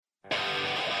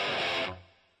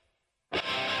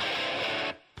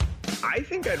I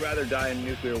think I'd rather die in a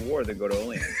nuclear war than go to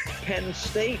Olean. Penn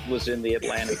State was in the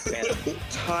Atlantic 10.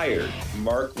 Tired.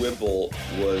 Mark Whipple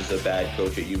was a bad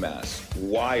coach at UMass.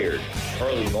 Wired.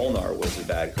 Charlie Molnar was a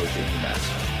bad coach at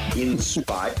UMass.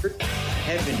 Inspired.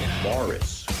 Kevin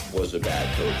Morris was a bad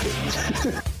coach at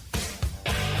UMass.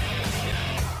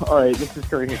 All right, this is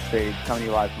Curry Hicks Sage coming to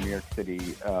you live from New York City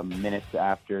minutes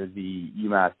after the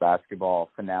UMass basketball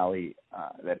finale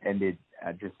that ended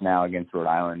just now against Rhode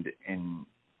Island in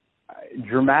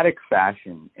dramatic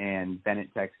fashion. And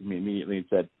Bennett texted me immediately and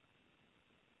said,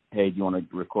 "Hey, do you want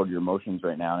to record your emotions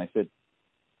right now?" And I said,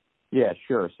 "Yeah,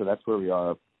 sure." So that's where we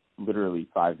are, literally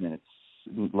 5 minutes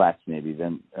less maybe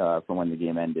than from when the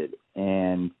game ended.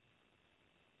 And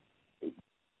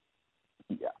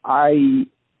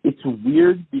it's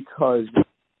weird because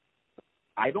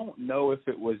I don't know if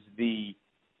it was the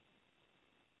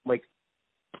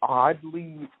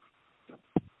oddly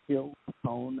chill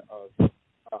tone of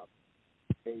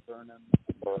Jay Burnham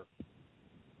or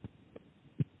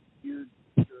weird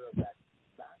feature of that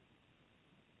back.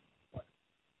 But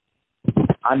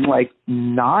I'm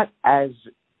not as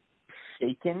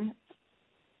shaken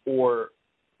or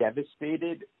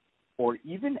devastated or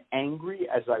even angry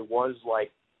as I was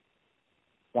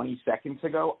 20 seconds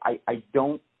ago.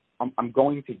 I'm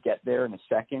going to get there in a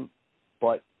second,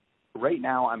 but right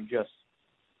now I'm just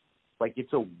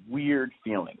it's a weird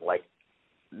feeling.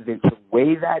 The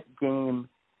way that game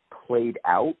played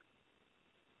out,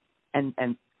 and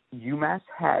UMass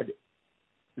had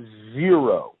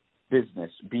zero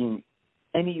business being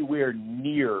anywhere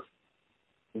near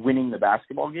winning the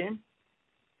basketball game.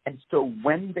 And so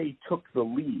when they took the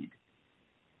lead,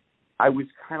 I was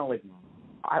kind of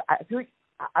I feel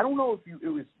I don't know if it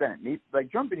was Bennett.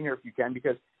 Jump in here if you can,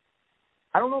 because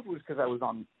I don't know if it was because I was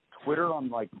on Twitter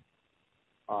on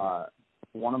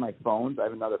one of my phones. I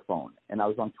have another phone, and I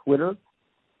was on Twitter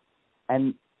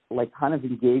and kind of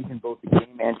engaged in both the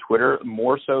game and Twitter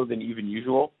more so than even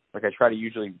usual. I try to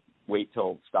usually wait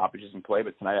till stoppages and play,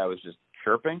 but tonight I was just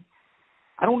chirping.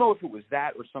 I don't know if it was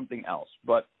that or something else,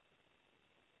 but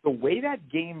the way that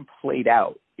game played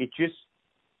out, it just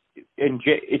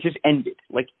ended. It just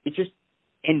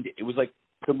ended. It was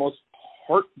the most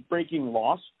heartbreaking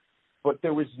loss, but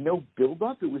there was no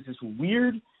build-up. It was this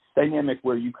weird dynamic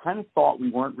where you kind of thought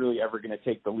we weren't really ever going to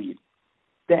take the lead.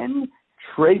 Then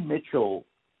Trey Mitchell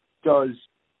does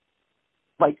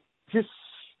just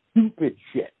stupid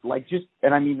shit.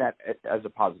 And I mean that as a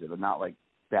positive and not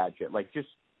bad shit. Just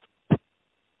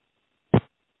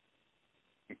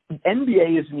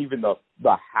NBA isn't even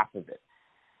the half of it.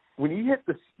 When he hit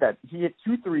he hit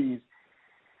 2 threes,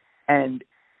 and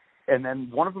then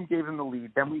one of them gave him the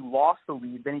lead. Then we lost the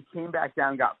lead. Then he came back down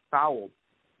and got fouled.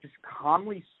 Just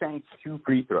calmly sank 2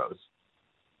 free throws.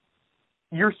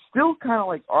 You're still kind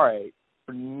of all right,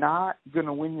 we're not going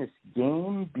to win this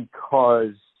game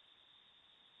because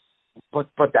 – but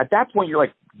at that point you're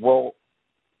well,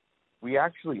 we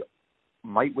actually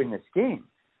might win this game.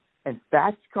 And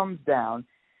Thatch comes down,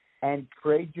 and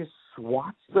Trey just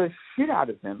swats the shit out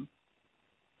of him.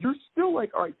 You're still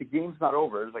all right, the game's not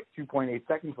over. There's 2.8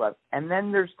 seconds left. And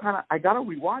then there's I got to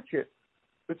rewatch it,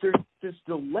 but there's this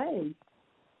delay,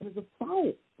 and there's a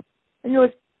foul. And you're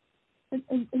and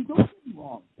don't get me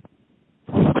wrong.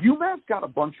 UMass got a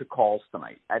bunch of calls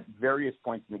tonight at various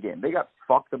points in the game. They got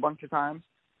fucked a bunch of times,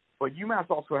 but UMass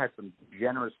also had some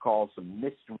generous calls, some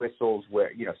missed whistles,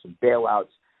 some bailouts.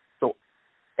 So,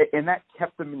 and that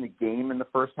kept them in the game in the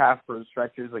first half for the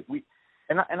stretches.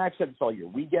 And I've said this all year,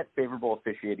 we get favorable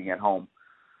officiating at home,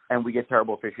 and we get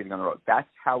terrible officiating on the road. That's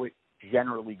how it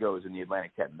generally goes in the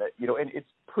Atlantic 10. And it's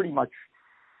pretty much,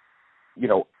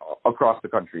 across the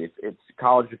country. It's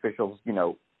college officials,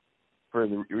 for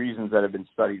the reasons that have been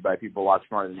studied by people a lot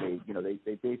smarter than me.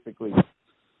 They basically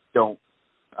don't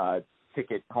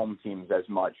ticket home teams as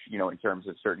much, in terms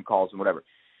of certain calls and whatever.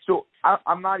 So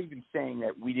I'm not even saying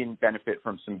that we didn't benefit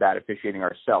from some bad officiating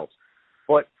ourselves,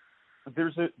 but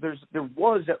there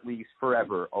was at least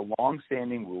forever a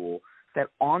long-standing rule that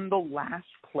on the last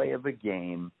play of a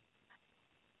game,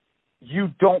 you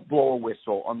don't blow a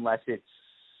whistle unless it's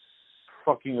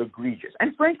fucking egregious.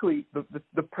 And frankly,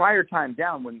 the prior time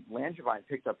down when Langevin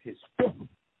picked up his fifth,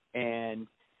 and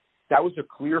that was a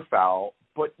clear foul,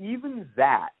 but even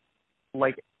that,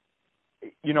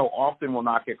 often will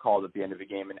not get called at the end of a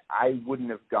game, and I wouldn't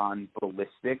have gone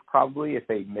ballistic probably if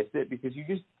they missed it, because you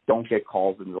just don't get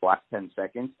calls in the last 10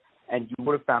 seconds, and you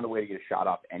would have found a way to get a shot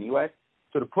up anyway.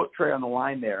 So to put Trey on the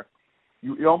line there,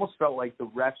 you almost felt like the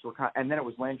refs were and then it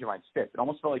was Langevin's fifth. It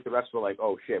almost felt like the refs were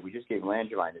oh shit, we just gave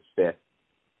Langevin his fifth.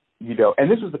 And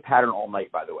this was the pattern all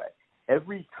night, by the way.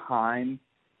 Every time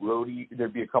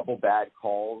there'd be a couple bad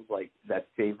calls like that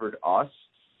favored us,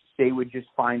 they would just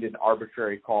find an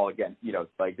arbitrary call again.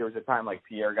 Like there was a time like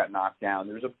Pierre got knocked down.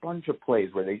 There was a bunch of plays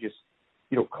where they just,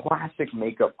 classic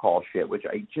makeup call shit, which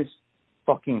I just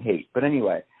fucking hate. But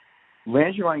anyway,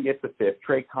 Langevin gets the fifth.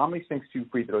 Trey calmly sinks 2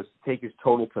 free throws to take his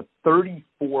total to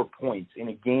 34 points in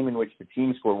a game in which the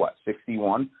team scored,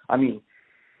 61? I mean,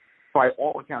 by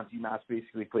all accounts, UMass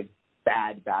basically played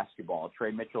bad basketball.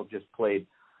 Trey Mitchell just played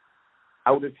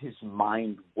out of his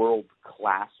mind,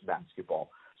 world-class basketball.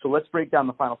 So let's break down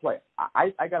the final play.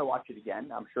 I got to watch it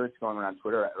again. I'm sure it's going around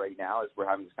Twitter right now as we're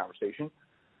having this conversation.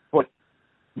 But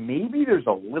maybe there's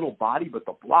a little body, but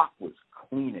the block was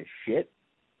clean as shit,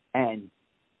 and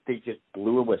they just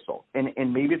blew a whistle.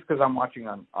 And maybe it's because I'm watching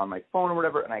on my phone or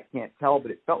whatever, and I can't tell,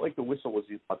 but it felt like the whistle was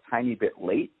a tiny bit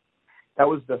late. That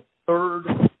was the third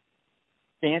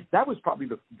stance. That was probably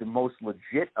the most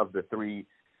legit of the 3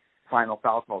 final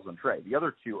foul calls on Trey. The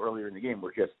other 2 earlier in the game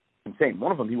were just insane.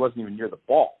 One of them, he wasn't even near the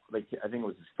ball. I think it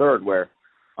was his third where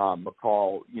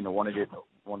McCall, wanted it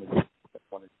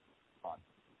on.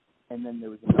 And then there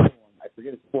was another one, I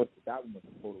forget his fourth, but that one was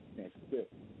a total stance too.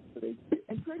 So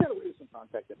and Trey got away with some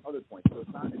contact at other points, so it's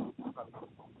not probably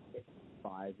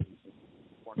 5.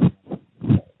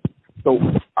 So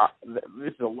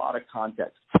this is a lot of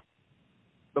context.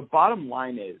 The bottom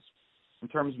line is, in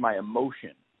terms of my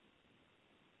emotion,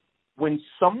 when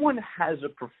someone has a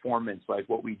performance like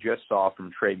what we just saw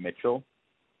from Trey Mitchell,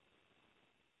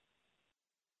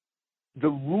 the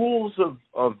rules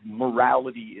of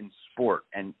morality in sport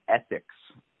and ethics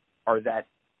are that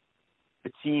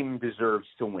the team deserves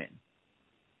to win.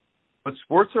 But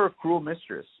sports are a cruel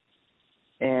mistress,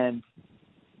 and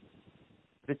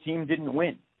the team didn't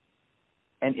win.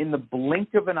 And in the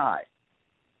blink of an eye,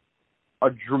 a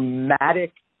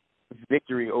dramatic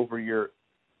victory over your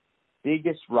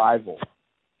biggest rival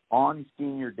on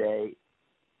senior day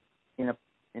in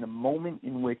a moment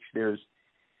in which there's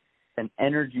an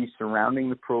energy surrounding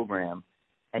the program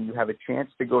and you have a chance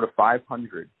to go to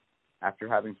 500 after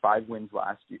having 4 wins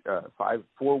last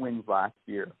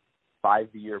year, 5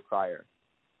 the year prior.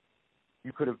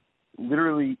 You could have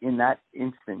literally in that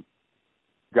instant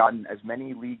gotten as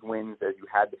many league wins as you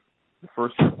had the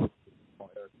first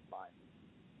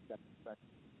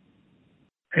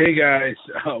Hey guys,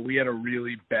 we had a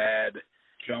really bad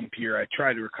jump here. I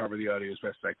tried to recover the audio as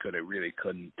best I could. I really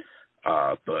couldn't,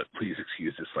 but please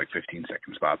excuse this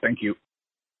 15-second spot. Thank you.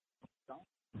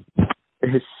 A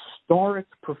historic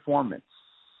performance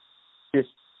just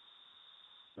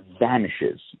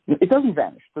vanishes. It doesn't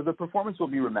vanish, so the performance will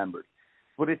be remembered.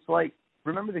 But it's like,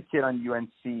 remember the kid on UNC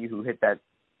who hit that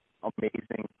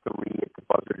amazing 3 at the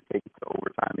buzzer to take it to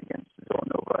overtime against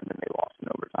Villanova, and then they lost in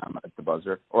overtime at the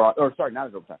buzzer. Or sorry, not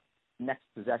at overtime. Next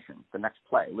possession, the next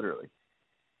play, literally.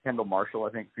 Kendall Marshall, I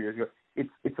think, a few years ago.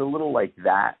 It's a little like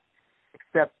that,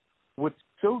 except what's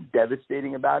so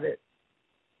devastating about it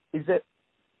is that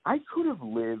I could have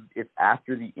lived if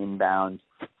after the inbound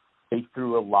they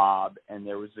threw a lob and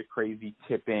there was a crazy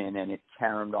tip in and it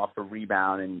caromed off a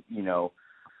rebound and,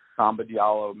 Samba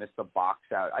Diallo missed a box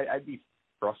out. I'd be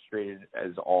frustrated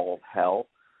as all hell.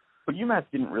 But UMass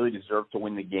didn't really deserve to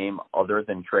win the game other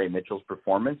than Trey Mitchell's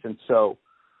performance, and so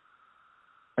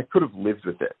I could have lived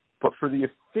with it. But for the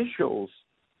officials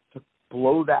to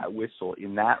blow that whistle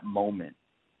in that moment,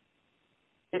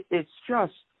 it's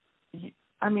just,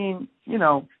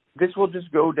 this will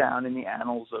just go down in the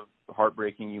annals of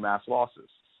heartbreaking UMass losses.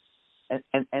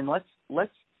 And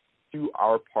let's do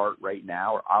our part right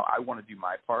now, or I want to do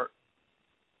my part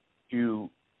to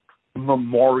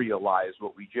memorialize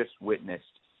what we just witnessed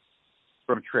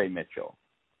from Trey Mitchell,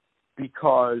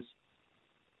 because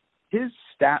his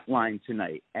stat line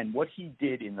tonight and what he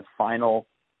did in the final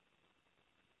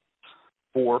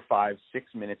 4, 5, 6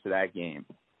 minutes of that game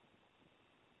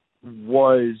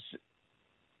was,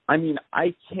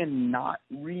 I cannot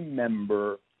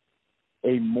remember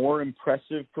a more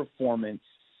impressive performance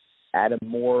at a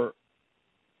more,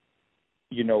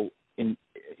 in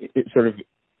sort of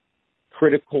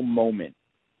critical moment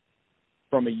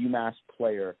from a UMass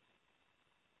player,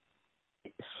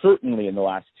 certainly in the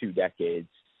last 2 decades.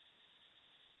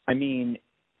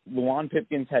 Luan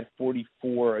Pipkins had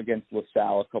 44 against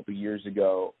LaSalle a couple years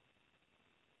ago.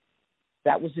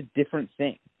 That was a different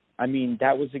thing.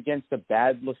 That was against a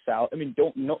bad LaSalle.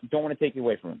 Don't want to take it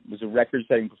away from him. It was a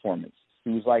record-setting performance.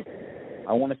 He was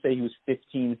I want to say he was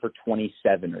 15 for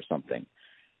 27 or something.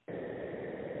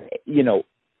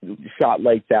 Shot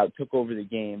lights out, took over the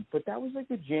game. But that was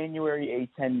a January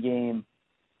A-10 game,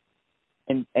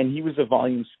 and he was a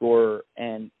volume scorer.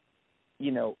 And,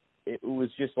 it was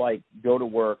just like, go to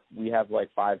work. We have like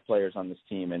 5 players on this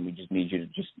team, and we just need you to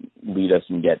just lead us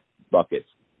and get buckets.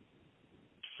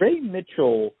 Trey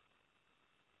Mitchell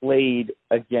played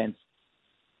against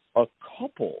a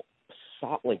couple,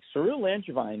 like Cyril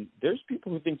Langevin. There's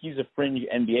people who think he's a fringe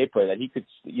NBA player that he could,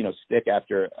 stick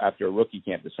after a rookie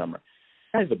camp this summer.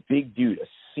 That guy's a big dude, a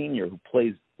senior who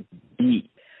plays B.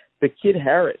 The kid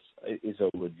Harris is a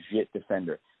legit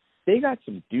defender. They got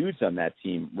some dudes on that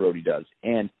team, Rhodey does,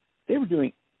 and they were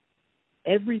doing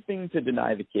everything to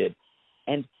deny the kid,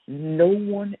 and no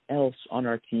one else on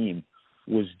our team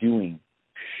was doing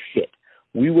shit.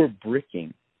 We were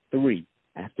bricking 3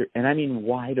 after, and I mean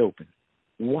wide open,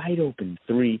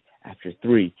 3 after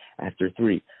 3 after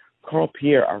 3. Carl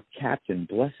Pierre, our captain,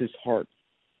 bless his heart,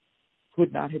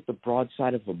 could not hit the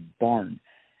broadside of a barn.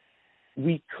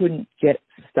 We couldn't get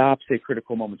stops at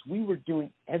critical moments. We were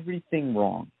doing everything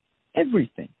wrong.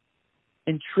 Everything.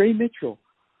 And Trey Mitchell,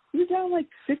 we're down like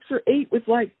 6 or 8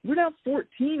 we're down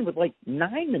 14 with like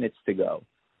 9 minutes to go.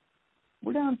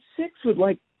 We're down 6 with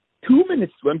like 4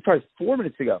 minutes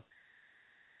to go.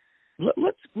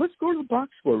 Let's go to the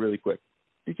box score really quick,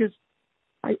 because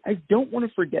I don't want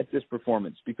to forget this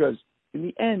performance, because in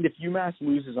the end, if UMass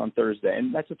loses on Thursday,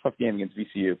 and that's a tough game against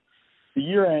VCU, the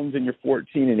year ends and you're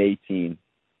 14-18.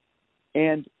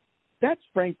 And that's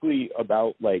frankly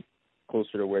about like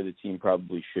closer to where the team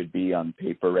probably should be on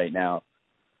paper right now,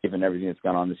 given everything that's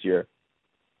gone on this year.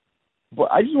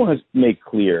 But I just want to make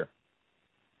clear,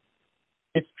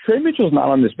 if Trey Mitchell's not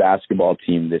on this basketball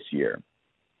team this year,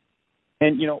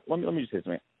 and, let me just say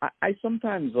something. I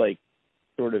sometimes,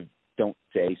 sort of don't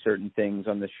say certain things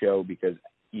on the show because,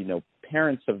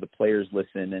 parents of the players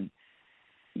listen, and,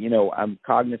 I'm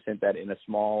cognizant that in a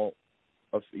small,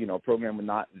 program with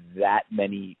not that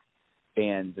many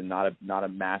fans and not a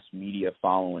mass media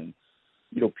following,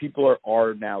 people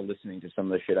are now listening to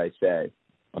some of the shit I say,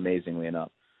 amazingly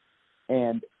enough.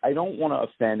 And I don't want to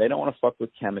offend. I don't want to fuck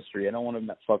with chemistry. I don't want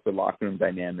to fuck with locker room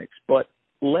dynamics. But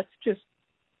let's just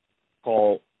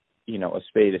call, a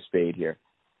spade here.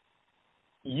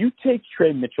 You take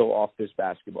Trey Mitchell off this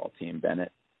basketball team,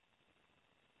 Bennett,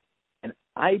 and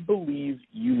I believe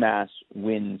UMass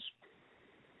wins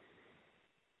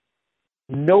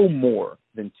no more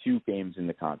than 2 games in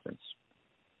the conference.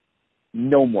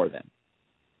 No more than.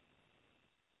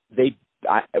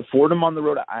 Fordham on the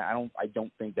road, I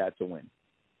don't think that's a win.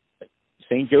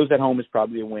 St. Joe's at home is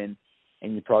probably a win,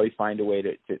 and you probably find a way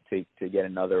to get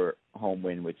another home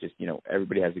win, which is,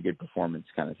 everybody has a good performance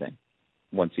kind of thing.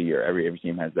 Once a year, every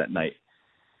team has that night.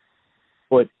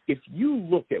 But if you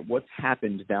look at what's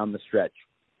happened down the stretch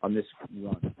on this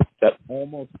run that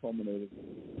almost culminated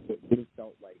with what would have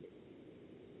felt like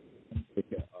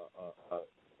a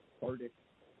Arctic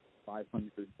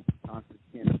 500 conference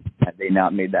champion had they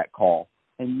not made that call.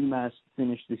 And UMass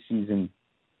finished the season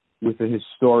with a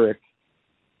historic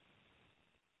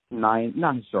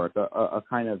a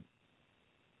kind of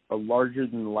a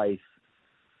larger-than-life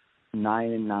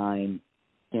 9-9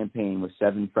 campaign with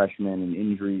 7 freshmen and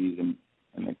injuries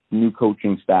and a new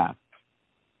coaching staff.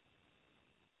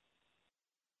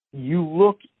 You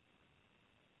look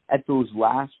at those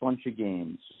last bunch of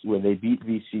games where they beat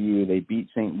VCU, they beat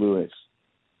St. Louis,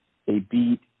 they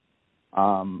beat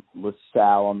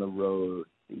LaSalle on the road,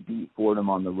 they beat Fordham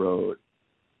on the road.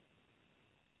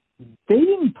 They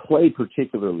didn't play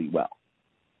particularly well.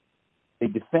 They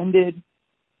defended,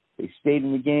 they stayed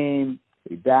in the game,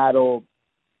 they battled,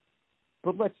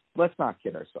 but let's not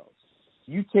kid ourselves.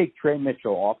 You take Trey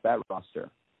Mitchell off that roster,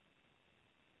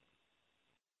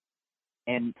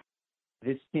 and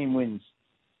this team wins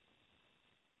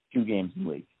 2 games in the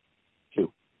league.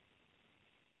 2.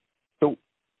 So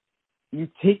you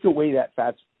take away that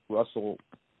Fats Russell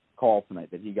call tonight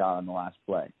that he got on the last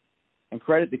play, and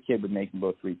credit the kid with making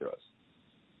both free throws.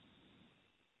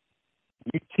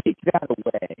 You take that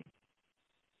away,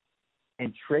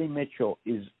 and Trey Mitchell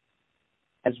is,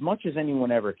 as much as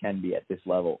anyone ever can be at this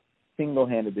level,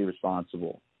 single-handedly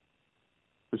responsible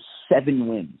for 7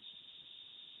 wins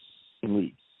in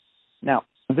leagues. Now,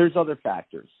 there's other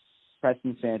factors.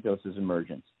 Preston Santos'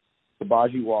 emergence,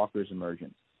 Sabaji Walker's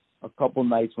emergence, a couple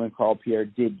nights when Carl Pierre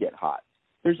did get hot.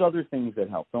 There's other things that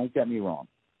help. Don't get me wrong.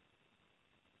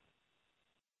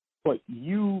 But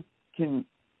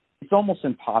it's almost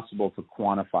impossible to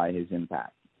quantify his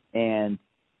impact. And,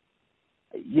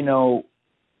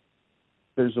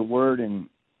 there's a word in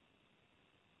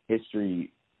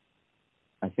history,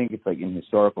 I think it's in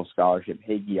historical scholarship,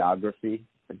 hagiography.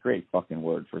 A great fucking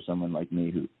word for someone like me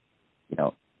who,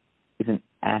 isn't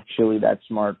actually that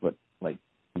smart, but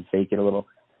can fake it a little.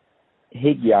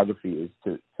 hagiography is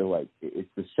to like, it's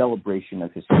the celebration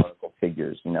of historical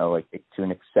figures, you know, like to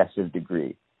an excessive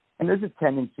degree. And there's a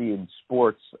tendency in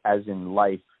sports, as in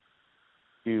life,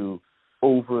 to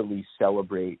overly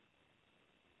celebrate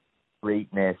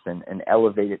greatness and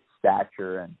elevate its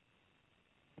stature, and,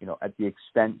 you know, at the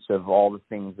expense of all the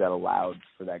things that allowed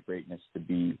for that greatness to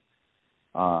be,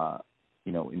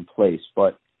 you know, in place.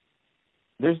 But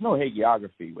there's no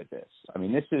hagiography with this. I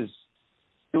mean, this is,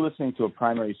 you're listening to a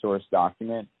primary source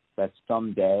document that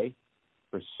someday,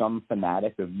 for some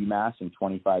fanatic of UMass in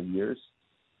 25 years,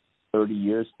 30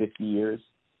 years, 50 years,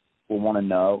 will want to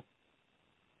know,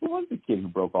 who was the kid who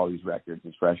broke all these records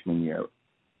his freshman year?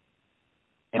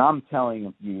 And I'm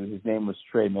telling you, his name was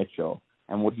Trey Mitchell,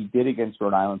 and what he did against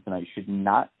Rhode Island tonight should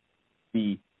not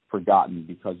be forgotten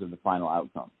because of the final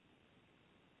outcome.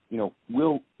 You know,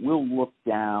 we'll look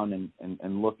down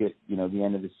and look at, you know, the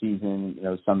end of the season, you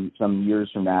know, some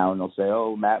years from now, and they'll say,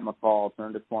 oh, Matt McCall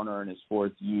turned a corner in his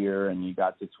fourth year and he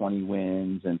got to 20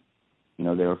 wins, and, you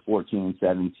know, they were 14 and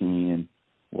 17, and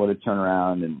what a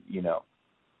turnaround, and, you know.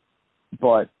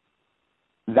 But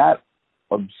that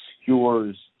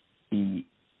obscures the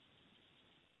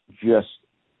just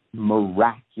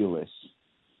miraculous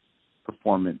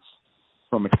performance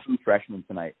from a true freshman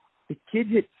tonight. The kid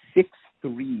hit 6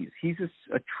 threes. He's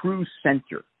a true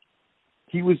center.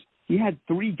 He had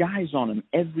 3 guys on him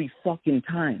every fucking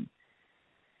time.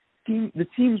 The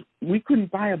teams, we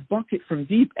couldn't buy a bucket from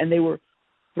deep, and they were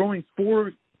throwing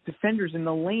 4 defenders in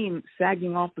the lane,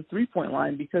 sagging off the 3-point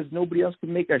line because nobody else could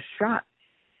make a shot.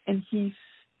 And he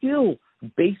still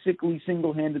basically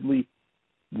single-handedly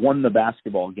won the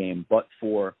basketball game, but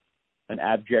for an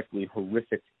abjectly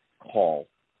horrific call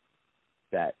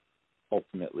that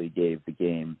ultimately gave the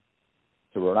game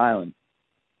to Rhode Island.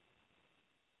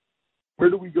 Where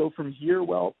do we go from here?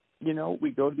 Well, you know,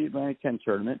 we go to the Atlantic 10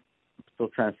 tournament. I'm still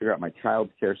trying to figure out my child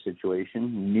care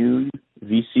situation. New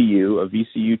VCU, a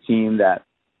VCU team that,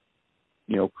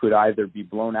 you know, could either be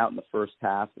blown out in the first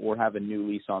half or have a new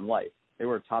lease on life. They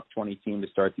were a top 20 team to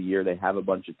start the year. They have a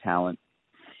bunch of talent.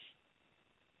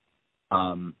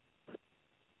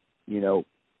 You know,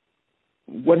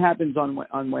 what happens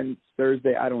on Wednesday,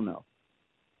 Thursday, I don't know.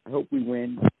 I hope we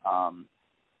win.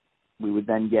 We would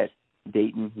then get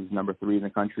Dayton, who's number 3 in the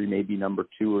country, maybe number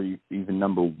 2 or even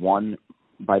number 1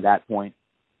 by that point,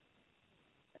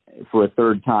 for a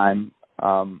third time.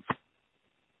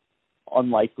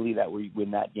 Unlikely that we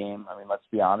win that game. I mean, let's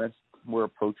be honest. We're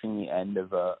approaching the end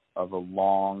of a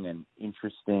long and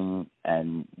interesting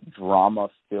and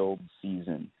drama-filled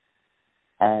season.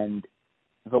 And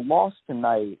the loss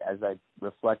tonight, as I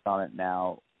reflect on it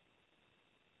now,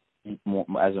 as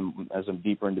I'm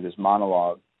deeper into this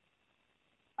monologue,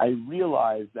 I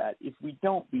realize that if we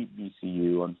don't beat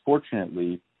VCU,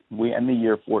 unfortunately, we end the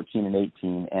year 14 and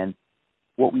 18. And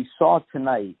what we saw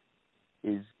tonight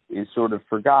is sort of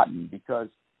forgotten, because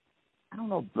I don't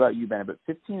know about you, Ben, but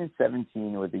 15 and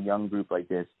 17 with a young group like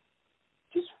this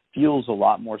just feels a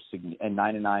lot more and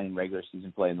 9-9 in regular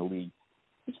season play in the league.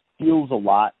 It feels a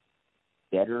lot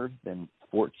better than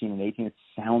 14 and 18. It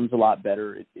sounds a lot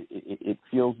better. It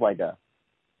feels like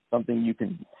something you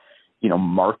can, you know,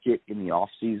 market in the off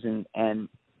season. And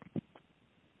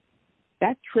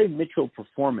that Trey Mitchell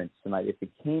performance tonight, if it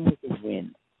came with a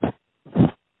win,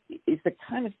 is the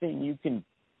kind of thing you can,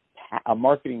 a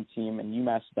marketing team, and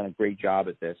UMass has done a great job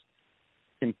at this,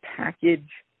 can package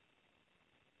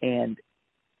and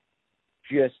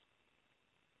just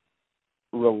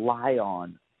rely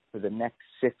on for the next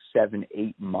 6, 7,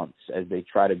 8 months as they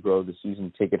try to grow the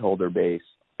season ticket holder base,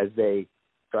 as they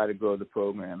try to grow the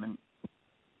program. And,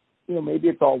 you know, maybe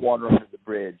it's all water under the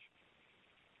bridge,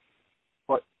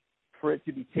 but for it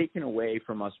to be taken away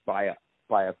from us by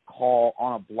a call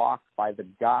on a block by the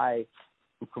guy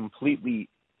who completely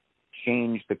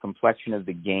changed the complexion of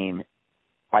the game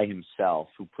by himself,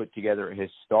 who put together a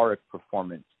historic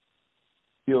performance,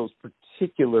 feels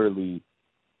particularly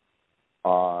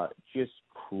just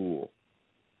cruel.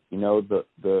 You know,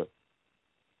 the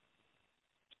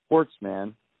sports,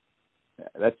 man,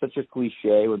 that's such a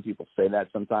cliche when people say that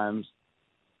sometimes,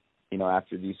 you know,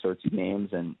 after these sorts of games.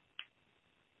 And,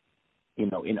 you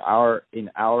know, in our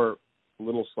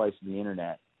little slice of the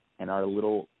internet and our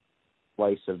little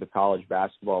slice of the college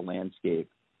basketball landscape,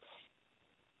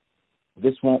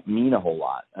 this won't mean a whole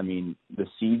lot. I mean, the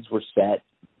seeds were set,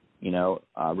 you know,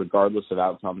 regardless of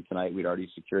outcome tonight. We'd already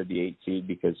secured the 8 seed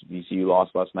because VCU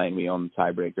lost last night and we own the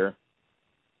tiebreaker.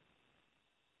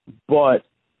 But,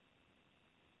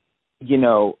 you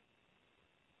know,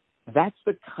 that's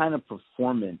the kind of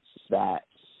performance that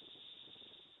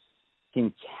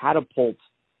can catapult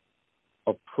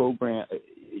a program.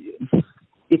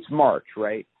 it's March,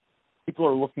 right? People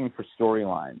are looking for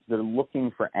storylines. They're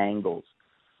looking for angles.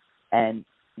 And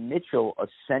Mitchell, a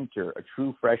center, a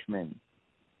true freshman,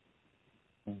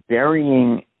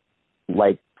 burying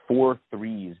like 4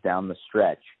 threes down the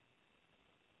stretch,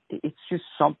 it's just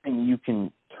something you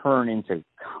can turn into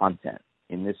content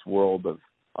in this world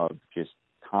of just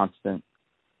constant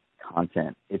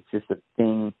content. It's just a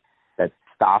thing that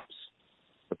stops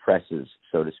the presses,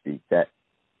 so to speak, that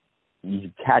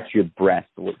you catch your breath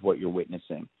with what you're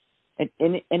witnessing. And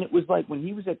it was like when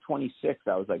he was at 26,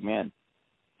 I was like, man,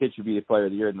 kid should be the player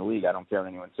of the year in the league. I don't care what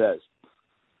anyone says.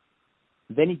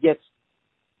 Then he gets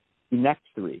the next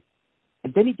 3.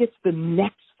 And then he gets the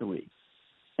next 3.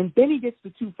 And then he gets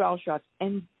the 2 foul shots.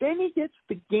 And then he gets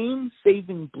the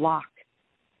game-saving block.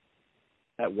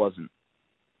 That wasn't.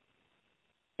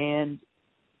 And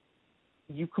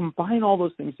you combine all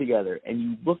those things together and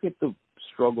you look at the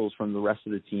struggles from the rest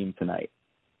of the team tonight.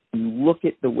 You look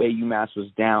at the way UMass was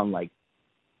down like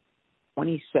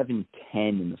 27-10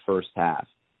 in the first half.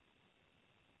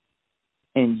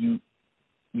 And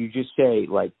you just say,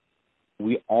 like,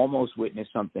 we almost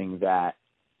witnessed something that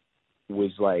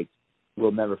was like,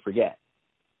 we'll never forget.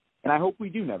 And I hope we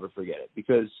do never forget it,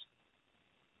 because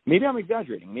maybe I'm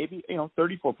exaggerating. Maybe,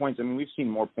 34 points. I mean, we've seen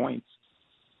more points.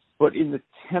 But in the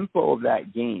tempo of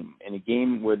that game, in a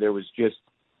game where there was just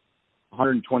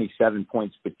 127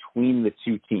 points between the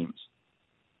two teams,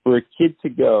 for a kid to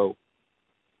go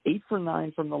 8 for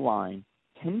 9 from the line,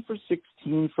 10 for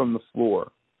 16 from the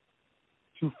floor,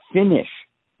 to finish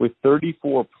with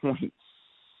 34 points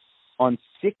on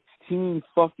 16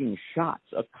 fucking shots,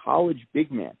 a college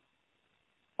big man,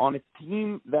 on a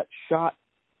team that shot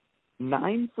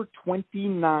 9 for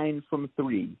 29 from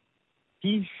 3.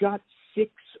 He shot 6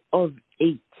 of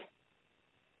 8.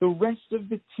 The rest of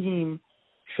the team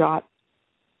shot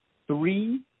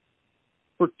 3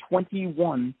 for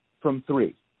 21 from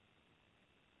 3.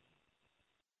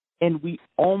 And we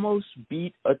almost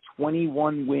beat a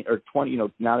 21 win, or 20,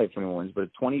 now they have 21 wins, but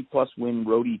a 20-plus win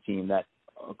roadie team that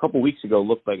a couple weeks ago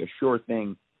looked like a sure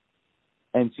thing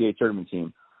NCAA tournament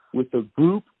team, with a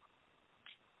group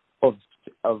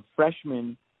of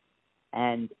freshmen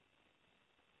and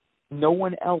no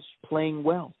one else playing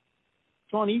well.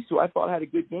 Sean East, who I thought had a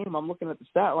good game, I'm looking at the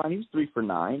stat line, he was 3 for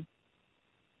 9.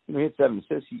 He had 7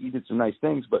 assists. He did some nice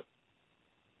things, but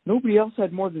nobody else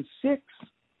had more than 6.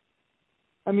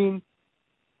 I mean,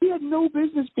 he had no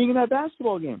business being in that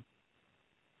basketball game.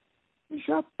 He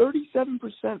shot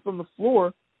 37% from the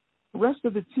floor. The rest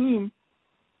of the team,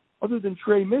 other than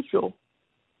Trey Mitchell,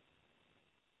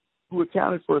 who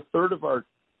accounted for a third of our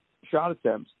shot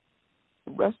attempts,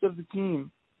 the rest of the team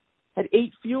had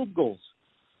 8 field goals.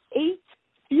 8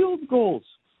 field goals.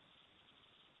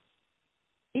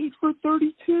 8 for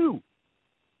 32.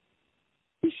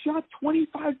 He shot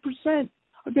 25%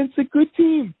 against a good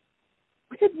team.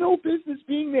 We had no business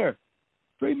being there.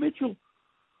 Trey Mitchell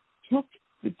took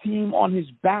the team on his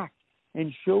back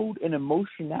and showed an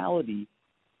emotionality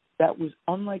that was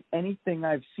unlike anything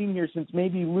I've seen here since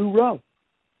maybe Lou Rowe.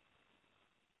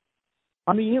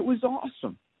 I mean, it was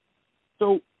awesome.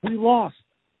 So we lost.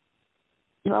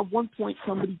 At one point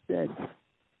somebody said, a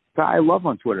guy I love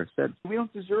on Twitter, said, we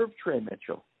don't deserve Trey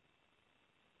Mitchell.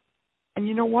 And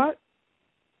you know what?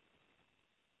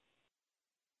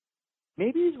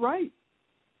 Maybe he's right.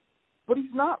 But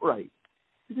he's not right.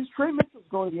 Because Trey Mitchell's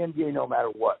going to the NBA no matter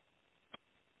what.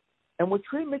 And what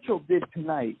Trey Mitchell did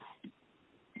tonight,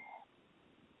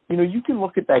 you can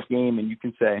look at that game and you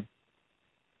can say,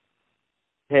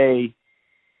 hey,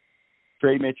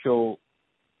 Trey Mitchell,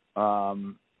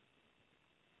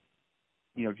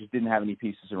 just didn't have any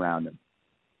pieces around him.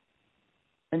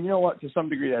 And you know what? To some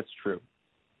degree, that's true.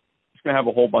 He's going to have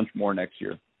a whole bunch more next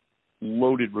year.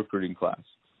 Loaded recruiting class.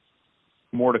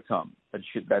 More to come.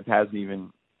 That hasn't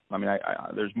even.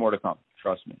 There's more to come.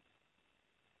 Trust me.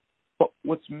 But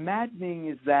what's maddening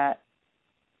is that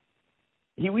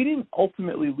we didn't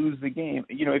ultimately lose the game.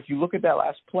 If you look at that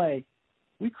last play,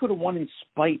 we could have won in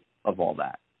spite of all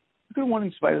that. We could have won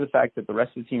in spite of the fact that the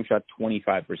rest of the team shot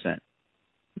 25%.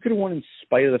 We could have won in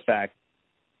spite of the fact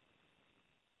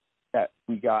that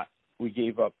we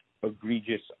gave up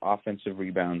egregious offensive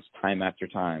rebounds time after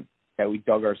time, that we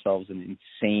dug ourselves an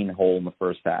insane hole in the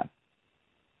first half.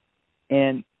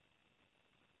 And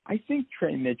I think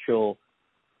Trey Mitchell,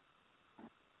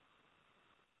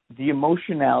 the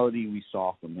emotionality we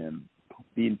saw from him,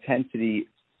 the intensity,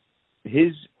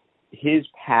 his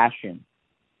passion,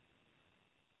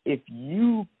 if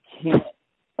you can't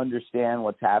understand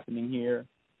what's happening here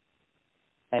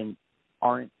and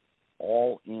aren't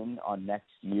all in on next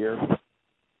year,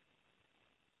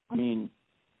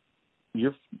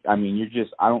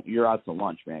 you're out to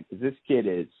lunch, man, because this kid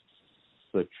is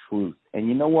the truth. And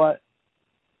you know what?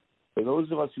 For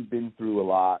those of us who've been through a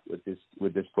lot with this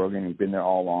program, who've been there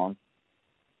all along,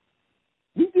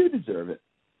 we do deserve it.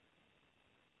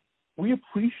 We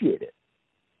appreciate it.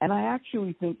 And I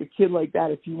actually think a kid like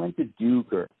that, if he went to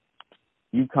Duke or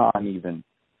UConn even,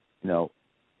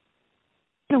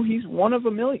 he's one of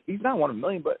a million. He's not one of a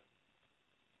million, but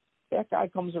that guy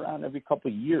comes around every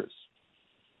couple of years.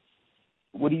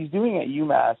 What he's doing at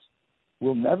UMass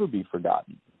will never be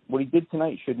forgotten. What he did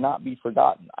tonight should not be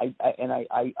forgotten.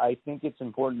 I think it's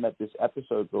important that this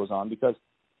episode goes on because,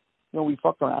 we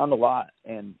fuck around a lot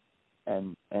and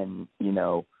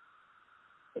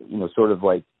sort of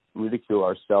like ridicule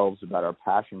ourselves about our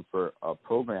passion for a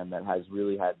program that has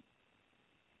really had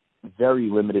very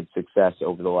limited success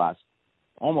over the last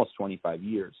almost 25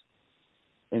 years.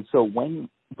 And so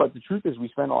but the truth is we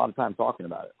spend a lot of time talking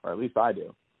about it, or at least I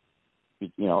do.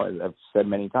 I've said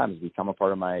many times, it's become a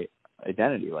part of my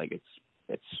identity. Like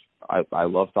I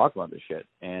love talking about this shit.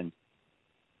 And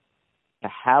to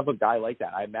have a guy like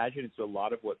that, I imagine it's a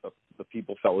lot of what the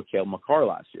people felt with Cale McCarr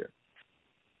last year.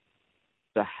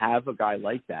 To have a guy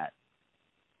like that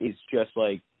is just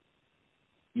like,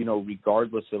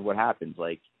 regardless of what happens,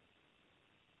 like,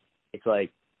 it's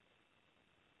like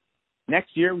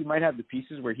next year we might have the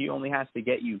pieces where he only has to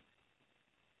get you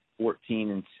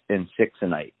 14 and 6 a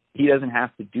night. He doesn't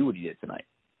have to do what he did tonight.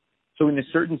 So in a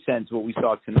certain sense, what we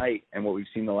saw tonight and what we've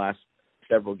seen the last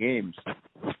several games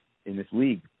in this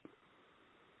league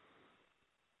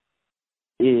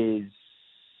is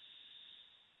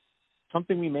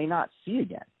something we may not see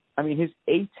again. I mean, his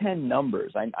A10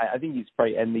 numbers, I think he's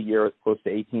probably end the year with close to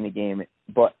 18 a game,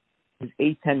 but his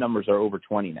A10 numbers are over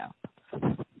 20 now.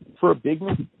 For a big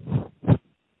man,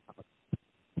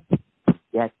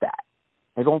 get that.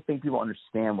 I don't think people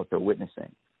understand what they're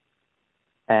witnessing.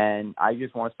 And I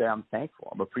just want to say I'm thankful.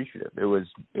 I'm appreciative. It was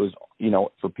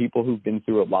for people who've been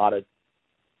through a lot of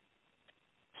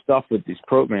stuff with this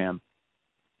program,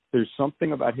 there's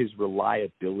something about his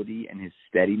reliability and his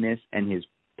steadiness and his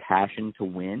passion to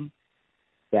win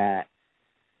that,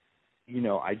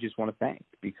 I just want to thank.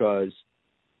 Because,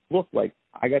 look, like,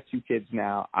 I got 2 kids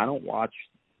now. I don't watch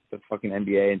the fucking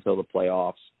NBA until the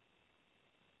playoffs.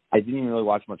 I didn't even really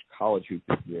watch much college hoop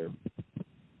this year.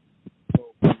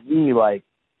 So, for me, like,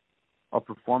 a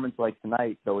performance like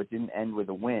tonight, though it didn't end with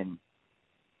a win,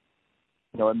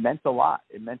 it meant a lot.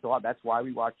 It meant a lot. That's why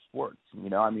we watch sports.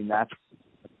 That's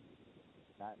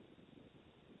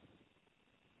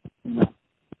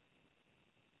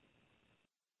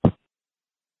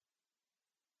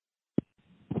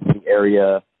the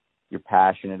area you're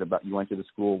passionate about, you went to the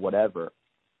school, whatever.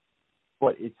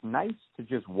 But it's nice to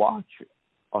just watch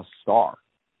a star.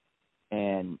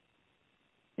 And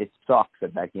it sucks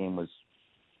that game was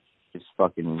just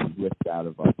fucking ripped out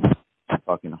of our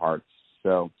fucking hearts.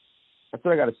 So that's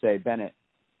what I got to say. Bennett,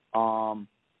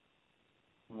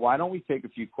 why don't we take a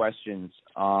few questions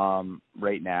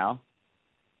right now?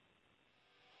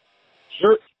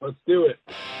 Sure, let's do it.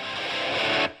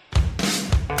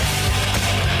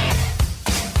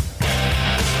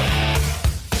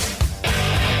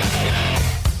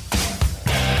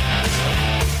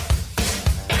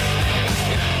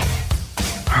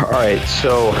 All right,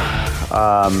 so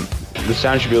the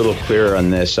sound should be a little clearer on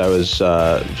this. I was,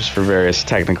 just for various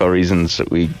technical reasons,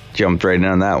 we jumped right in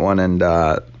on that one, and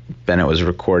Bennett was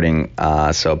recording,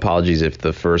 so apologies if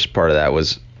the first part of that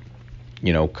was,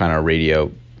 kind of radio,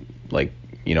 like,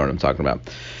 you know what I'm talking about.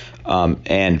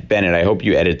 And Bennett, I hope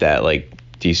you edit that, like,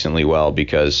 decently well,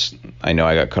 because I know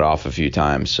I got cut off a few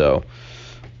times,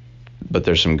 but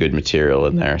there's some good material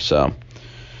in there, so.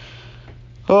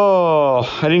 Oh,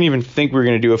 I didn't even think we were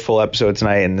going to do a full episode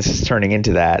tonight, and this is turning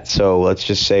into that. So let's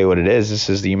just say what it is. This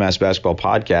is the UMass Basketball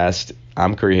Podcast.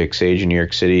 I'm Curry Hicks Sage in New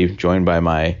York City, joined by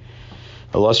my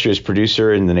illustrious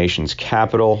producer in the nation's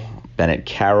capital, Bennett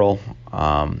Carroll.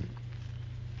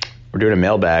 We're doing a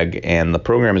mailbag, and the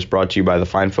program is brought to you by the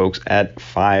fine folks at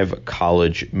 5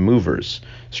 College Movers.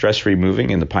 Stress-free moving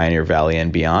in the Pioneer Valley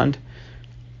and beyond.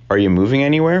 Are you moving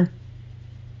anywhere?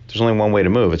 There's only one way to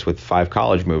move. It's with 5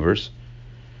 College Movers.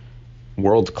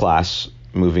 World-class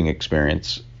moving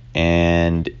experience.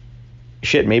 And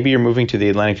shit, maybe you're moving to the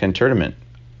Atlantic 10 tournament.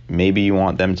 Maybe you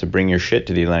want them to bring your shit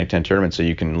to the Atlantic 10 tournament so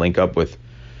you can link up with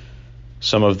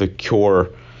some of the core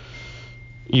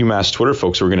UMass Twitter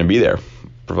folks who are going to be there,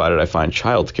 provided I find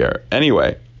childcare.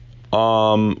 Anyway,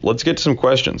 let's get to some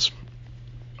questions.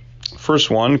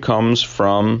 First one comes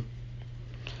from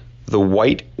the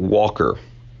White Walker,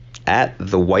 at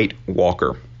the White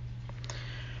Walker.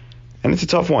 And it's a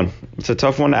tough one. It's a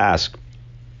tough one to ask.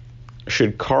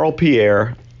 should Carl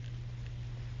Pierre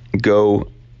go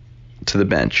to the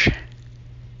bench?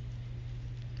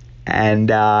 And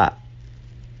this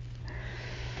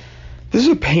is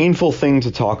a painful thing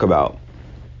to talk about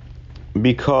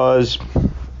because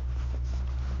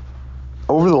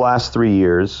over the last 3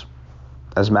 years,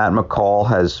 as Matt McCall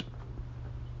has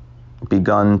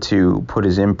begun to put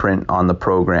his imprint on the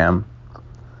program,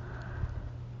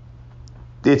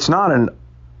 it's not an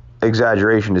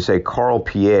exaggeration to say Carl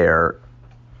Pierre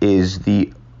is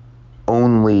the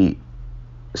only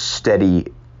steady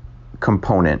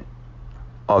component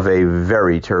of a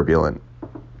very turbulent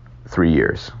 3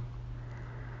 years.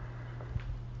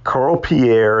 Carl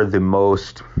Pierre, the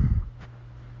most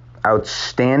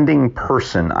outstanding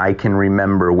person I can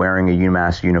remember wearing a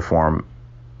UMass uniform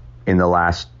in the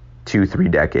last 2-3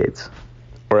 decades,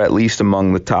 or at least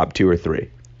among the top 2 or 3.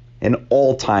 An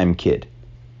all-time kid,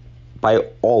 by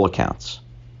all accounts.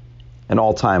 An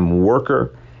all-time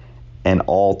worker, an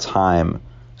all-time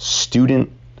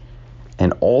student,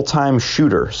 an all-time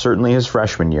shooter, certainly his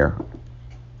freshman year,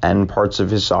 and parts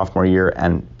of his sophomore year,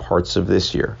 and parts of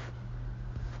this year.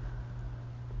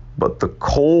 But the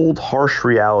cold, harsh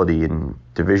reality in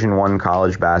Division I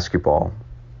college basketball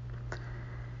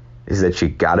is that you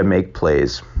got to make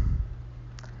plays.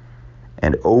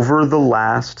 And over the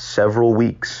last several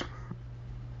weeks,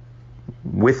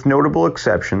 with notable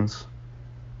exceptions,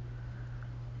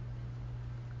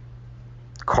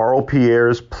 Carl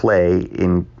Pierre's play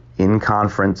in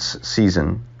conference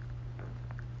season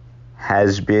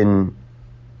has been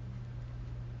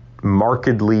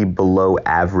markedly below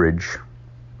average,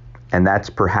 and that's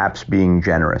perhaps being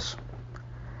generous.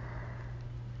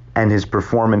 And his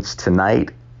performance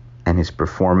tonight, and his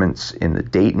performance in the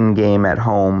Dayton game at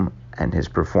home, and his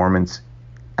performance,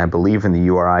 I believe, in the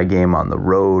URI game on the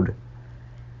road,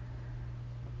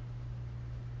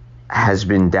 has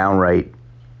been downright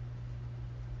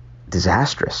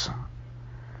disastrous.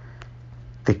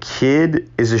 The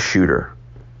kid is a shooter.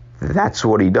 That's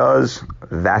what he does.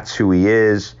 That's who he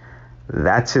is.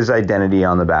 That's his identity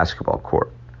on the basketball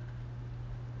court.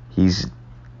 He's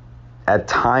at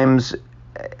times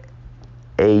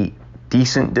a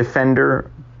decent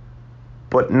defender,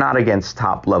 but not against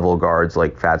top-level guards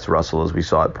like Fats Russell, as we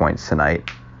saw at points tonight.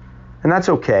 And that's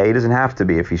okay. He doesn't have to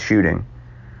be if he's shooting.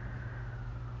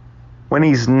 When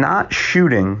he's not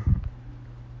shooting,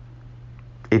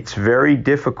 it's very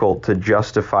difficult to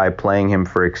justify playing him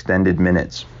for extended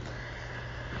minutes.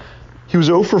 He was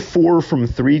 0 for 4 from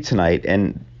 3 tonight,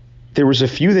 and there was a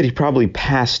few that he probably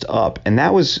passed up, and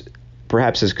that was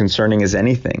perhaps as concerning as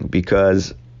anything,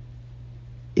 because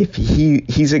if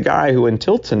he's a guy who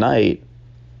until tonight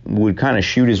would kind of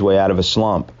shoot his way out of a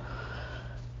slump.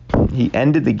 He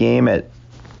ended the game at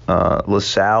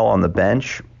LaSalle on the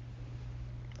bench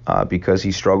because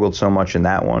he struggled so much in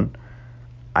that one.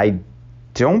 I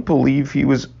don't believe he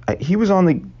was on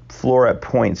the floor at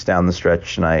points down the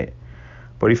stretch tonight,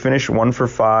 but he finished 1 for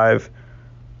 5,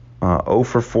 0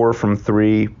 for 4 from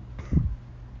 3,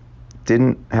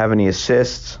 didn't have any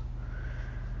assists.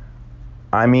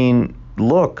 I mean,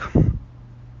 look,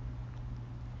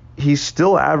 he's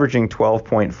still averaging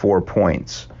 12.4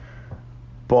 points,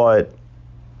 but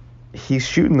he's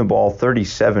shooting the ball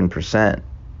 37%.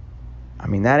 I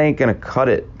mean, that ain't going to cut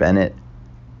it, Bennett.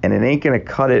 And it ain't going to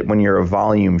cut it when you're a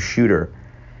volume shooter.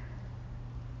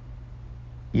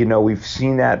 You know, we've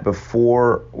seen that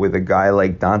before with a guy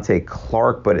like Dante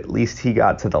Clark, but at least he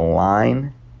got to the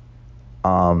line.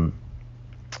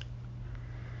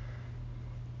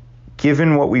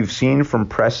 Given what we've seen from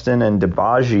Preston and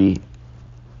Dibaji,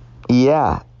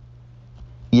 yeah,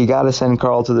 you got to send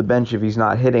Carl to the bench if he's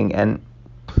not hitting. And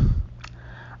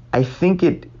I think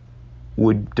it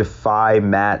would defy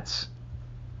Matt's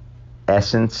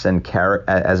essence and character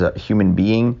as a human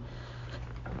being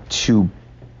to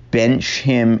bench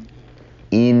him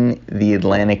in the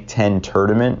Atlantic 10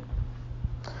 tournament,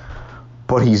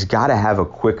 but he's got to have a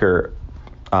quicker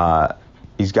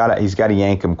he's got to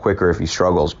yank him quicker if he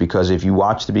struggles, because if you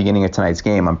watch the beginning of tonight's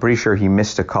game, I'm pretty sure he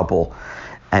missed a couple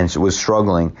and was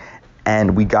struggling,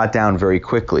 and we got down very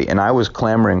quickly, and I was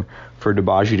clamoring for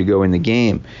Dibaji to go in the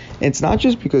game. It's not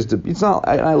just because it's not.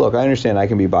 I understand I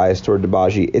can be biased toward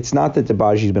Dibaji. It's not that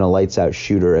Dibaji's been a lights-out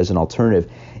shooter as an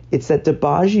alternative. It's that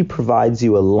Dibaji provides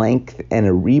you a length and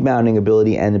a rebounding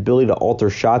ability and ability to alter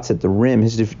shots at the rim.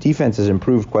 His defense has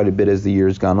improved quite a bit as the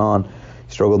year's gone on. He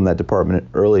struggled in that department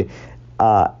early.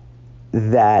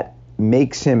 That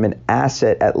makes him an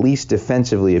asset, at least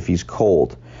defensively, if he's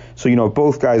cold. So, if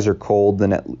both guys are cold,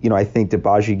 then, I think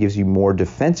Dibaji gives you more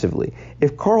defensively.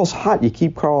 If Carl's hot, you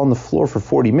keep Carl on the floor for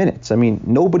 40 minutes. I mean,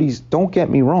 don't get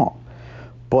me wrong.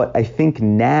 But I think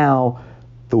now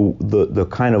the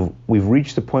kind of, we've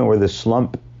reached the point where the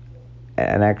slump,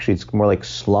 and actually it's more like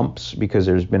slumps because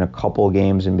there's been a couple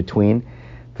games in between.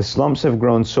 The slumps have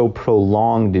grown so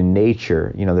prolonged in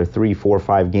nature. They're 3, 4,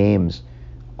 5 games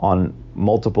on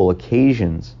multiple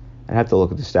occasions. I have to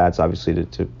look at the stats, obviously,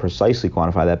 to precisely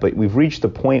quantify that. But we've reached the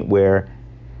point where,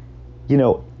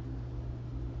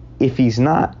 if he's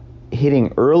not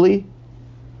hitting early,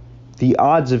 the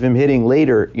odds of him hitting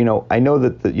later, I know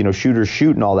that the shooters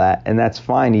shoot and all that, and that's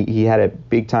fine. He had a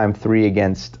big time 3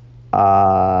 against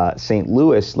St.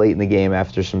 Louis late in the game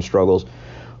after some struggles,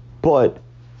 but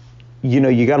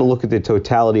you got to look at the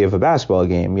totality of a basketball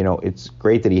game. It's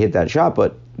great that he hit that shot,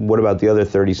 but what about the other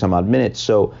 30 some odd minutes?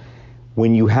 So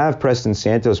when you have Preston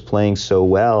Santos playing so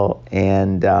well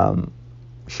and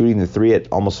shooting the 3 at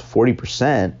almost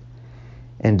 40%,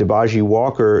 and Dibaji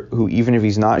Walker, who even if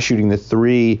he's not shooting the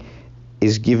 3,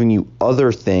 is giving you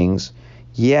other things,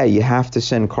 yeah, you have to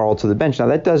send Karl to the bench. Now,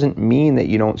 that doesn't mean that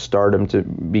you don't start him to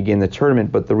begin the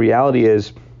tournament, but the reality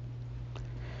is,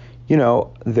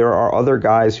 there are other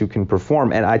guys who can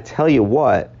perform. And I tell you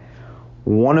what,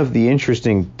 one of the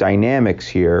interesting dynamics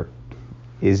here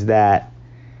is that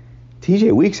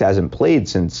TJ Weeks hasn't played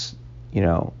since,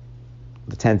 the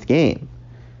 10th game.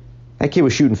 That kid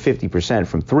was shooting 50%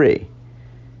 from 3.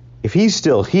 If he's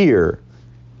still here,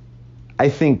 I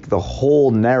think the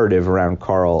whole narrative around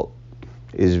Karl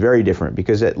is very different,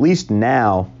 because at least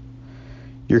now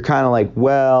you're kind of like,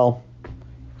 well,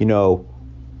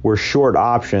 we're short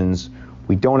options.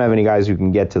 We don't have any guys who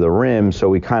can get to the rim, so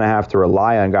we kind of have to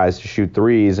rely on guys to shoot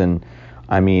 3s. And,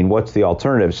 what's the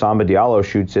alternative? Samba Diallo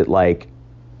shoots it I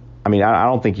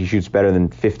don't think he shoots better than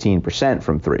 15%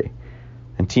 from 3.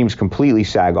 And teams completely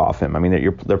sag off him.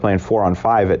 They're playing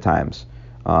 4-on-5 at times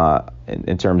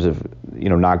in terms of,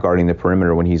 not guarding the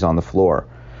perimeter when he's on the floor.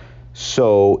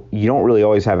 So you don't really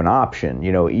always have an option.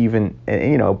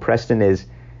 Preston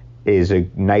is a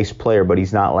nice player, but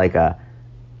he's not like a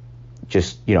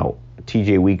just,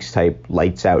 TJ Weeks type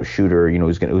lights out shooter,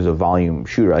 who's a volume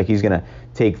shooter. Like, he's going to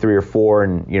take 3 or 4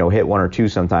 and, hit 1 or 2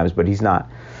 sometimes, but he's not,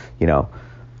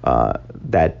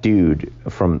 that dude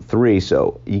from 3.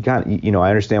 So you got, I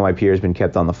understand why Pierre's been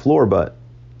kept on the floor, but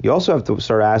you also have to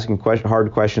start asking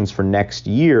hard questions for next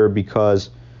year, because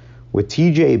with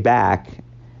TJ back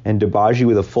and Dibaji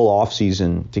with a full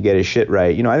offseason to get his shit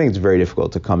right, I think it's very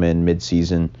difficult to come in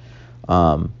midseason.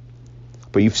 But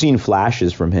you've seen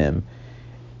flashes from him.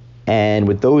 And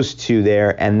with those two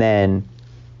there, and then,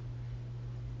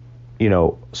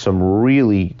 some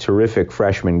really terrific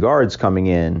freshman guards coming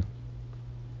in,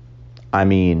 I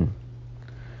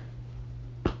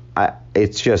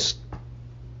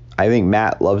think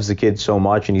Matt loves the kid so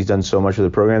much, and he's done so much with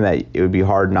the program, that it would be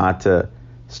hard not to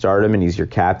start him, and he's your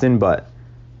captain. But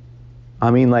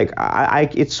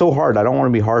it's so hard. I don't want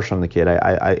to be harsh on the kid.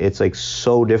 It's like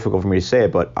so difficult for me to say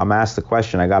it, but I'm asked the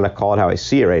question. I got to call it how I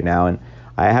see it right now. And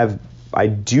I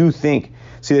do think,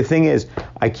 the thing is,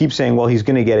 I keep saying, well, he's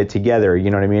going to get it together, you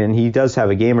know what I mean? And he does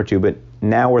have a game or two, but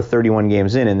now we're 31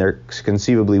 games in, and there's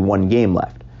conceivably 1 game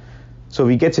left. So if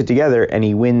he gets it together and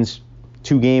he wins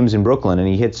 2 games in Brooklyn, and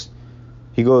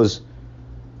he goes,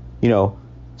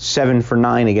 7 for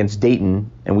 9 against Dayton,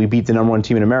 and we beat the number 1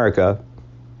 team in America,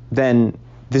 then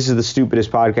this is the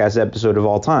stupidest podcast episode of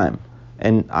all time.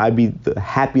 And I'd be the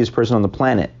happiest person on the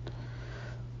planet.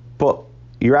 But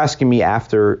you're asking me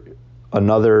after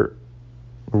another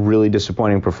really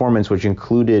disappointing performance, which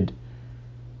included,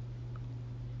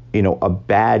 a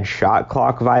bad shot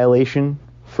clock violation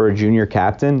for a junior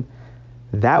captain.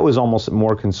 That was almost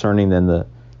more concerning than the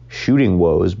shooting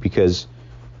woes, because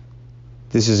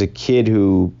this is a kid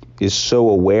who is so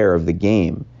aware of the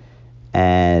game.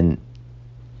 And,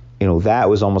 that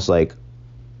was almost like,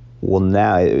 well,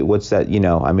 now what's that, at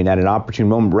an opportune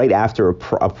moment, right after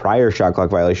a prior shot clock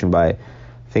violation by, I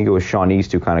think it was Sean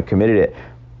East who kind of committed it.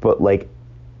 But,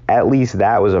 at least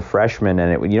that was a freshman,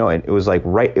 and it was like,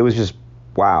 right, it was just,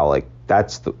 wow,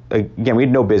 that's again, we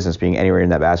had no business being anywhere in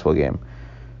that basketball game.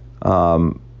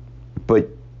 But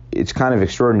it's kind of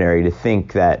extraordinary to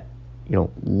think that,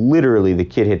 literally the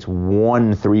kid hits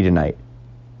 1 3 tonight.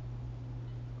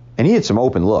 And he hit some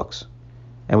open looks,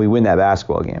 and we win that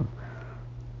basketball game.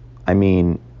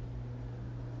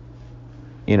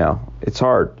 It's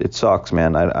hard. It sucks,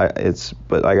 man.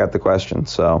 But I got the question.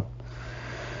 So,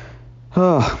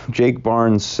 Jake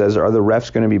Barnes says, are the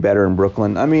refs going to be better in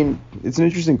Brooklyn? It's an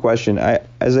interesting question.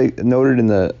 As I noted in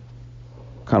the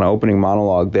kind of opening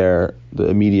monologue there, the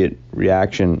immediate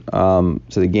reaction to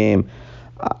the game,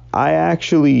 I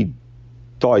actually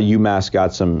thought UMass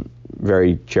got some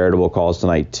very charitable calls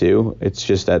tonight too. It's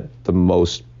just at the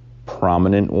most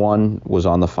prominent one was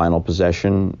on the final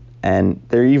possession, and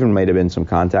there even might have been some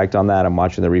contact on that. I'm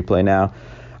watching the replay now.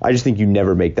 I just think you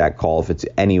never make that call if it's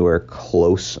anywhere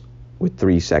close with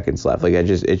 3 seconds left. Like,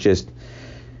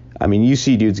 I mean, you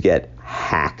see dudes get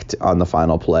hacked on the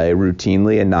final play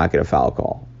routinely and not get a foul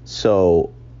call.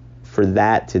 So for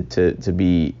that to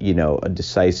be, a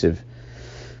decisive,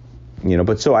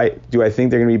 but so I think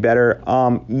they're going to be better?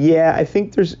 Yeah, I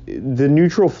think the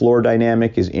neutral floor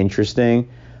dynamic is interesting.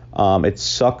 It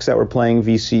sucks that we're playing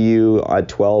VCU at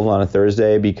 12 on a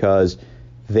Thursday because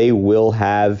they will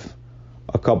have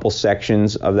a couple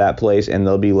sections of that place and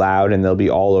they'll be loud and they'll be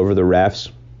all over the refs.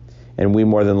 And we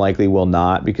more than likely will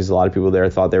not, because a lot of people there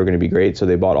thought they were going to be great, so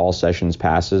they bought all sessions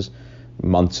passes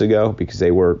months ago because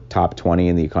they were top 20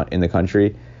 in the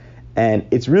country. And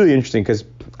it's really interesting because,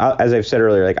 as I've said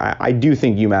earlier, like I do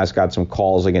think UMass got some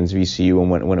calls against VCU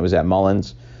when it was at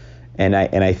Mullins, and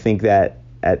I think that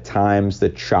at times the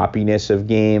choppiness of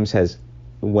games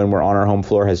when we're on our home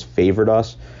floor, has favored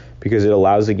us because it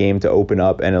allows the game to open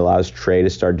up and it allows Trey to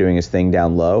start doing his thing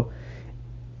down low.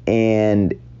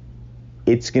 And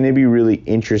it's going to be really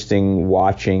interesting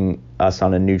watching us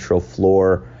on a neutral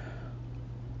floor.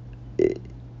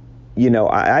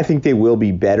 I think they will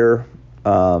be better.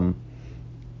 But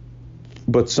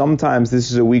sometimes this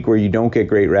is a week where you don't get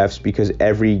great refs because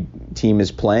every team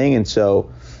is playing. And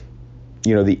so,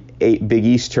 the Big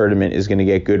East tournament is going to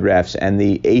get good refs and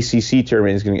the ACC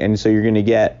tournament is going to, and so you're going to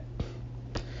get,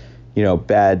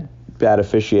 bad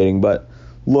officiating. But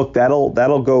look,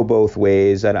 that'll go both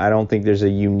ways, and I don't think there's a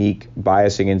unique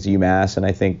bias against UMass, and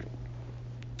I think,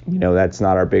 that's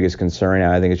not our biggest concern.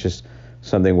 I think it's just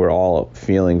something we're all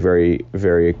feeling very,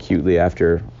 very acutely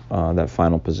after that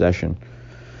final possession.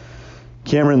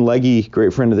 Cameron Legge,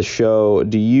 great friend of the show,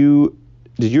 did you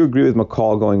agree with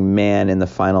McCall going man in the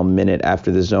final minute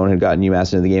after the zone had gotten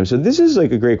UMass into the game? So this is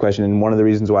like a great question, and one of the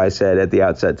reasons why I said at the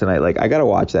outset tonight, like, I got to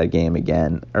watch that game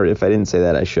again, or if I didn't say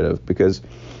that, I should have, because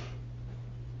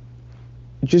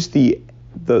just the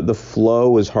flow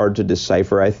was hard to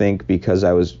decipher, I think, because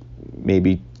I was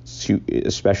maybe too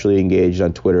especially engaged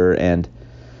on Twitter, and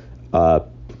there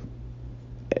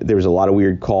was a lot of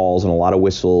weird calls and a lot of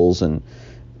whistles, and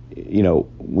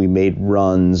we made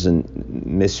runs and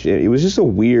missed. It was just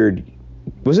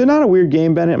was it not a weird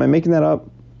game, Bennett? Am I making that up?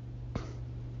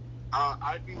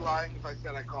 I'd be lying if I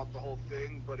said I caught the whole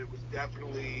thing, but it was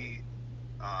definitely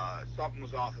something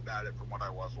was off about it from what I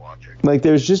was watching. Like,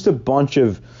 there's just a bunch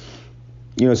of,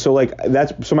 so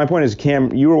my point is,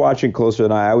 Cam, you were watching closer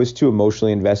than I was too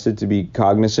emotionally invested to be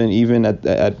cognizant even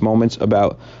at moments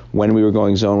about when we were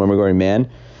going zone, when we were going man.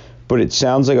 But it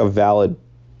sounds like a valid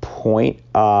point.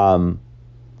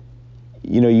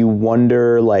 You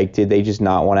wonder, like, did they just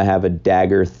not want to have a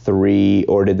dagger 3,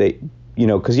 or did they,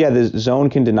 because the zone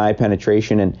can deny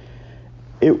penetration, and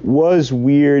it was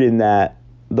weird in that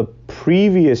the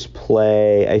previous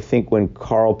play, I think when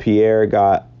Carl Pierre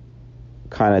got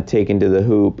kind of taken to the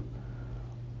hoop,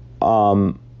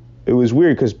 it was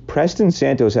weird because Preston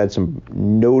Santos had some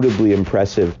notably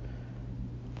impressive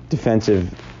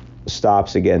defensive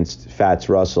stops against Fats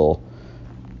Russell.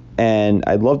 And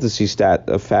I'd love to see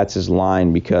Fats'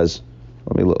 line, because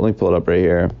let me pull it up right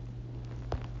here.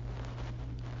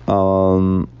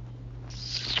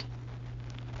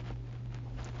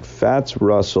 Fats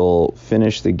Russell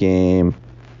finished the game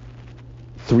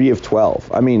 3 of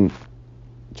 12. I mean,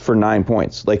 for 9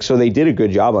 points. Like, so they did a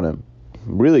good job on him,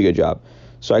 really good job.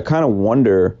 So I kind of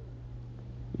wonder,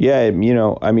 I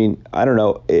mean, I don't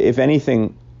know if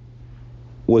anything.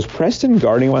 Was Preston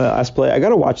guarding one of the last play? I got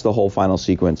to watch the whole final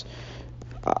sequence.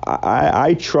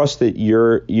 I trust that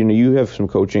you have some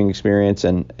coaching experience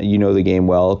and you know the game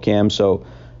well, Cam. So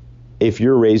if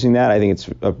you're raising that, I think it's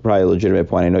probably a legitimate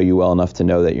point. I know you well enough to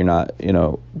know that you're not,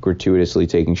 gratuitously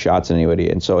taking shots at anybody.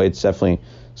 And so it's definitely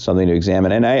something to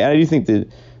examine. And I do think that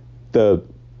the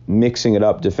mixing it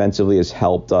up defensively has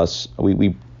helped us.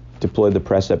 We deployed the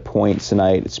press at points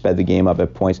tonight. It sped the game up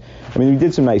at points. I mean, we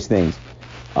did some nice things.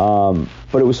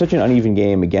 But it was such an uneven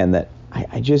game again that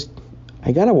I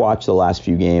got to watch the last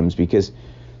few games, because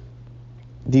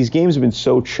these games have been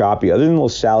so choppy. Other than the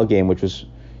LaSalle game, which was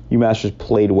UMass just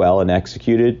played well and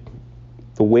executed,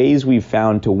 the ways we've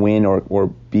found to win or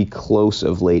be close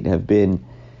of late have been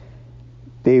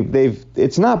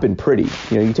it's not been pretty.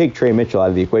 You take Trey Mitchell out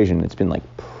of the equation, it's been like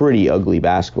pretty ugly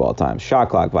basketball at times. Shot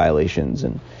clock violations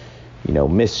and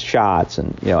missed shots,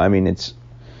 and I mean, it's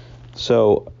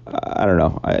so I don't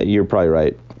know. You're probably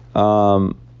right.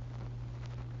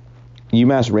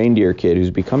 UMass Reindeer Kid, who's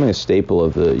becoming a staple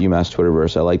of the UMass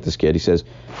Twitterverse. I like this kid. He says,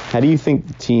 how do you think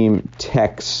the team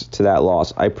texts to that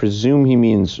loss? I presume he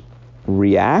means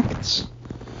reacts.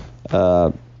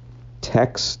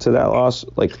 texts to that loss.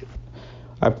 Like,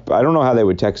 I don't know how they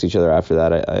would text each other after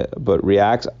that, but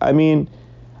reacts. I mean,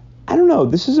 I don't know.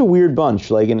 This is a weird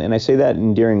bunch. Like, and I say that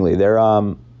endearingly. They're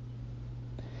kind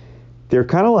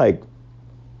of like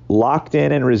locked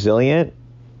in and resilient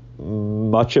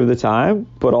much of the time,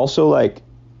 but also like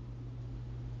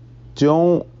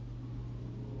don't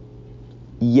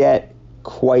yet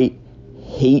quite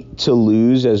hate to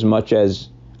lose as much as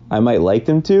I might like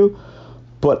them to,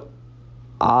 but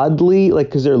oddly, like,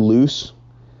 because they're loose,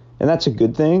 and that's a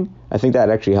good thing. I think that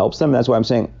actually helps them. That's why I'm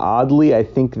saying oddly, I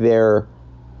think they're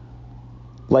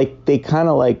like, they kind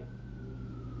of like,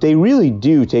 they really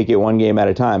do take it one game at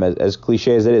a time, as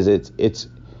cliche as it is. It's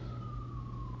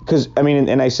because, I mean,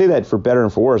 and I say that for better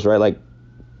and for worse, right? Like,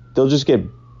 they'll just get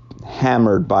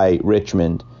hammered by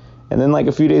Richmond, and then like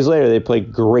a few days later, they play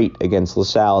great against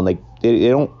LaSalle, and like they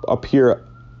don't appear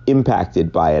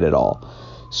impacted by it at all.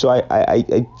 So I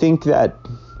think that,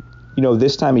 you know,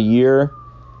 this time of year,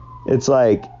 it's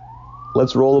like,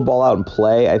 let's roll the ball out and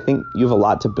play. I think you have a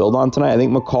lot to build on tonight. I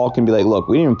think McCall can be like, look,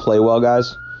 we didn't even play well,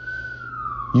 guys.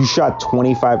 You shot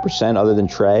 25% other than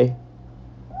Trey,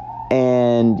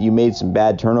 and you made some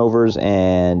bad turnovers,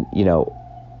 and, you know,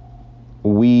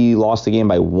 we lost the game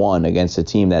by 1 against a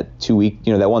team that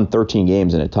that won 13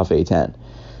 games in a tough A10.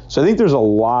 So I think there's a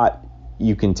lot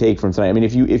you can take from tonight. I mean,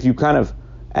 if you kind of,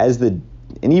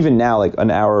 and even now, like an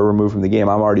hour removed from the game,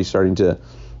 I'm already starting to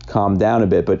calm down a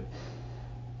bit. But,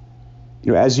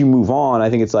 you know, as you move on, I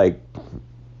think it's like,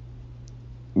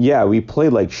 yeah, we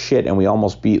played like shit and we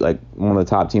almost beat like one of the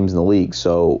top teams in the league.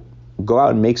 So go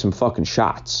out and make some fucking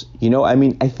shots. You know, I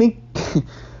mean, I think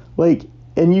like,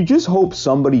 and you just hope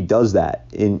somebody does that.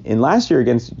 In last year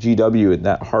against GW, in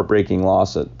that heartbreaking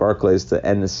loss at Barclays to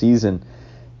end the season,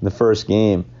 in the first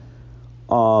game,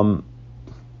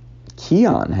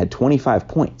 Keon had 25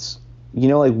 points. You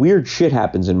know, like, weird shit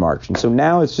happens in March. And so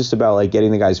now it's just about like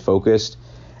getting the guys focused.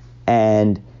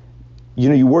 And, you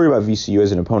know, you worry about VCU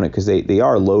as an opponent because they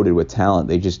are loaded with talent.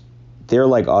 They're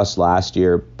like us last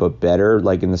year, but better,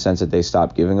 like in the sense that they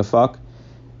stopped giving a fuck.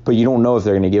 But you don't know if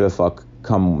they're going to give a fuck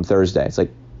come Thursday. It's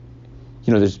like,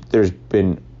 you know, there's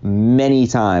been many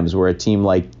times where a team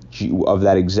like of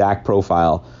that exact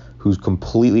profile, who's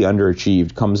completely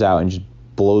underachieved, comes out and just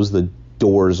blows the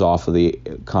doors off of the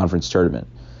conference tournament.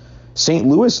 St.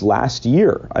 Louis last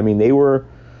year, I mean,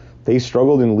 they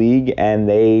struggled in league and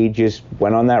they just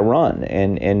went on that run,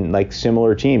 and like,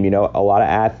 similar team, you know, a lot of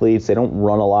athletes, they don't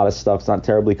run a lot of stuff, it's not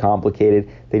terribly complicated,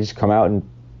 they just come out and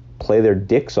play their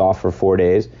dicks off for 4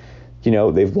 days. You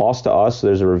know, they've lost to us, so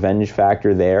there's a revenge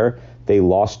factor there. They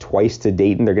lost twice to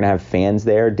Dayton. They're going to have fans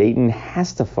there. Dayton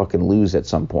has to fucking lose at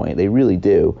some point. They really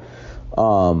do.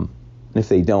 If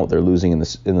they don't, they're losing in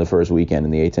the first weekend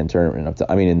in the A10 tournament.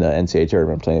 In the NCAA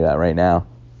tournament. I'm telling you that right now.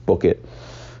 Book it.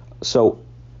 So,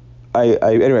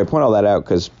 anyway, I point all that out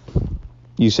because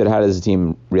you said, how does the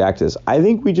team react to this? I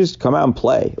think we just come out and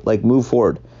play, like, move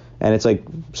forward. And it's like,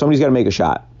 somebody's got to make a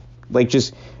shot. Like,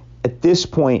 just at this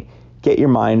point, get your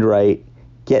mind right,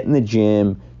 get in the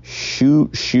gym,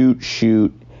 shoot,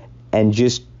 and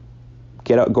just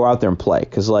go out there and play.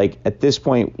 Because, like, at this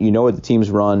point, you know what the team's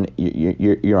run.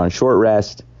 You're on short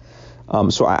rest.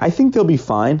 So I think they'll be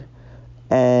fine.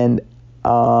 And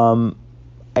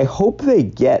I hope they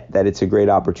get that it's a great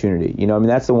opportunity. You know, I mean,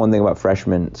 that's the one thing about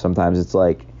freshmen. Sometimes it's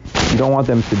like, you don't want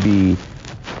them to be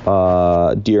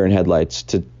deer in headlights,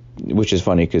 which is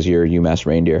funny because you're UMass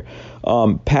reindeer.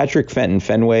 Patrick Fenton,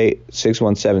 Fenway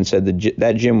 617, said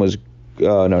that gym was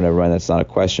no, never mind, that's not a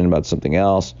question, about something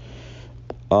else.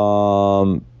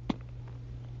 Charlie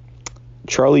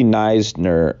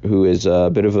Neisner, who is a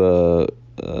bit of a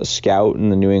scout in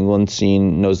the New England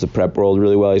scene, knows the prep world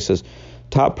really well. He says,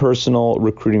 top personal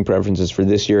recruiting preferences for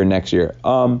this year and next year.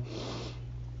 Well,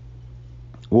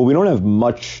 we don't have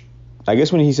much. I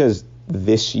guess when he says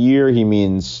this year, he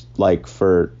means like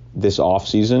for this off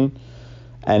season.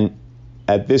 And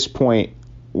at this point,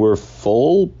 we're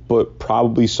full, but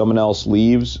probably someone else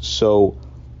leaves. So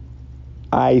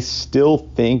I still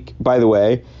think, by the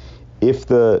way, if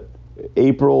the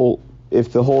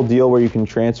whole deal where you can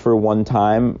transfer one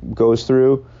time goes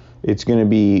through, it's going to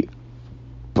be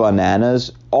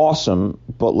bananas. Awesome,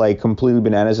 but like completely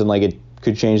bananas, and like it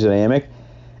could change the dynamic.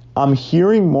 I'm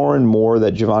hearing more and more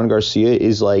that Javon Garcia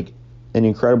is like an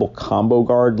incredible combo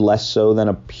guard, less so than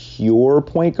a pure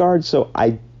point guard. So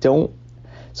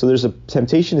there's a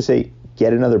temptation to say,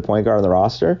 get another point guard on the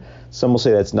roster. Some will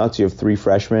say that's nuts. You have 3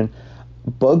 freshmen.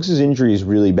 Bugs' injury is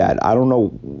really bad. I don't know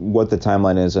what the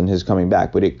timeline is on his coming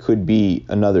back, but it could be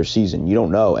another season. You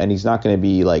don't know. And he's not going to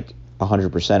be like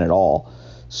 100% at all.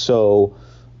 So,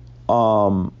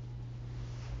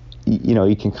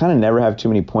 you can kind of never have too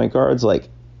many point guards. Like,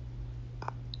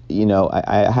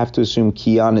 I have to assume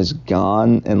Keon is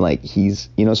gone, and like he's,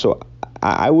 so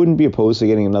I wouldn't be opposed to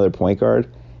getting another point guard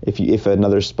if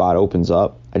another spot opens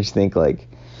up. I just think like,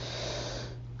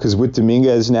 because with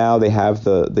Dominguez now they have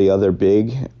the other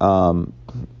big.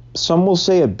 Some will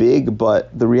say a big,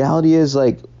 but the reality is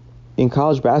like in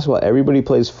college basketball everybody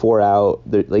plays 4 out.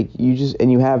 Like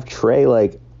you have Trey.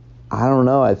 Like, I don't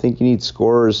know. I think you need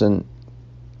scorers and.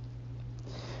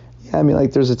 I mean,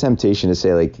 like, there's a temptation to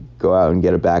say, like, go out and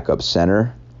get a backup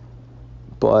center,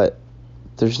 but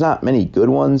there's not many good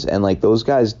ones, and, like, those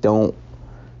guys don't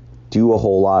do a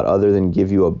whole lot other than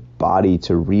give you a body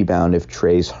to rebound if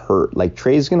Trey's hurt. Like,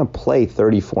 Trey's going to play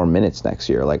 34 minutes next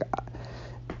year. Like,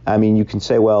 I mean, you can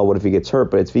say, well, what if he gets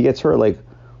hurt? But if he gets hurt, like,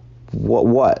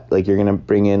 what? Like, you're going to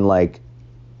bring in, like,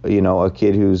 a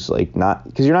kid who's, like, not –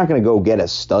 because you're not going to go get a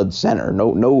stud center.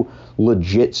 No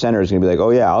legit center is going to be like, oh,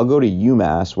 yeah, I'll go to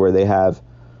UMass where they have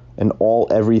an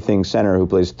all-everything center who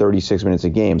plays 36 minutes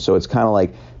a game. So it's kind of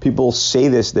like people say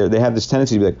this. They have this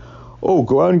tendency to be like, oh,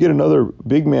 go out and get another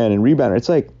big man and rebounder. It's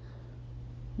like,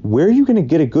 where are you going to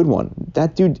get a good one?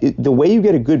 That dude, the way you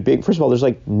get a good big – first of all, there's,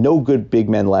 like, no good big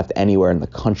men left anywhere in the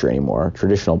country anymore,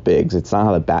 traditional bigs. It's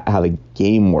not how the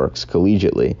game works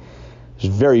collegiately.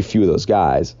 There's very few of those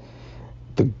guys.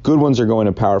 The good ones are going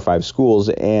to Power 5 schools,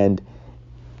 and –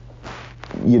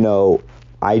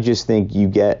 I just think you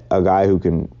get a guy who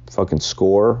can fucking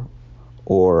score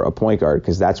or a point guard,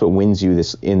 because that's what wins you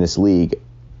in this league.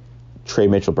 Trey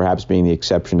Mitchell perhaps being the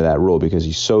exception to that rule because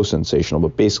he's so sensational,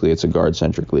 but basically it's a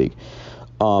guard-centric league.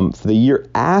 For the year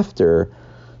after,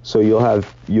 so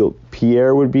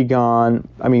Pierre would be gone.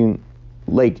 I mean,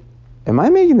 like, am I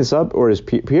making this up, or is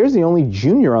Pierre's the only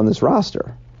junior on this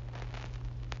roster?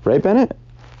 Right, Bennett?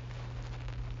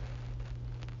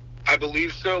 I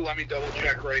believe so. Let me double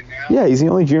check right now. Yeah, he's the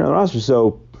only junior on the roster.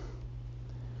 So,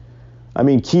 I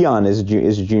mean, Keon is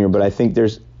a junior, but I think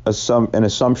there's an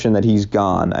assumption that he's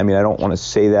gone. I mean, I don't want to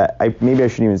say that. Maybe I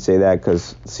shouldn't even say that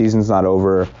because the season's not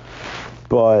over.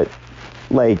 But,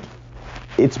 like,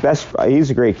 it's best. He's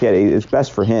a great kid. It's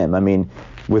best for him. I mean,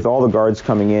 with all the guards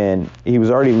coming in, he was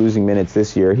already losing minutes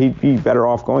this year. He'd be better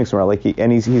off going somewhere.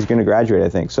 And he's going to graduate, I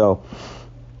think. So,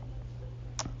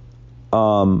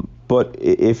 but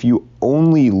if you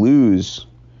only lose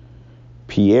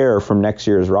Pierre from next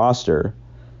year's roster,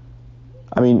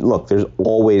 I mean, look, there's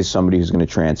always somebody who's going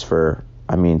to transfer.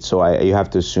 I mean, so you have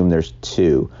to assume there's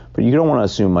 2, but you don't want to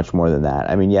assume much more than that.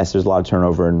 I mean, yes, there's a lot of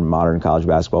turnover in modern college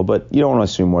basketball, but you don't want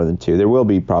to assume more than 2. There will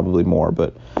be probably more,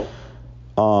 but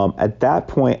at that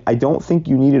point, I don't think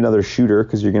you need another shooter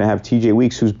because you're going to have TJ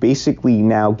Weeks, who's basically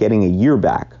now getting a year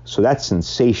back. So that's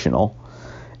sensational.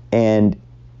 And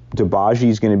Dibaji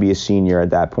is going to be a senior at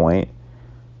that point.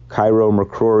 Cairo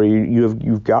McCrory,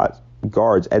 you've got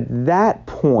guards at that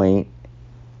point.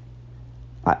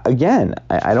 I don't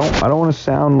want to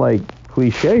sound like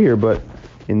cliche here, but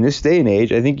in this day and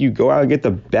age, I think you go out and get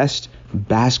the best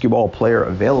basketball player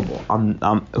available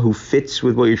who fits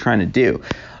with what you're trying to do.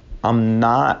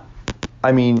 Or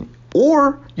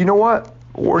you know what?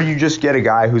 Or you just get a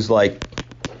guy who's like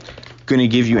going to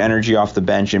give you energy off the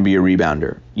bench and be a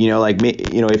rebounder.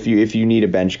 If you need a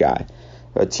bench guy,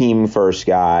 a team first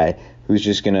guy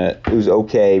who's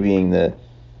okay being the,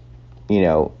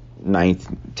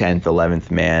 9th, 10th,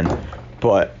 11th man.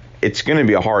 But it's going to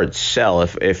be a hard sell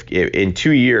if in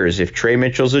 2 years, if Trey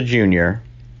Mitchell's a junior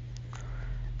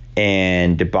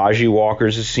and Dibaji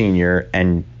Walker's a senior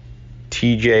and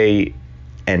TJ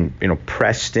and,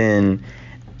 Preston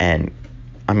and,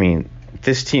 I mean,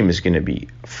 this team is going to be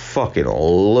fucking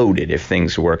loaded if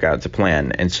things work out to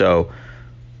plan. And so,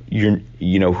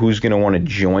 who's going to want to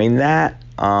join that?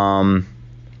 I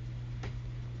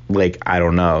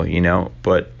don't know,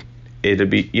 but it'll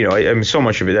be, I mean, so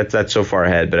much of it, that's so far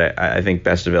ahead, but I think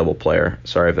best available player.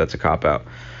 Sorry if that's a cop-out.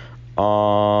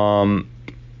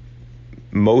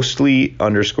 Mostly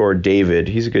 _ David,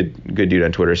 he's a good dude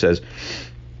on Twitter, says,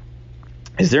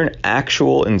 is there an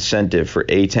actual incentive for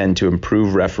A10 to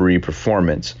improve referee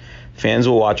performance? Fans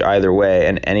will watch either way,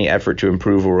 and any effort to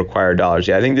improve will require dollars.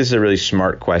 Yeah, I think this is a really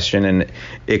smart question, and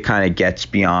it kind of gets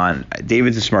beyond.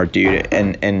 David's a smart dude,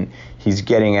 and he's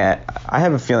getting at. I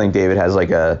have a feeling David has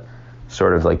like a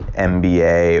sort of like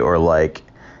MBA or like,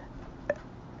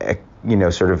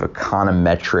 sort of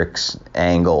econometrics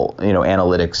angle,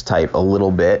 analytics type a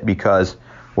little bit, because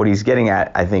what he's getting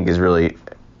at, I think, is really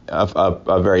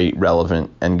a very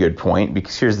relevant and good point,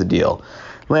 because here's the deal.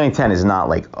 Atlantic 10 is not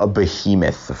like a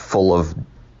behemoth full of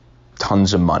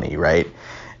tons of money, right?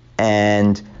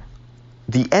 And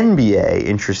the NBA,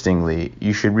 interestingly,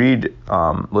 you should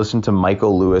listen to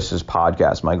Michael Lewis's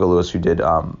podcast. Michael Lewis, who did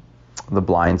The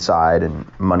Blind Side and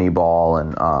Moneyball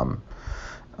and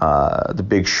The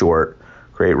Big Short,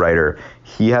 great writer.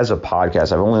 He has a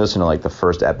podcast. I've only listened to like the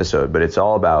first episode, but it's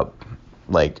all about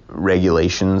like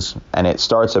regulations, and it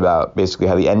starts about basically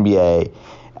how the NBA,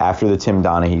 after the Tim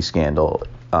Donaghy scandal,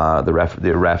 the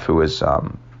ref who was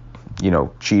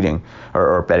cheating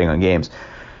or betting on games,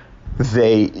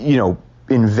 they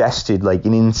invested like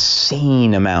an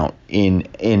insane amount in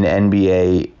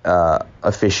NBA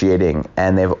officiating,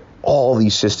 and they have all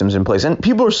these systems in place, and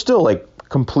people are still like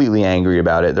completely angry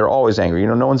about it. They're always angry.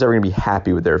 No one's ever going to be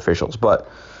happy with their officials, but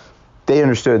they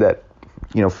understood that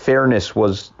fairness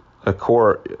was a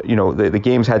core. The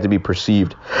games had to be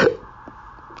perceived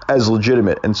as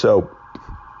legitimate, and so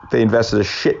they invested a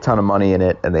shit ton of money in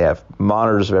it, and they have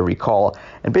monitors of every call.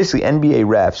 And basically, NBA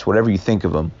refs, whatever you think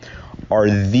of them, are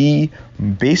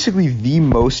basically the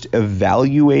most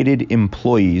evaluated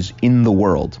employees in the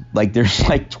world. Like, there's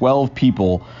like 12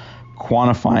 people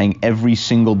quantifying every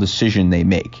single decision they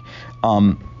make.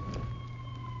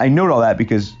 I note all that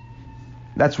because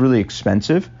that's really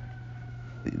expensive.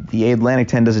 The Atlantic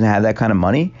 10 doesn't have that kind of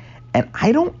money, and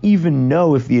I don't even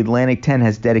know if the Atlantic 10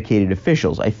 has dedicated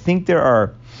officials. I think there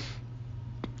are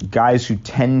guys who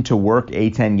tend to work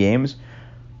A10 games.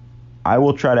 I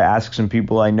will try to ask some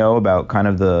people I know about kind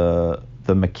of the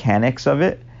mechanics of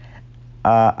it.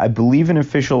 I believe an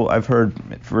official, I've heard,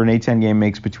 for an A10 game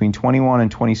makes between $2,100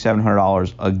 and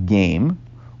 $2,700 a game,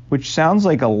 which sounds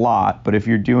like a lot, but if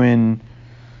you're doing,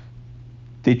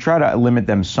 they try to limit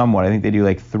them somewhat. I think they do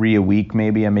like 3 a week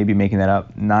maybe. I may be making that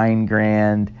up.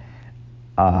 $9,000.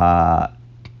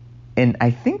 And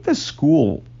I think the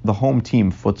school, the home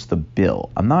team, foots the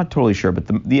bill. I'm not totally sure, but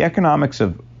the economics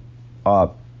of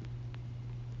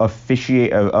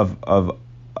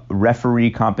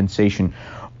referee compensation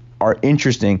are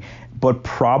interesting, but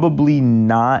probably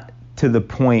not to the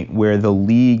point where the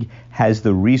league has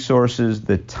the resources,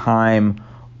 the time,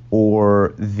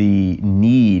 or the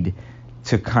need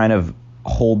to kind of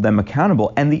hold them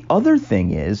accountable. And the other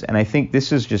thing is, and I think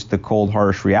this is just the cold,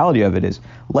 harsh reality of it, is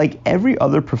like every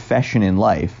other profession in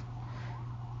life,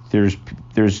 there's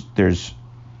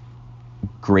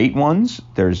great ones.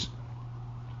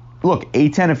 Look,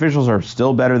 A10 officials are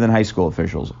still better than high school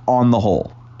officials on the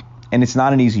whole, and it's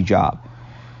not an easy job.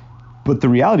 But the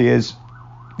reality is,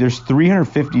 there's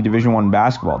 350 Division I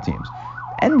basketball teams.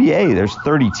 NBA, there's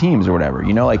 30 teams or whatever.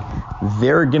 Like,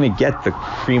 they're going to get the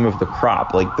cream of the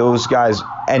crop. Like, those guys,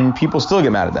 and people still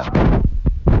get mad at them.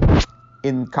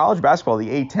 In college basketball, the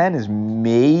A10 is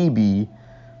maybe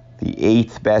the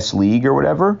 8th best league or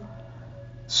whatever.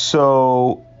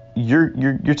 So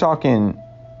you're talking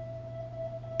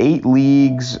 8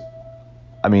 leagues.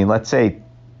 I mean, let's say,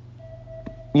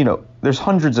 there's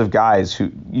hundreds of guys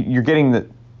who you're getting the.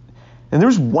 And there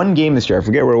was one game this year, I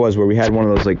forget where it was, where we had one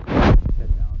of those like. You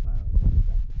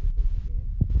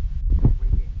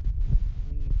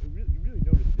really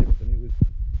noticed the difference. I mean,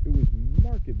 it was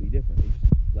markedly different. They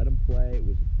just let them play. It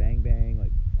was bang bang,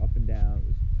 like up and down. It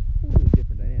was totally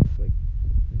different dynamics. Like,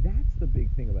 that's the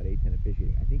big thing about A10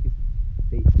 officiating. I think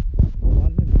they a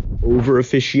lot of times over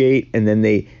officiate, and then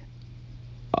they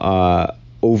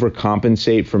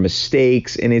overcompensate for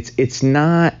mistakes, and it's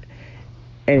not,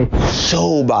 and it's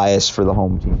so biased for the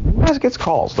home team. UMass gets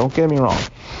calls, don't get me wrong.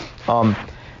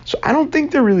 So I don't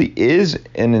think there really is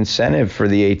an incentive for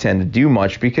the A10 to do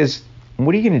much, because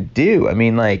what are you going to do? I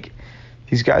mean, like,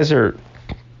 these guys are,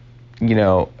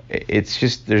 it's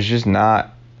just, there's just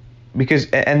not, because,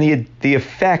 and the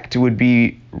effect would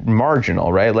be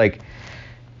marginal, right? Like,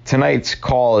 tonight's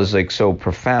call is like so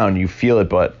profound, you feel it,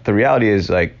 but the reality is,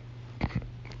 like,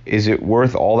 is it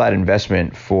worth all that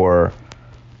investment for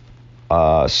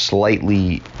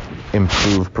slightly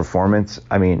improved performance?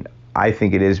 I mean, I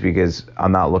think it is, because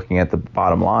I'm not looking at the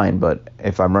bottom line, but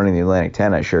if I'm running the Atlantic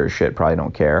 10, I sure as shit probably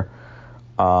don't care.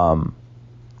 And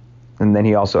then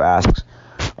he also asks,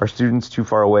 are students too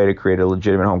far away to create a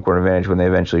legitimate home court advantage when they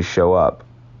eventually show up?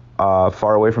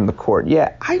 Far away from the court.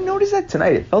 Yeah, I noticed that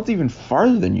tonight. It felt even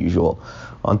farther than usual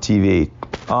on TV.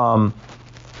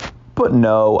 But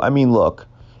no, I mean, look,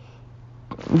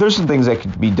 there's some things that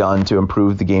could be done to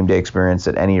improve the game day experience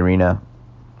at any arena.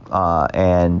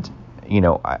 And,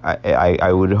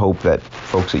 I would hope that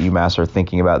folks at UMass are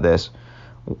thinking about this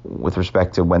with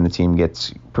respect to when the team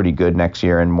gets pretty good next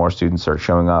year and more students start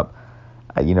showing up.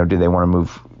 Do they want to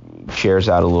move chairs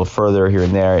out a little further here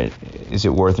and there? Is it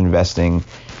worth investing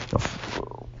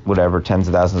whatever tens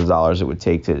of thousands of dollars it would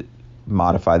take to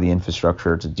modify the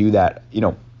infrastructure to do that?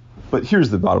 But here's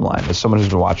the bottom line. As someone who's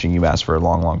been watching UMass for a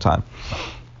long, long time,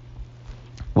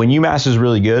 when UMass is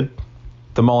really good,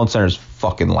 the Mullen Center is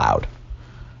fucking loud.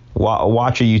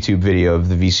 Watch a YouTube video of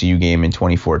the VCU game in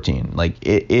 2014. Like,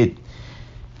 it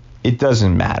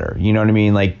doesn't matter. You know what I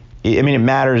mean? Like, it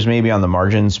matters maybe on the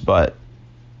margins, but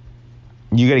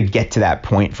you got to get to that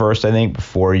point first, I think,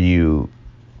 before you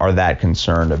are that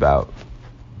concerned about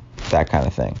that kind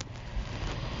of thing.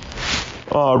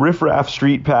 Riff Raff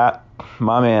Street Pat,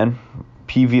 my man,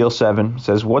 PVL7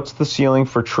 says, what's the ceiling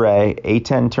for Trey?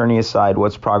 A10 tourney aside,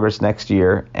 what's progress next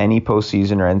year? Any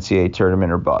postseason or NCAA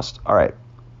tournament or bust? All right.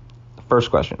 First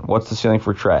question, what's the ceiling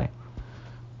for Trey?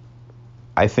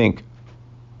 I think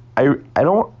I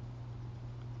don't,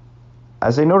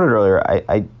 as I noted earlier,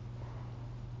 I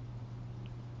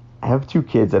have 2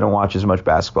 kids. I don't watch as much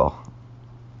basketball.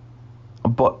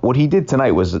 But what he did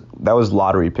tonight was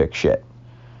lottery pick shit.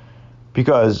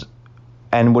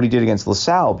 And what he did against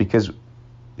LaSalle, because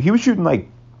he was shooting like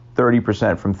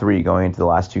 30% from 3 going into the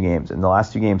last 2 games. In the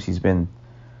last 2 games, he's been,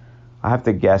 I have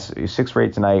to guess, he was 6 for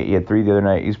 8 tonight. He had 3 the other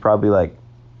night. He's probably like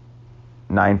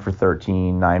 9 for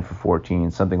 13, 9 for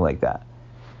 14, something like that.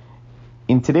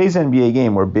 In today's NBA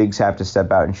game where bigs have to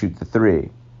step out and shoot the 3,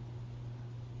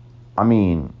 I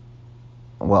mean,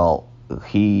 well,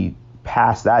 he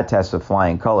passed that test of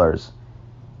flying colors.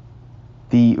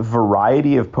 The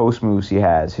variety of post moves he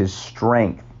has, his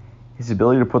strength, his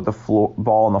ability to put the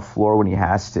ball on the floor when he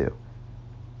has to.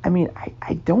 I mean,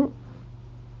 I don't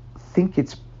think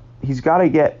he's got to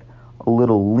get a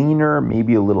little leaner,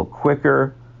 maybe a little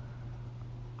quicker.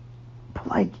 But,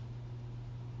 like,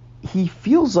 he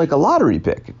feels like a lottery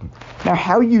pick. Now,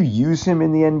 how you use him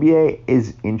in the NBA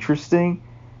is interesting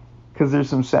because there's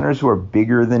some centers who are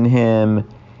bigger than him,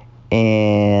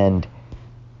 and,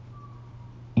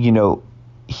 you know,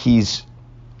 he's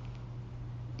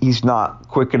not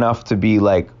quick enough to be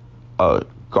like a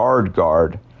guard,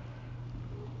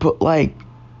 but, like,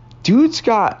 dude's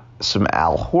got some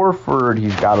Al Horford.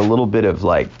 He's got a little bit of,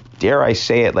 like, dare I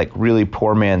say it, like, really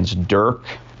poor man's Dirk.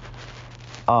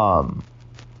 I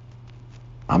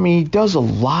mean, he does a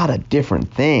lot of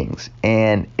different things,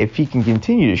 and if he can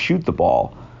continue to shoot the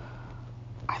ball,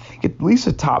 I think at least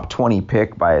a top 20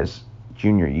 pick by his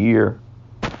junior year.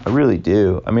 I really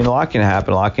do. I mean, a lot can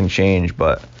happen, a lot can change,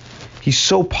 but he's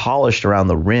so polished around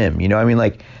the rim. You know, I mean,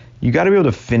 like, you got to be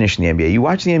able to finish in the NBA. You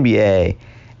watch the NBA,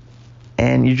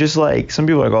 and you're just like, some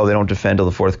people are like, oh, they don't defend till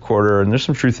the fourth quarter, and there's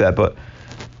some truth to that, but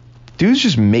dudes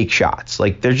just make shots.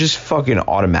 Like, they're just fucking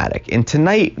automatic. And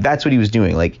tonight, that's what he was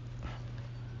doing. Like,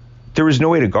 there was no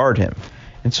way to guard him.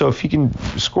 And so if he can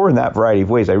score in that variety of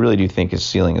ways, I really do think his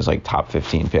ceiling is like top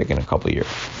 15 pick in a couple of years.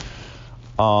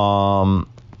 A10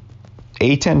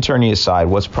 tourney aside,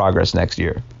 what's progress next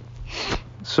year?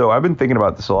 So I've been thinking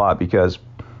about this a lot because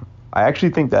I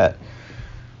actually think that,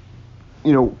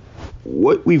 you know,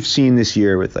 what we've seen this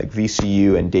year with like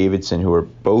VCU and Davidson, who are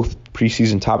both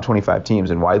preseason top 25 teams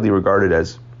and widely regarded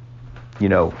as, you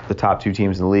know, the top 2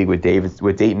 teams in the league, with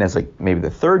Dayton as like maybe the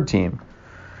 3rd team,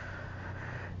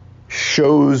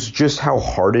 shows just how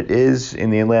hard it is in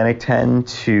the Atlantic 10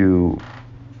 to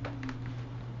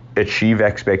achieve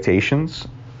expectations.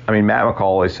 I mean, Matt McCall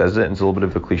always says it, and it's a little bit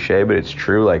of a cliche, but it's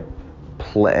true. Like,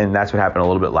 and that's what happened a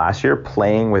little bit last year.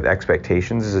 Playing with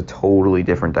expectations is a totally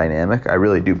different dynamic. I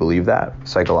really do believe that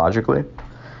psychologically.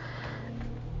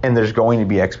 And there's going to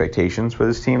be expectations for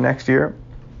this team next year.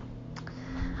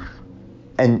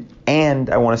 And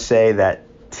I want to say that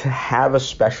to have a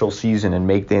special season and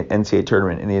make the NCAA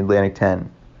tournament in the Atlantic 10,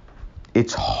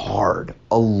 it's hard.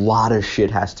 A lot of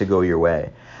shit has to go your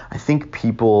way. I think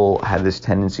people have this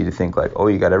tendency to think like, oh,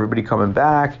 you got everybody coming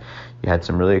back. You had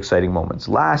some really exciting moments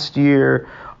last year.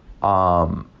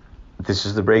 This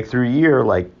is the breakthrough year,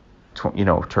 like,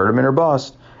 tournament or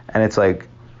bust. And it's like,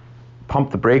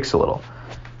 pump the brakes a little.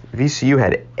 VCU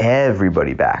had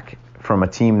everybody back from a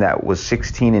team that was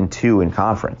 16-2 in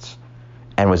conference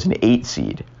and was an 8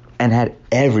 seed and had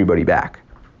everybody back.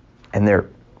 And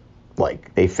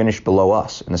they finished below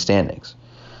us in the standings.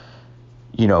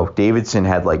 You know, Davidson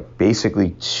had like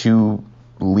basically 2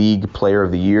 league player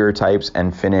of the year types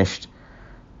and finished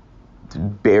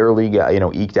barely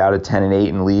eked out a 10-8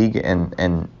 in league.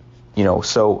 And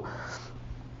so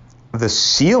the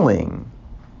ceiling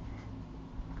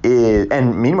is,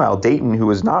 and meanwhile, Dayton, who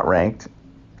is not ranked,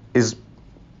 is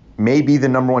maybe the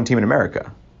number 1 team in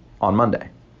America on Monday.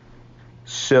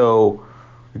 So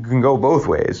it can go both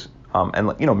ways.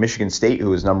 And Michigan State,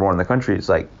 who is number 1 in the country, is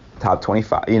like top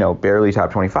 25, barely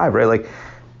top 25, right? Like,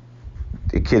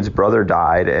 the kid's brother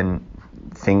died, and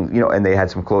and they had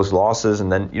some close losses,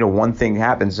 and then, one thing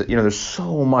happens, there's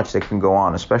so much that can go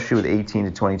on, especially with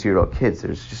 18 to 22-year-old kids.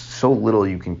 There's just so little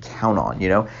you can count on,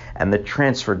 and the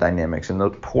transfer dynamics and the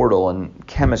portal and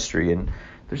chemistry, and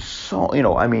there's so,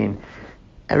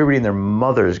 everybody and their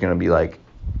mother is going to be like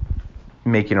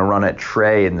making a run at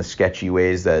Trey in the sketchy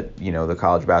ways that, the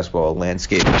college basketball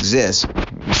landscape exists,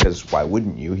 because why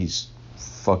wouldn't you? He's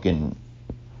fucking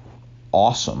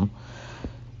awesome.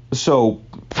 So,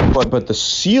 but the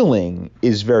ceiling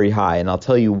is very high, and I'll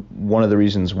tell you one of the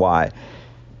reasons why.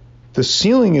 The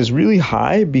ceiling is really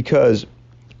high because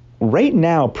right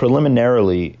now,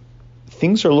 preliminarily,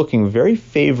 things are looking very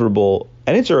favorable,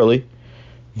 and it's early,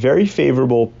 very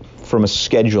favorable from a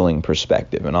scheduling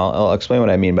perspective, and I'll explain what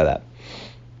I mean by that.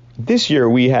 This year,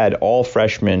 we had all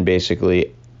freshmen,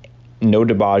 basically, no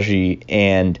Dibaji,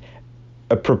 and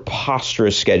a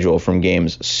preposterous schedule from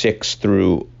games 6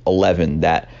 through 11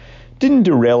 that didn't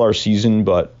derail our season,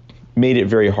 but made it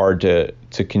very hard to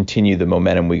continue the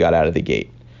momentum we got out of the gate.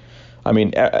 I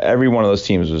mean, every one of those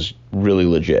teams was really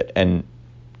legit. And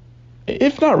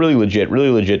if not really legit,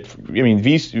 I mean,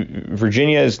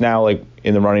 Virginia is now like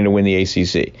in the running to win the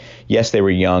ACC. Yes, they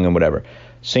were young and whatever.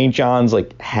 St. John's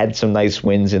had some nice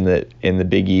wins in the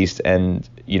Big East, and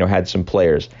had some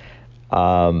players.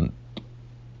 South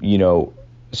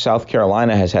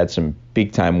Carolina has had some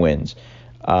big time wins.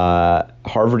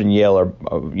 Harvard and Yale are,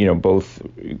 both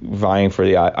vying for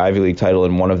the Ivy League title,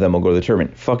 and one of them will go to the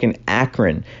tournament. Fucking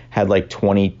Akron had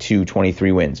 22,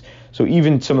 23 wins. So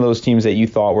even some of those teams that you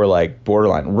thought were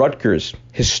borderline. Rutgers,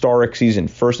 historic season,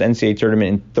 first NCAA tournament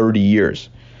in 30 years.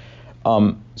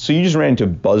 So you just ran into a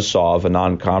buzzsaw of a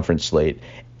non-conference slate,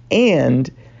 and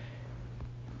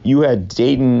you had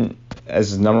Dayton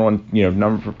as the number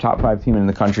one, top 5 team in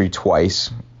the country twice.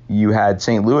 You had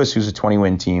St. Louis, who's a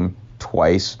 20-win team,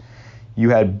 twice. You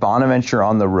had Bonaventure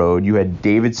on the road. You had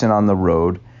Davidson on the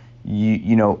road. You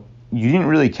didn't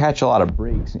really catch a lot of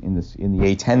breaks in the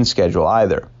A10 schedule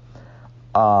either.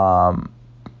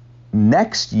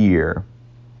 Next year,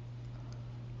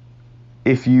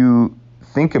 if you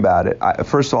think about it,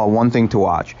 first of all, one thing to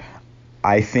watch.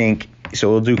 I think,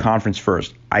 so we'll do conference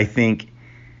first. I think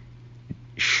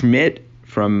Schmidt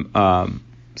from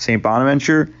St.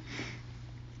 Bonaventure,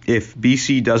 if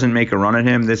BC doesn't make a run at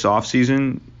him this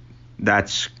offseason,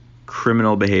 that's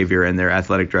criminal behavior, and their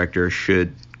athletic director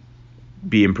should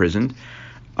be imprisoned,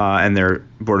 and their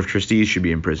board of trustees should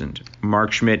be imprisoned.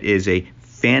 Mark Schmidt is a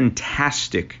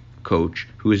fantastic coach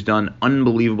who has done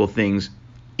unbelievable things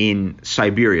in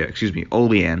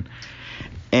Olean,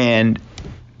 and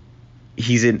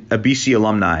he's a BC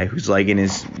alumni who's in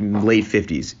his late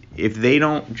 50s. If they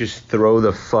don't just throw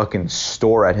the fucking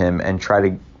store at him and try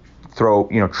to throw,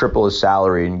 triple his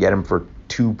salary and get him for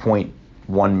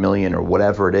 $2.1 million or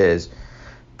whatever it is,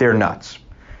 they're nuts.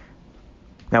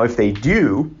 Now, if they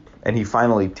do, and he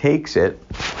finally takes it,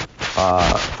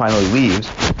 finally leaves,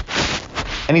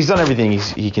 and he's done everything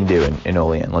he can do in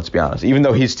Olean, let's be honest, even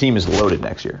though his team is loaded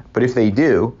next year. But if they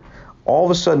do, all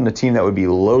of a sudden the team that would be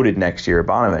loaded next year at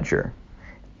Bonaventure,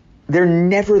 they're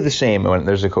never the same when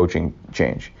there's a coaching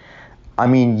change. I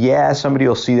mean, yeah, somebody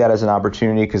will see that as an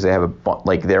opportunity because they have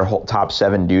their whole top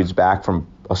 7 dudes back from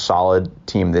a solid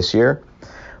team this year.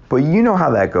 But you know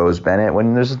how that goes, Bennett.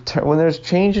 When there's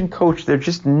change in coach, they're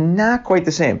just not quite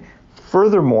the same.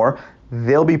 Furthermore,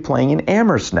 they'll be playing in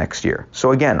Amherst next year.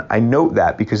 So again, I note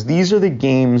that because these are the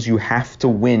games you have to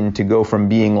win to go from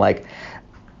being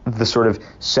the sort of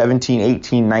 17,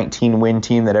 18, 19 win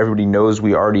team that everybody knows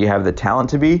we already have the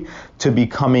talent to be, to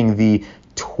becoming the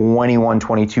 21,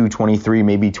 22, 23,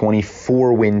 maybe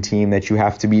 24 win team that you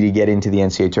have to be to get into the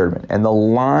NCAA tournament. And the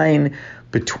line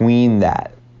between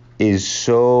that is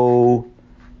so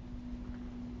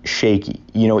shaky.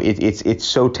 It's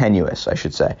so tenuous, I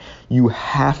should say. You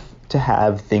have to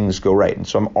have things go right. And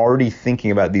so I'm already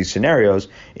thinking about these scenarios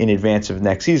in advance of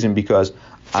next season because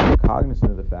I'm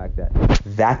cognizant of the fact that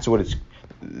that's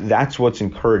what's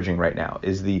encouraging right now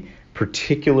is the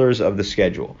particulars of the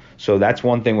schedule. So that's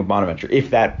one thing with Bonaventure.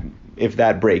 If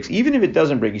that breaks, even if it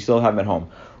doesn't break, you still have them at home.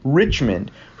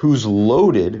 Richmond, who's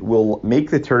loaded, will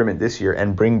make the tournament this year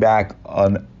and bring back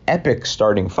an epic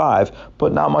starting 5,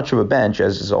 but not much of a bench,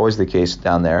 as is always the case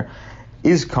down there,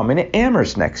 is coming to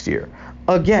Amherst next year.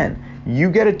 Again, you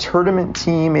get a tournament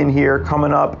team in here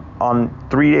coming up on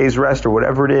 3 days rest or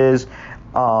whatever it is,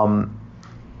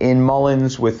 in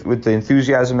Mullins with the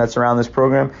enthusiasm that's around this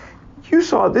program. You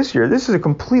saw it this year. This is a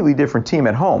completely different team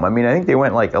at home. I mean, I think they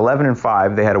went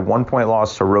 11-5. They had a 1-point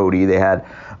loss to Rhody. They had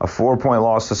a 4-point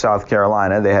loss to South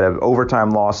Carolina. They had an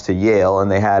overtime loss to Yale, and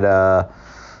they had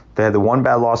the one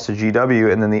bad loss to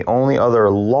GW, and then the only other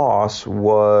loss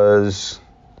was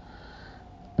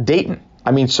Dayton.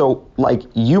 I mean, so like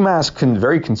UMass can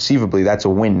very conceivably, that's a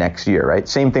win next year, right?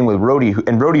 Same thing with Rhodey,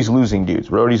 and Rhodey's losing dudes.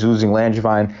 Rhodey's losing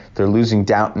Langevin. They're losing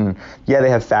Downton. Yeah,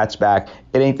 they have Fats back.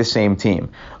 It ain't the same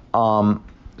team.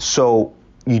 So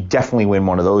you definitely win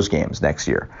one of those games next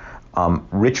year.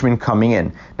 Richmond coming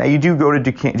in. Now you do go to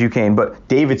Duquesne, but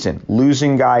Davidson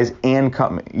losing guys and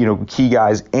key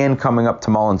guys and coming up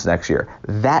to Mullins next year.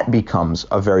 That becomes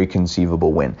a very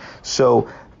conceivable win. So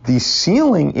the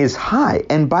ceiling is high.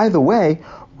 And by the way,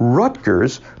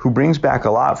 Rutgers, who brings back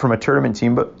a lot from a tournament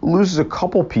team but loses a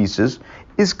couple pieces,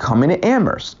 is coming to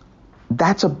Amherst.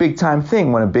 That's a big time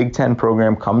thing when a Big Ten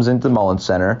program comes into Mullins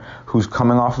Center who's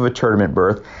coming off of a tournament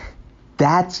berth.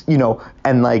 That's,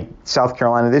 and like South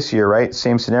Carolina this year, right?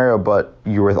 Same scenario, but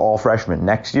you're with all freshmen.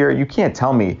 Next year, you can't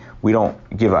tell me we don't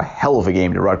give a hell of a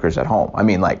game to Rutgers at home. I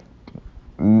mean, like,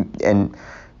 and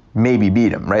maybe beat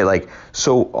them, right? Like,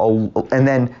 so, and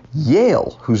then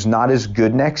Yale, who's not as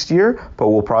good next year, but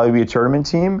will probably be a tournament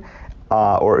team,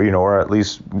 or at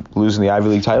least losing the Ivy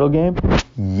League title game.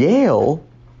 Yale,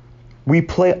 we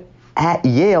play at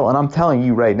Yale, and I'm telling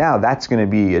you right now, that's going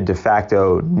to be a de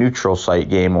facto neutral site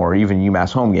game or even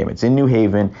UMass home game. It's in New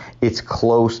Haven. It's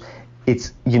close.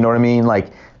 It's, you know what I mean?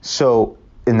 Like, so,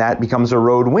 and that becomes a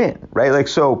road win, right? Like,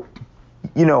 so,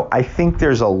 I think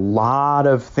there's a lot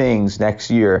of things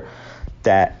next year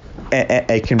that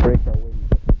it can break our way.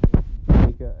 I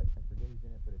forget who's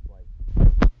in it, but it's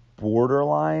like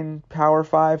borderline Power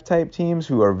 5 type teams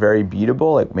who are very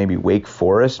beatable, like maybe Wake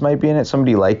Forest might be in it,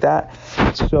 somebody like that.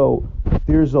 So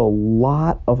there's a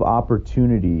lot of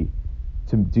opportunity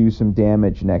to do some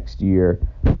damage next year.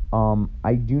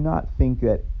 I do not think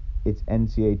that it's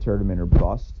NCAA tournament or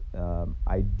bust.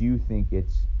 I do think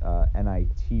it's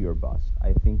NIT or bust.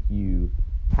 I think you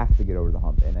have to get over the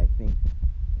hump, and I think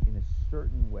in a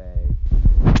certain way,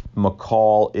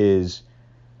 McCall is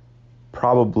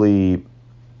probably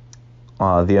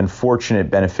the unfortunate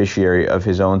beneficiary of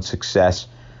his own success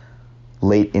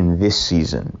late in this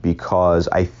season, because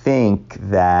I think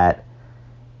that,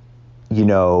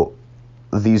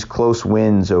 these close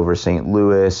wins over St.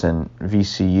 Louis and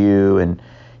VCU and,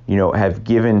 have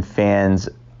given fans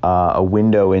a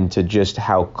window into just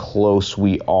how close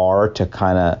we are to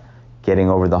kind of getting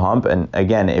over the hump. And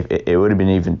again, it would have been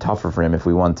even tougher for him if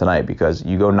we won tonight, because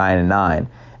you go 9-9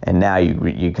 and now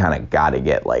you kind of got to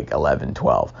get like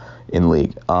 11-12 in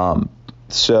league. But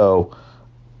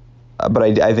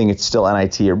I think it's still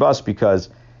NIT or bust, because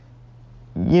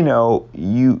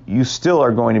you still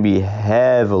are going to be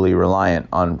heavily reliant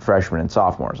on freshmen and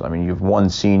sophomores. I mean, you have one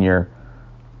senior.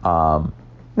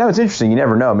 Now it's interesting. You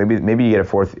never know. Maybe you get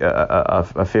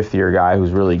a fifth year guy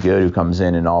who's really good who comes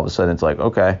in, and all of a sudden it's like,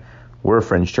 okay, we're a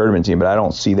fringe tournament team. But I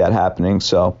don't see that happening.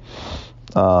 So,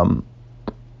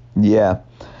 yeah.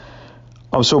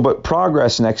 But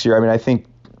progress next year. I mean, I think,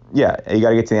 yeah, you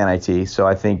got to get to the NIT. So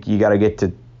I think you got to get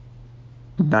to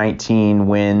 19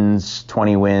 wins,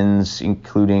 20 wins,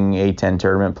 including A10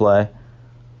 tournament play,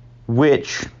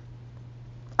 which,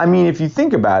 I mean, if you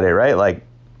think about it, right, like,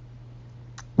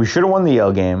 we should have won the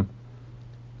Yale game.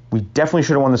 We definitely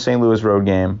should have won the St. Louis road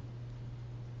game.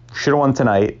 Should have won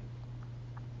tonight.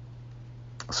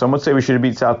 Some would say we should have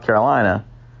beat South Carolina.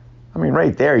 I mean,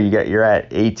 right there, you're at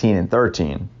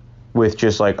 18-13 with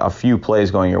just like a few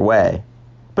plays going your way.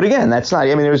 But again, that's not,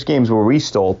 I mean, there's games where we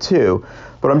stole too,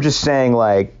 but I'm just saying,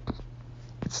 like,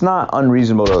 it's not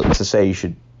unreasonable to say you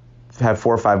should have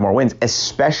 4 or 5 more wins,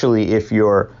 especially if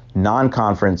your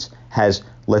non-conference has,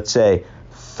 let's say,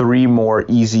 3 more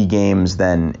easy games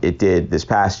than it did this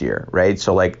past year, right?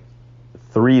 So, like,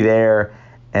 3 there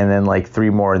and then, like, 3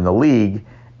 more in the league,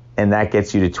 and that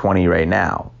gets you to 20 right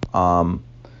now.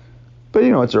 But,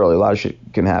 it's early. A lot of shit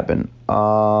can happen.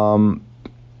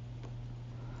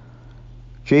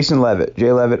 Jason Levitt,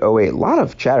 Jay Levitt 08. A lot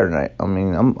of chatter tonight. I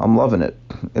mean, I'm loving it.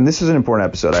 And this is an important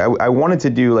episode. I wanted to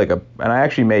do and I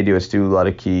actually may do a Stu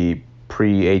Ludicky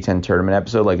pre-A10 tournament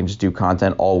episode, and just do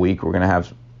content all week.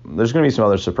 There's going to be some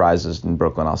other surprises in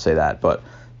Brooklyn, I'll say that. But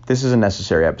this is a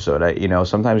necessary episode.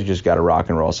 Sometimes you just got to rock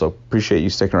and roll. So appreciate you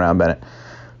sticking around, Bennett.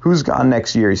 Who's gone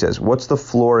next year? He says, what's the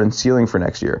floor and ceiling for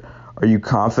next year? Are you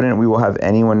confident we will have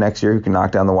anyone next year who can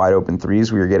knock down the wide open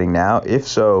threes we are getting now? If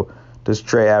so, does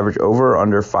Trey average over or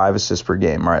under 5 assists per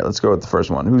game? All right, let's go with the first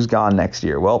one. Who's gone next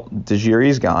year? Well,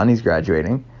 DeGiuri's gone. He's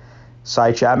graduating.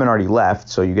 Cy Chapman already left,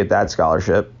 so you get that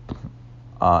scholarship.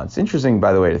 It's interesting,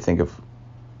 by the way, to think of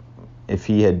if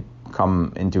he had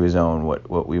come into his own,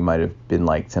 what we might have been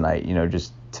like tonight.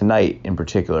 Just tonight in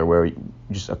particular, where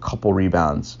just a couple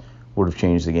rebounds would have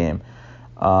changed the game.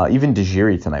 Even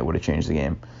DeGiuri tonight would have changed the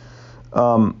game.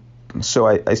 So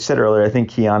I said earlier, I think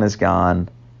Keon is gone.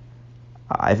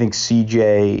 I think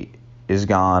CJ is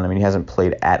gone. I mean, he hasn't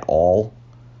played at all.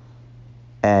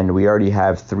 And we already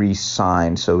have 3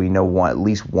 signed, so we know at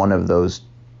least one of those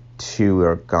 2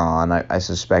 are gone. I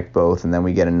suspect both, and then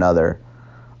we get another.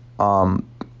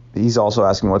 He's also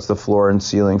asking what's the floor and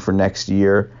ceiling for next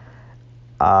year.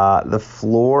 The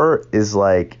floor is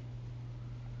like,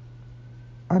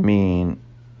 I mean,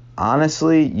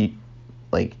 honestly,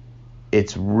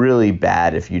 it's really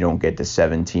bad if you don't get to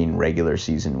 17 regular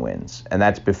season wins, and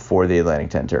that's before the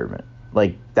Atlantic 10 tournament.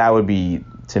 Like, that would be,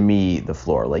 to me, the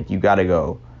floor. Like, you got to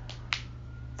go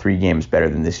 3 games better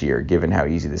than this year, given how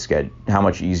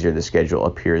much easier the schedule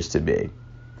appears to be.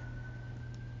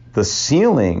 The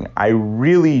ceiling, I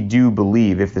really do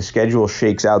believe, if the schedule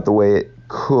shakes out the way it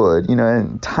could,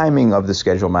 and timing of the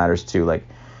schedule matters too. Like,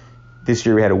 this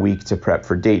year we had a week to prep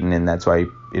for Dayton, and that's why,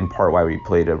 in part, why we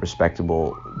played a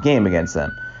respectable game against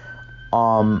them.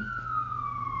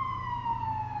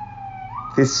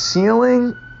 The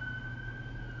ceiling,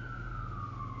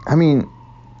 I mean,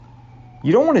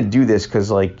 you don't want to do this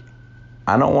because, like,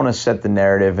 I don't want to set the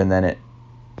narrative and then it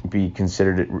be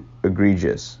considered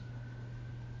egregious.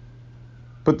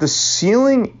 But the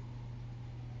ceiling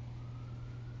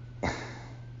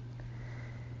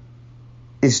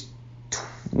is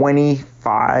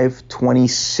 25,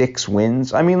 26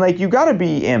 wins. I mean, like, you got to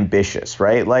be ambitious,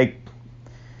 right? Like,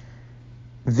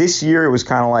 this year it was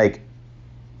kind of like,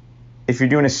 if you're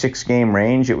doing a 6-game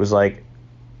range, it was like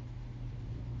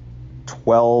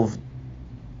 12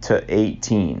 to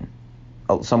 18.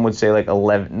 Some would say like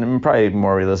 11, probably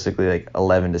more realistically like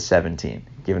 11 to 17,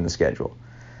 given the schedule.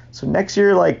 So next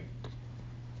year, like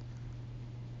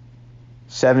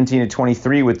 17 to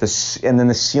 23 with the, and then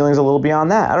the ceiling's a little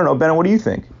beyond that. I don't know, Ben, what do you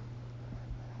think?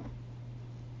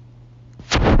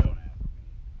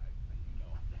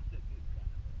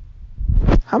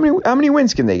 How many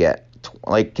wins can they get?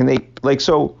 Like, can they, like,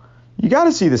 so you got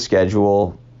to see the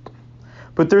schedule,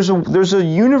 but there's a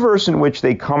universe in which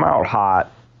they come out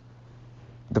hot.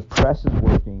 The press is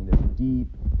working. They're deep.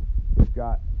 They've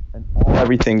got an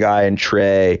all-everything guy in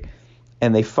Trey,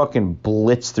 and they fucking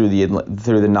blitz through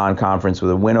the non-conference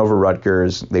with a win over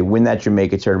Rutgers. They win that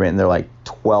Jamaica tournament, and they're like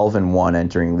 12-1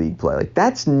 entering league play. Like,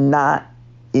 that's not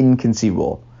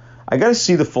inconceivable. I got to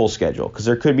see the full schedule because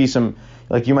there could be some,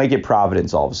 like, you might get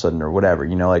Providence all of a sudden or whatever,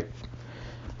 like.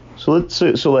 So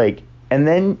and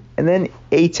then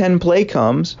A10 play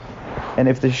comes. And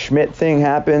if the Schmidt thing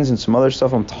happens and some other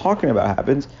stuff I'm talking about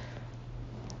happens,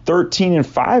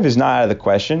 13-5 is not out of the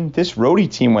question. This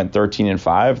roadie team went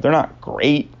 13-5. They're not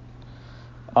great.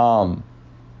 And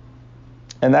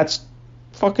that's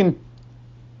fucking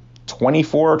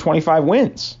 24 or 25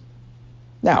 wins.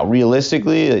 Now,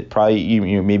 realistically, it probably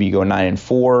maybe you go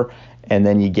 9-4, and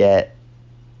then you get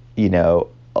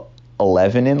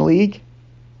 11 in league.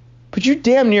 But you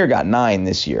damn near got 9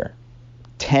 this year.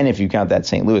 10 if you count that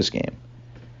St. Louis game.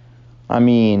 I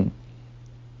mean,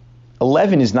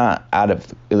 11 is not out of,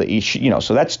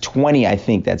 so that's 20, I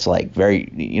think that's like very,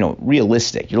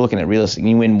 realistic. You're looking at realistic.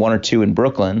 You win 1 or 2 in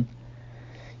Brooklyn.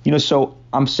 So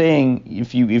I'm saying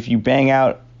if you bang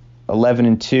out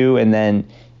 11-2 and then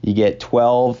you get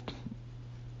 12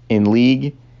 in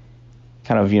league,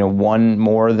 kind of, one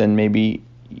more than maybe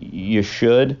you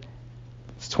should.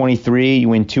 It's 23, you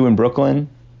win 2 in Brooklyn.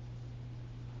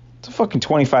 It's a fucking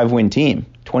 25-win team,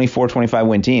 24,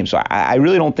 25-win team. So I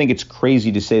really don't think it's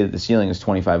crazy to say that the ceiling is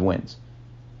 25 wins.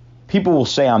 People will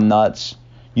say I'm nuts.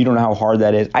 You don't know how hard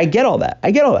that is. I get all that.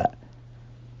 And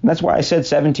that's why I said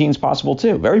 17 is possible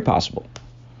too. Very possible.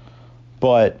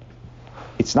 But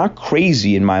it's not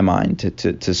crazy in my mind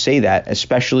to say that,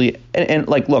 especially, and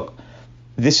like, look,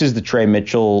 this is the Trey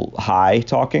Mitchell high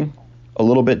talking a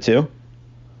little bit too.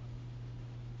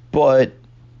 But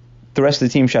the rest of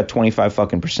the team shot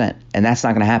 25%, and that's not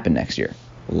going to happen next year.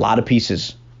 A lot of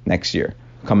pieces next year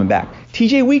coming back.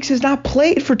 TJ Weeks has not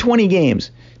played for 20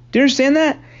 games. Do you understand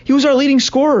that? He was our leading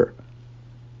scorer.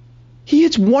 He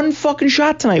hits 1 fucking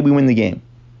shot tonight, we win the game.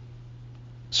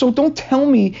 So don't tell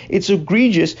me it's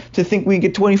egregious to think we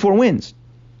get 24 wins.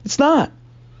 It's not.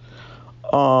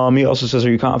 He also says,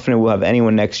 are you confident we'll have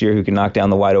anyone next year who can knock down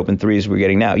the wide open threes we're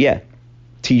getting now? Yeah.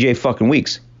 TJ fucking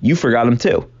Weeks. You forgot him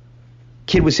too.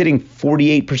 Kid was hitting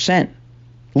 48%,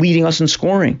 leading us in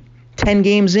scoring, 10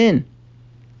 games in.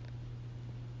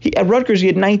 At Rutgers, he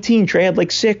had 19. Trey had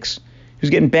like 6. He was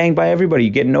getting banged by everybody. You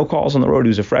get no calls on the road. He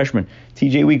was a freshman.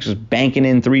 TJ Weeks was banking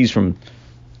in threes from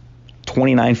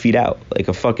 29 feet out like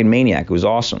a fucking maniac. It was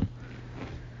awesome.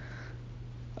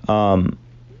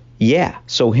 Yeah,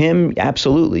 so him,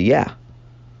 absolutely, yeah.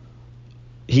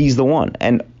 He's the one.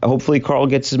 And hopefully Carl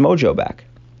gets his mojo back.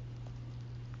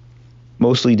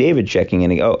 Mostly David checking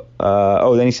in.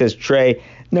 Then he says Trey.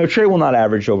 No, Trey will not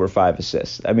average over 5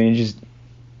 assists. I mean,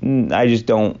 I just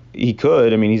don't. He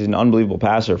could. I mean, he's an unbelievable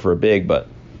passer for a big, but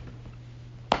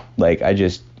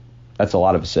that's a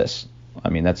lot of assists. I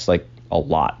mean, that's like a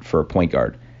lot for a point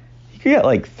guard. He could get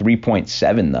like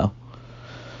 3.7 though.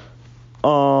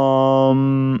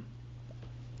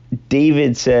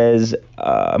 David says,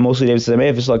 mostly David says, I may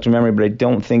have a selective memory, but I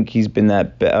don't think he's been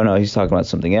that bad. Oh no, he's talking about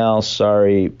something else.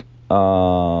 Sorry.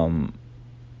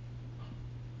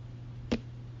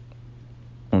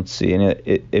 Let's see. And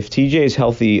if TJ is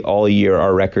healthy all year,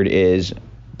 our record is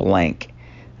blank.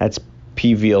 That's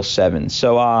PVL 7.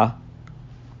 So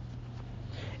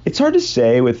it's hard to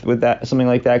say with that something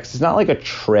like that, because it's not like a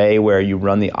Trey where you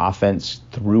run the offense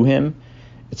through him.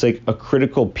 It's like a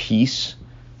critical piece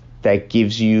that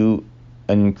gives you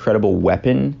an incredible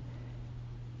weapon,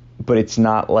 but it's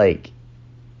not like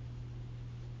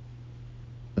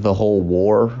the whole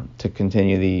war, to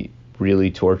continue the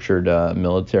really tortured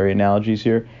military analogies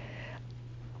here.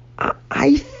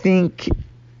 I think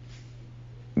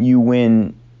you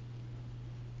win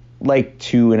like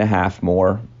 2.5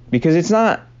 more, because it's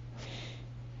not,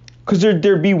 because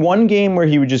there'd be one game where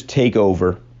he would just take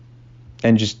over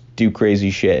and just do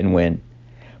crazy shit and win.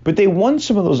 But they won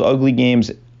some of those ugly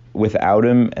games without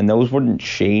him, and those wouldn't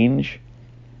change.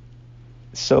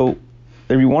 So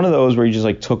there'd be one of those where he just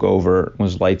like took over,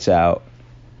 was lights out.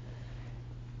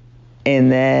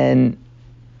 And then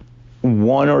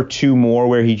 1 or 2 more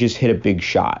where he just hit a big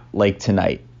shot, like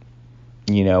tonight.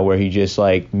 Where he just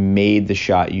like made the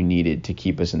shot you needed to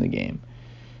keep us in the game.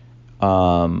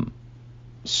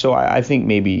 So I think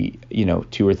maybe,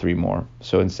 2 or 3 more.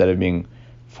 So instead of being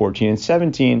 14 and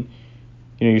 17,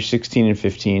 you're 16 and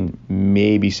 15,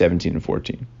 maybe 17 and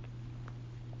 14.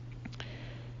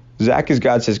 Zach is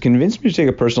God says, convince me to take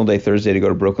a personal day Thursday to go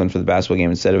to Brooklyn for the basketball game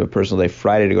instead of a personal day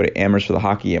Friday to go to Amherst for the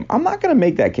hockey game. I'm not going to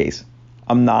make that case.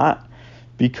 I'm not,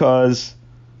 because,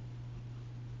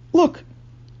 look,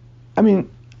 I mean,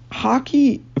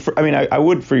 hockey, I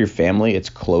would for your family. It's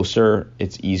closer,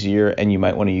 it's easier, and you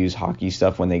might want to use hockey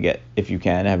stuff when they get, if you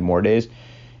can, have more days.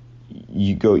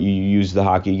 You use the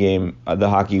hockey game, the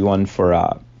hockey one for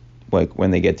like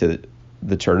when they get to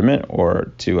the tournament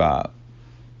or to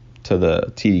the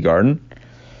TD Garden.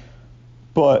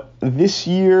 But this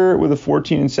year, with a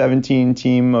 14 and 17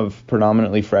 team of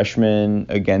predominantly freshmen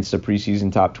against a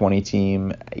preseason top 20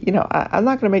 team, I'm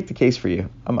not going to make the case for you.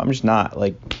 I'm just not.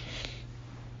 Like,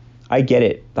 I get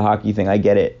it, the hockey thing. I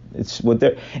get it. It's what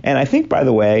they're. And I think, by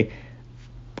the way,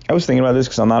 I was thinking about this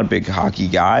because I'm not a big hockey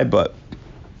guy, but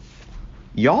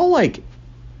y'all like.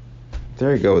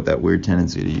 There you go with that weird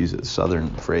tendency to use a southern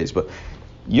phrase, but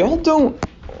y'all don't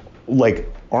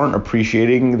aren't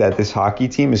appreciating that this hockey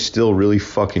team is still really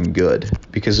fucking good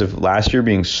because of last year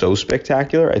being so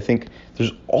spectacular. I think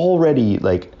there's already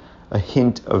like a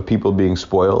hint of people being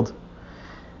spoiled.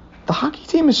 The hockey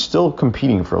team is still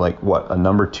competing for a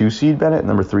number 2 seed, Bennett,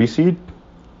 number 3 seed?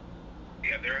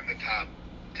 Yeah, they're in the top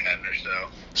 10 or so.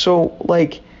 So,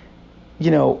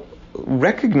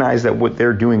 recognize that what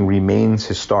they're doing remains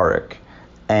historic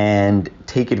and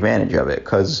take advantage of it,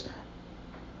 because,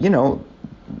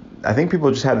 I think people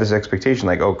just have this expectation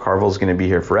Carvel's going to be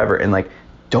here forever, and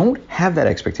don't have that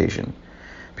expectation,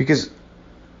 because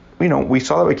we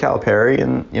saw that with Calipari,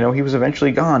 and he was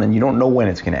eventually gone, and you don't know when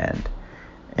it's going to end.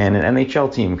 And an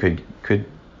NHL team could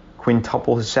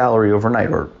quintuple his salary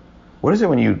overnight, or what is it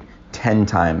when you 10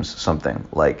 times something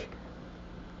Sextuple,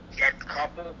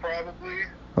 probably.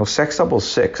 Oh, sextuple's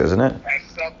 6, isn't it?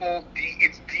 Sextuple,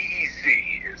 it's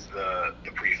DEC is the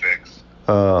prefix.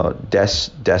 Des.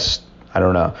 I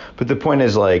don't know. But the point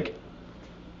is,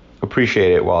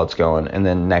 appreciate it while it's going, and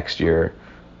then next year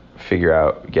figure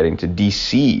out getting to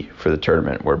DC for the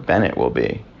tournament where Bennett will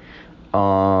be.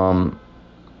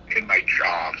 In my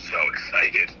jaw, I'm so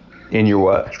excited. In your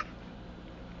what?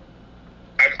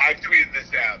 I've tweeted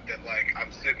this out that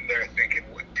I'm sitting there thinking,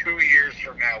 2 years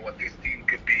from now, what this team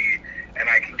could be, and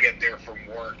I can get there from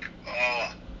work.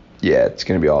 Oh. Yeah, it's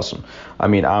gonna be awesome. I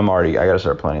mean, I gotta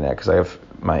start planning that because I have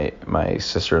my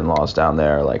sister-in-law's down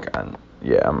there. I'm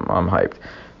hyped.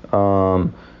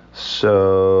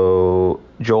 So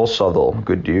Joel Southall,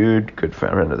 good dude, good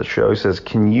friend of the show, says,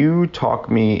 can you talk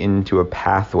me into a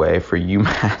pathway for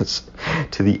UMass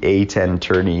to the A10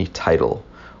 tourney title?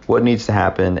 What needs to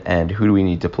happen, and who do we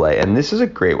need to play? And this is a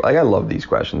great, I love these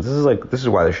questions. This is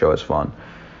why the show is fun,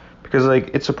 because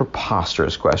it's a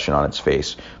preposterous question on its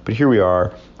face. But here we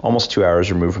are, almost 2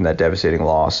 hours removed from that devastating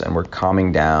loss, and we're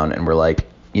calming down, and we're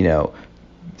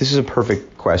this is a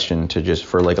perfect question to just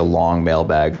for a long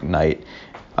mailbag night.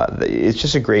 It's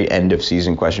just a great end of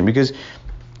season question, because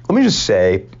let me just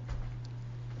say,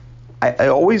 I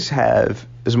always have,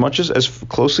 as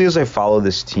closely as I follow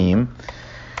this team,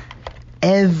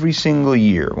 every single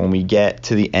year when we get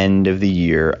to the end of the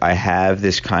year, I have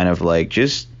this kind of like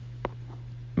just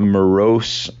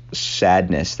morose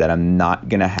sadness that I'm not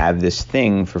going to have this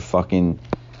thing for fucking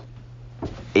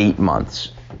 8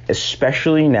 months.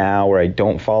 Especially now where I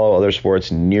don't follow other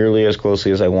sports nearly as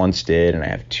closely as I once did, and I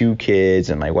have 2 kids,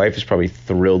 and my wife is probably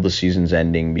thrilled the season's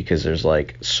ending because there's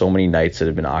like so many nights that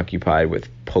have been occupied with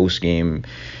post-game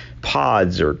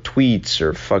pods or tweets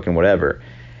or fucking whatever.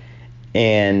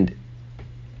 And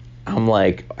I'm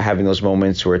like having those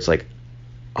moments where it's like,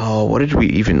 oh, what did we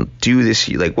even do this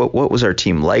year? Like, what was our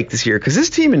team like this year? Because this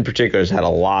team in particular has had a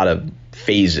lot of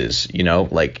phases, you know,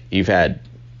 like you've had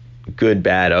good,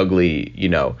 bad, ugly, you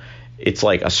know. It's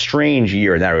like a strange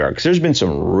year in that regard because there's been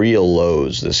some real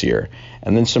lows this year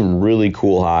and then some really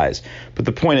cool highs. But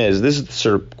the point is, this is the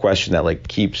sort of question that like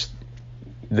keeps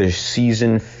the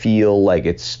season feel like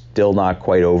it's still not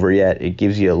quite over yet. It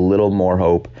gives you a little more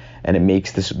hope, and it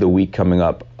makes the week coming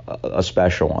up a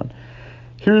special one.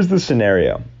 Here's the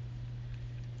scenario.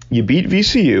 You beat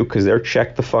VCU because they're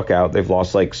checked the fuck out. They've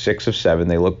lost like 6 of 7.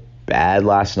 They look bad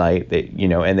last night.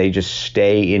 And they just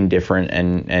stay indifferent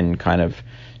and kind of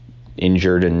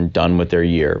injured and done with their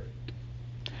year.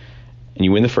 And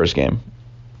you win the first game.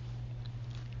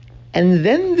 And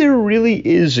then there really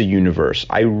is a universe.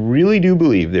 I really do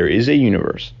believe there is a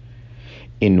universe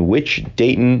in which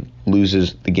Dayton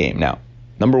loses the game. Now,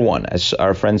 number one, as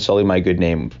our friend Sully, my good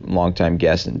name, longtime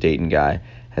guest and Dayton guy,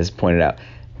 has pointed out,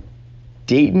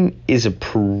 Dayton is a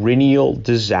perennial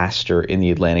disaster in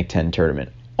the Atlantic 10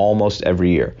 tournament almost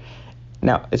every year.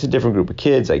 Now, it's a different group of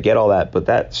kids, I get all that, but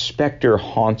that specter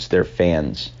haunts their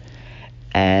fans.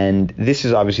 And this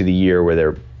is obviously the year where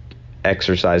they're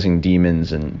exorcising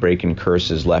demons and breaking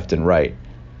curses left and right.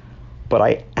 But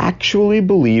I actually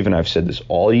believe, and I've said this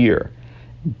all year,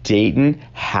 Dayton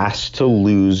has to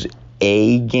lose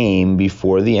a game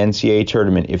before the NCAA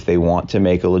tournament if they want to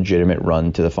make a legitimate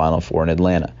run to the Final Four in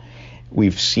Atlanta.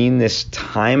 We've seen this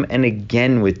time and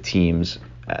again with teams,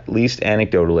 at least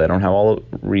anecdotally. I don't have all the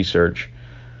research.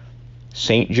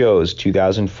 St. Joe's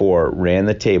 2004 ran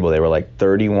the table. They were like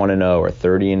 31-0 or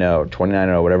 30-0,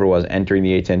 29-0, whatever it was, entering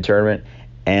the A10 tournament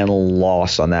and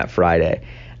lost on that Friday.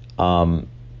 Then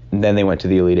they went to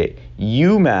the Elite Eight.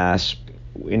 UMass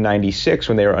in '96,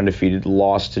 when they were undefeated,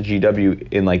 lost to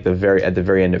GW in like at the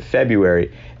very end of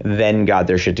February, then got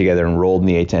their shit together and rolled in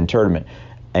the A10 tournament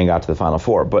and got to the Final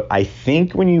Four. But I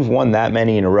think when you've won that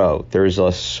many in a row, there's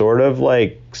a sort of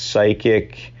like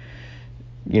psychic,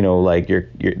 you know, like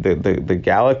the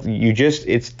galaxy.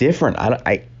 It's different.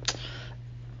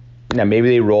 Now maybe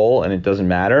they roll and it doesn't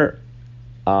matter.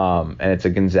 And it's a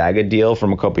Gonzaga deal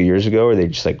from a couple years ago where they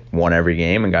just like won every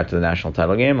game and got to the national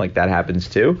title game. Like that happens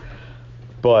too.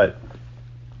 But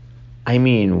I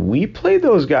mean, we played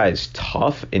those guys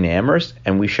tough in Amherst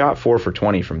and we shot 4 for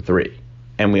 20 from 3.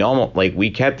 And we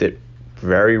kept it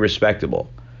very respectable.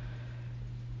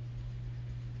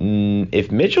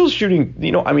 If Mitchell's shooting,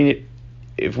 you know, I mean,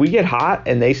 if we get hot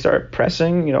and they start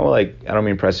pressing, you know, like, I don't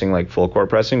mean pressing like full court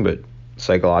pressing, but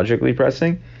psychologically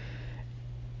pressing,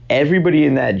 everybody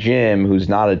in that gym who's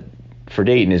not for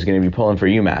Dayton is going to be pulling for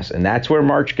UMass. And that's where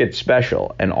March gets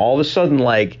special. And all of a sudden,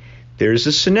 like, there's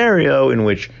a scenario in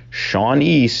which Sean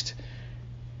East,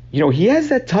 you know, he has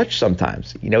that touch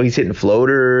sometimes. You know, he's hitting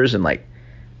floaters and, like,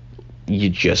 you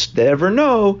just never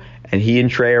know. And he and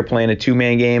Trey are playing a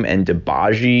 2-man game, and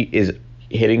Dibaji is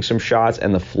hitting some shots,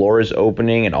 and the floor is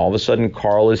opening, and all of a sudden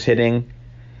Carl is hitting.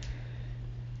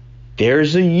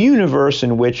 There's a universe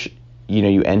in which, you know,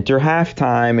 you enter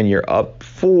halftime and you're up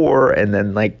 4, and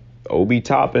then, like, Obi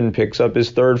Toppin picks up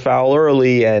his 3rd foul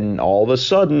early, and all of a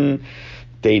sudden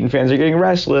Dayton fans are getting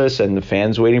restless, and the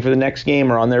fans waiting for the next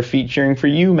game are on their feet cheering for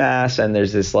UMass, and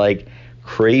there's this, like,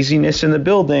 craziness in the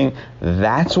building.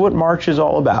 That's what March is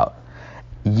all about.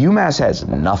 UMass has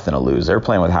nothing to lose. They're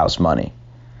playing with house money.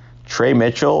 Trey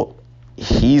Mitchell,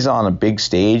 he's on a big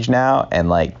stage now, and,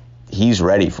 like, he's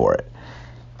ready for it.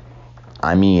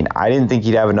 I mean, I didn't think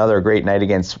he'd have another great night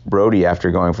against Brody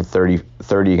after going for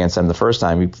 30 against them the first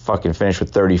time. He fucking finished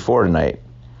with 34 tonight.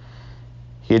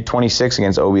 He had 26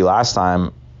 against Obi last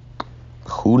time.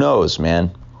 Who knows,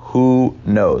 man? Who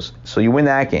knows? So you win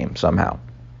that game somehow.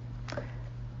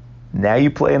 Now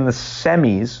you play in the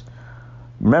semis.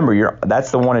 Remember,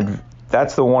 that's the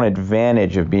one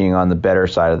advantage of being on the better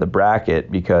side of the bracket,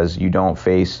 because you don't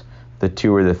face the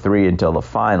 2 or the 3 until the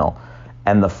final.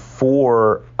 And the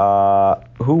 4,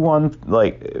 who won?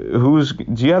 Like,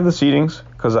 do you have the seedings?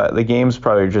 Because the game's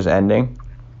probably just ending.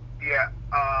 Yeah,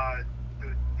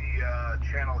 the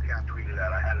channel can't tweet it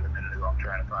out. I had it in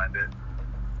find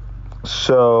it.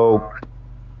 So,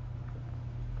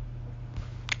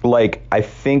 like, I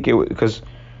think it was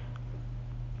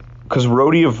because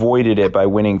Rhodey avoided it by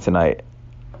winning tonight.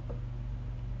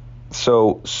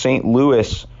 So St.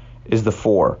 Louis is the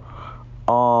 4.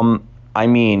 I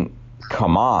mean,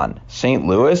 come on, St.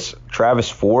 Louis, Travis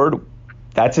Ford.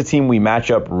 That's a team we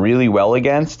match up really well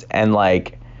against, and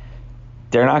like,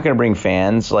 they're not going to bring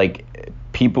fans. Like,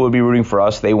 people would be rooting for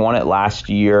us. They won it last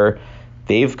year.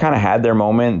 They've kind of had their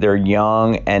moment. They're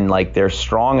young and like they're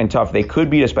strong and tough. They could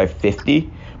beat us by 50,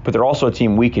 but they're also a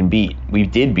team we can beat. We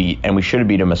did beat, and we should have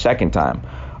beat them a second time.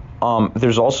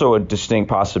 There's also a distinct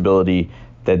possibility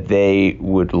that they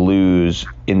would lose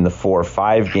in the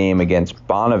 4-5 game against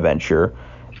Bonaventure.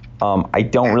 I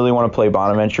don't really want to play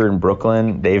Bonaventure in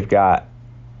Brooklyn. They've got,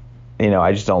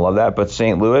 I just don't love that. But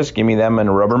St. Louis, give me them in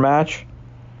a rubber match.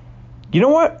 You know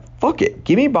what? Fuck it.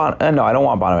 Give me no, I don't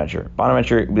want Bonaventure.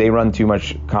 Bonaventure, they run too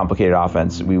much complicated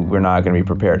offense. We're not going to be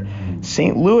prepared.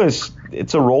 St. Louis,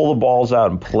 it's a roll the balls out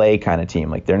and play kind of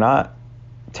team. Like, they're not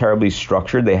terribly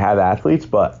structured. They have athletes,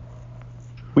 but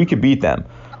we could beat them.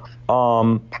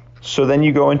 So then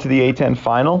you go into the A-10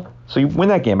 final. So you win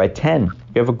that game by 10.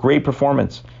 You have a great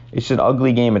performance. It's an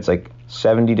ugly game. It's like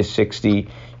 70-60.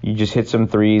 You just hit some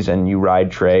threes and you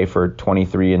ride Trey for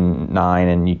 23 and 9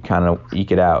 and you kind of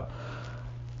eke it out.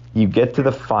 You get to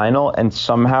the final and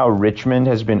somehow Richmond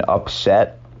has been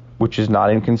upset, which is not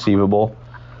inconceivable.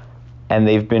 And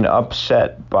they've been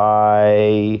upset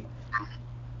by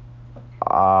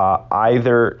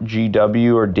either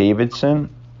GW or Davidson.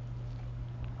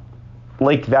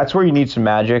 Like, that's where you need some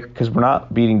magic, because we're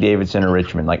not beating Davidson or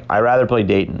Richmond. Like, I'd rather play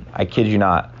Dayton. I kid you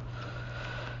not.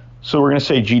 So we're going to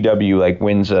say GW, like,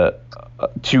 wins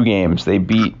 2 games. They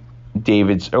beat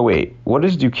David's. Oh, wait. What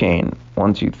is Duquesne?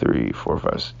 1, 2, 3, 4,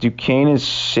 5. Duquesne is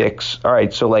 6. All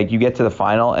right, so, like, you get to the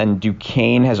final, and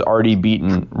Duquesne has already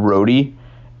beaten Rhodey,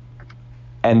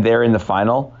 and they're in the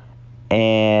final.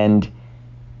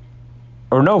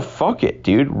 Or no, fuck it,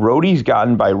 dude. Rhodey's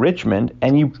gotten by Richmond,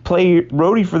 and you play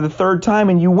Rhodey for the 3rd time,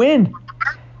 and you win.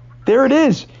 There it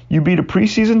is. You beat a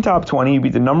preseason top 20. You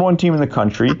beat the number 1 team in the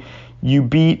country. You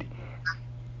beat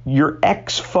your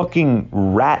ex-fucking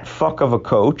rat fuck of a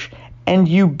coach, and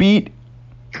you beat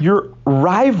your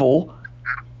rival,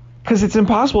 because it's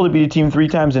impossible to beat a team 3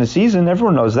 times in a season.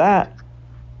 Everyone knows that.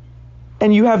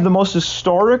 And you have the most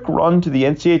historic run to the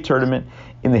NCAA tournament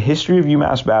in the history of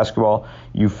UMass basketball.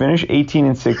 You finish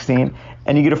 18-16,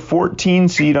 and you get a 14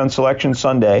 seed on Selection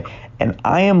Sunday. And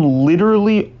I am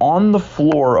literally on the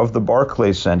floor of the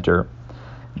Barclays Center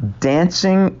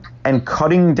dancing and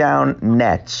cutting down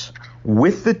nets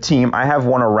with the team. I have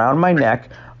one around my neck.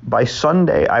 By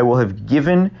Sunday, I will have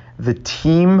given the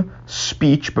team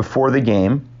speech before the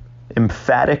game,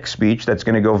 emphatic speech that's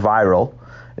going to go viral.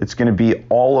 It's going to be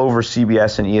all over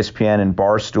CBS and ESPN and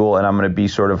Barstool, and I'm going to be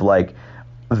sort of like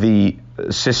the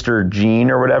Sister Jean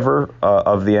or whatever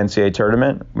of the NCAA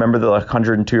tournament. Remember the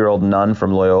 102-year-old nun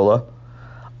from Loyola?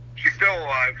 She's still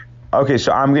alive. Okay,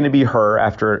 so I'm going to be her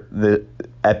after the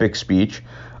epic speech.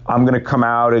 I'm going to come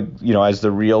out, as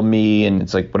the real me, and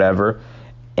it's like whatever.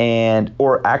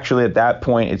 Or actually at that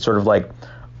point, it's sort of like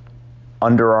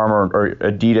Under Armour or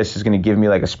Adidas is going to give me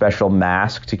like a special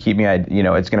mask to keep me,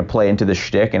 it's going to play into the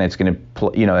shtick, and it's going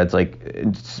to, it's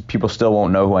like people still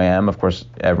won't know who I am. Of course,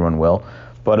 everyone will.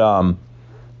 But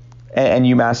and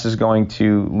UMass is going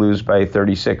to lose by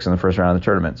 36 in the first round of the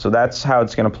tournament. So that's how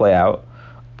it's going to play out.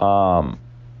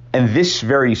 And this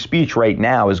very speech right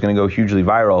now is going to go hugely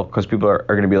viral because people are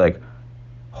going to be like,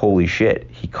 holy shit,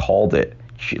 he called it.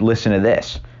 Listen to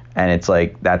this. And it's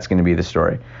like, that's going to be the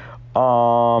story.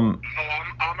 I'm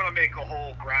going to make a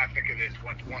whole graphic of this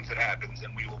once it happens,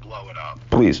 and we will blow it up.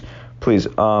 Please.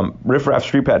 Riff Raff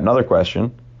Street Pat, another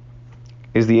question.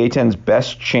 Is the A-10's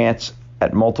best chance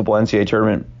at multiple NCAA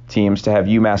tournament teams to have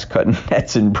UMass cutting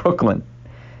nets in Brooklyn?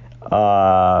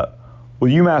 Well,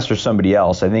 UMass or somebody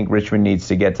else. I think Richmond needs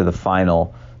to get to the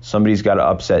final. Somebody's got to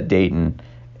upset Dayton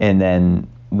and then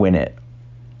win it.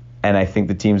 And I think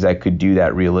the teams that could do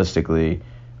that realistically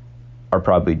are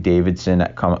probably Davidson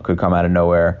that could come out of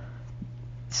nowhere.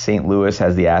 St. Louis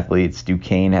has the athletes.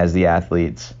 Duquesne has the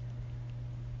athletes.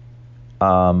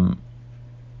 And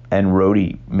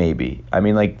Rhodey maybe. I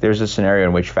mean, like, there's a scenario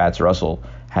in which Fats Russell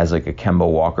has like a Kemba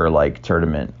Walker-like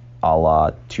tournament a la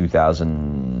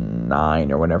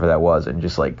 2009 or whenever that was, and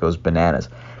just like goes bananas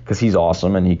because he's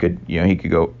awesome and he could be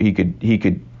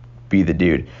the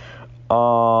dude.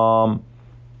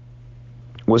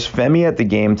 Was Femi at the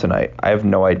game tonight? I have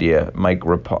no idea. Mike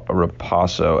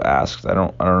Rapasso asked. I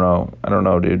don't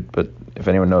know, dude. But if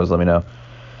anyone knows, let me know.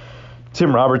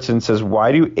 Tim Robertson says,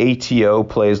 why do ATO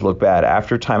plays look bad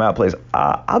after timeout plays?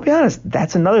 I'll be honest,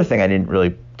 that's another thing I didn't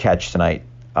really catch tonight.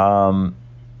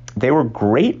 They were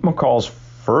great McCall's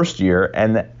first year,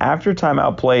 and the after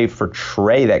timeout play for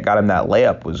Trey that got him that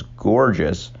layup was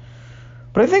gorgeous.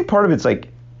 But I think part of it's like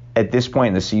at this point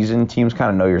in the season, teams kind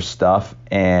of know your stuff,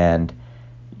 and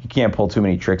you can't pull too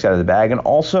many tricks out of the bag. And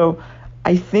also,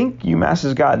 I think UMass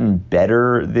has gotten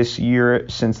better this year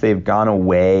since they've gone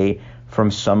away from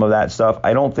some of that stuff.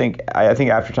 I think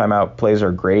after timeout plays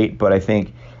are great, but I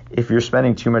think if you're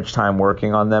spending too much time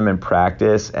working on them in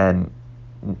practice and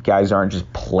guys aren't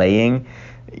just playing,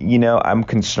 I'm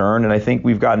concerned. And I think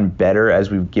we've gotten better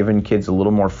as we've given kids a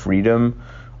little more freedom,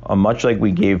 much like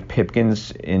we gave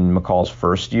Pipkins in McCall's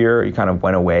first year. He kind of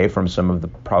went away from some of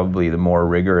probably the more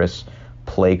rigorous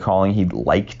play calling he'd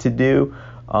like to do.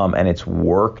 And it's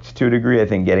worked to a degree. I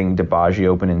think getting Dibaji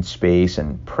open in space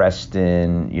and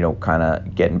Preston, kind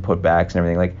of getting putbacks and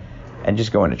everything and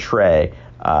just going to Trey,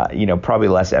 probably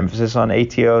less emphasis on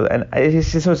ATO. And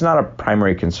so it's not a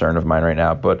primary concern of mine right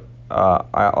now, but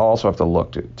I also have to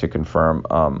look to confirm,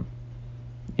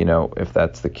 if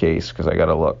that's the case, because I got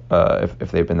to look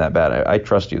if they've been that bad. I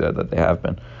trust you that they have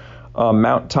been.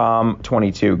 Mount Tom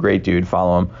 22, great dude,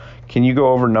 follow him. Can you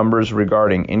go over numbers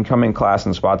regarding incoming class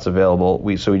and spots available?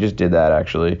 We just did that,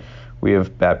 actually. We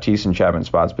have Baptiste and Chapman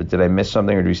spots, but did I miss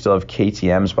something, or do we still have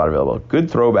KTM spot available? Good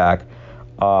throwback.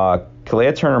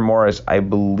 Kalea Turner-Morris, I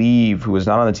believe, who was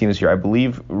not on the team this year, I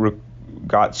believe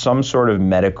got some sort of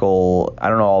medical, I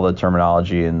don't know all the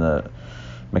terminology and the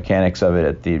mechanics of it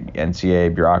at the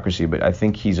NCAA bureaucracy, but I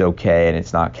think he's okay, and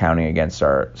it's not counting against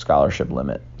our scholarship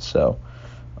limit. So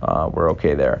we're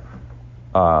okay there.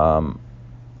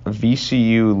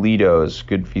 VCU Lidos,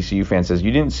 good VCU fan, says,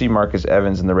 you didn't see Marcus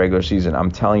Evans in the regular season.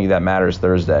 I'm telling you that matters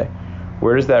Thursday.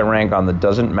 Where does that rank on the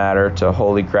doesn't matter to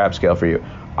holy crap scale for you?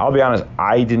 I'll be honest,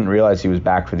 I didn't realize he was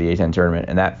back for the A10 tournament,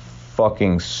 and that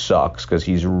fucking sucks because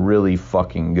he's really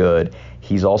fucking good.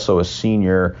 He's also a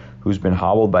senior who's been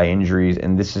hobbled by injuries,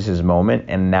 and this is his moment.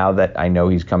 And now that I know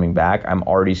he's coming back, I'm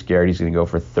already scared he's going to go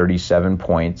for 37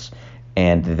 points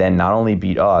and then not only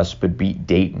beat us, but beat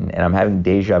Dayton. And I'm having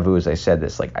deja vu as I said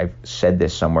this. Like, I've said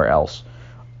this somewhere else.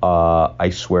 I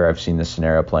swear I've seen this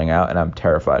scenario playing out, and I'm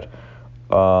terrified.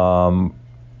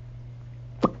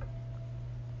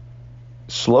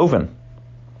 Sloven.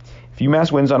 If UMass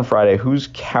wins on Friday, whose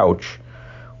couch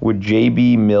would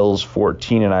JB Mills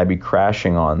 14 and I be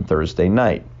crashing on Thursday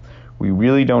night? We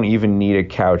really don't even need a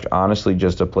couch, honestly,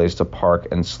 just a place to park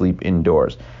and sleep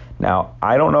indoors. Now,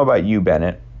 I don't know about you,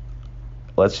 Bennett.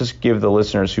 Let's just give the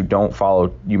listeners who don't follow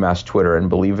UMass Twitter, and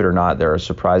believe it or not, there are a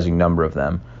surprising number of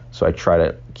them, so I try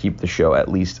to keep the show at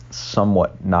least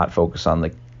somewhat not focused on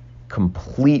the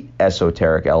complete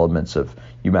esoteric elements of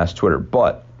UMass Twitter.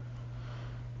 But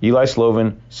Eli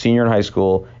Sloven, senior in high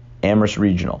school, Amherst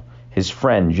Regional. His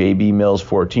friend, JB Mills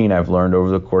 14, I've learned over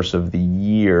the course of the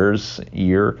year,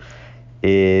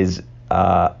 is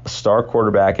a star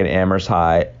quarterback at Amherst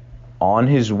High, on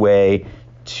his way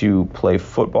to play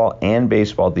football and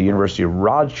baseball at the University of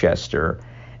Rochester,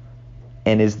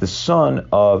 and is the son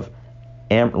of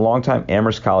longtime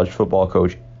Amherst College football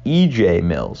coach E.J.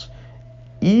 Mills.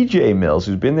 E.J. Mills,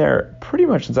 who's been there pretty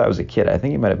much since I was a kid. I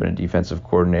think he might have been a defensive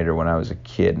coordinator when I was a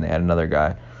kid, and they had another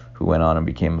guy who went on and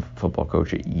became a football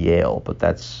coach at Yale, but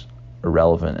that's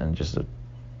irrelevant and just a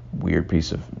weird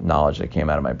piece of knowledge that came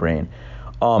out of my brain.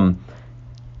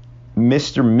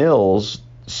 Mr. Mills,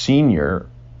 senior,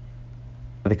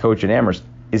 the coach at Amherst,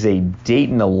 is a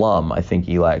Dayton alum, I think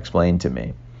Eli explained to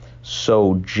me.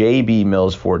 So JB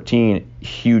Mills 14,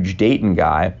 huge Dayton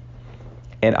guy,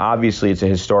 and obviously it's a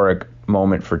historic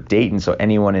moment for Dayton, so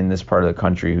anyone in this part of the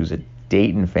country who's a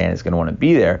Dayton fan is going to want to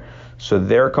be there. So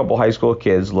they're a couple high school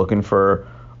kids looking for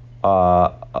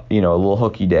a little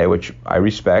hooky day, which I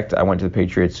respect. I went to the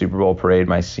Patriots Super Bowl parade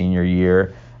my senior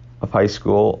year of high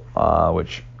school,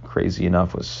 which, crazy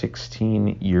enough, was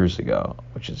 16 years ago,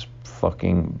 which is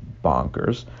fucking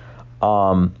bonkers.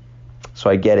 So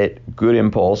I get it. Good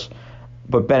impulse.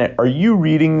 But Bennett, are you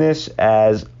reading this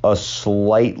as a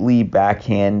slightly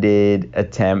backhanded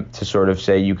attempt to sort of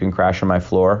say you can crash on my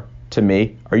floor to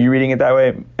me? Are you reading it that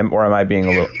way? Or am I being a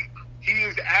little... He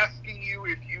is asking you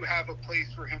if you have a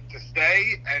place for him to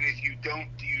stay, and if you don't,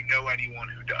 do you know anyone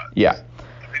who does? Yeah.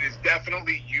 It is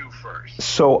definitely you first.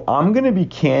 So I'm going to be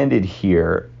candid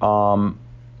here.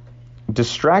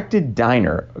 Distracted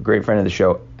Diner, a great friend of the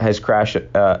show, has crashed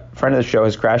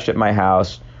at my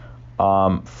house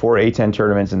for A10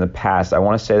 tournaments in the past. I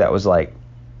want to say that was I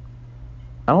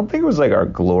don't think it was our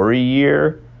glory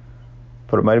year,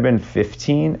 but it might have been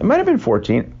 15. It might have been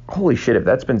 14. Holy shit, if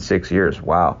that's been 6 years,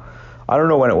 wow. I don't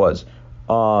know when it was.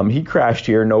 He crashed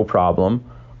here, no problem.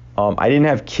 I didn't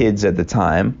have kids at the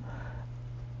time.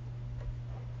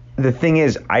 The thing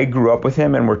is, I grew up with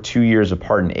him and we're 2 years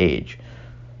apart in age.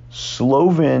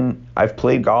 Sloven, I've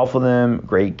played golf with him,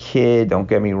 great kid, don't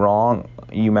get me wrong.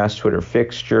 UMass Twitter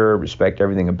fixture, respect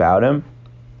everything about him.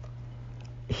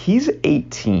 He's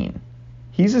 18.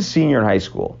 He's a senior in high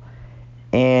school.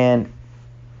 And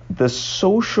the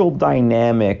social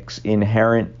dynamics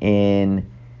inherent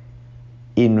in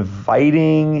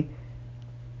inviting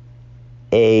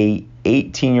a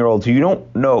 18-year-old who you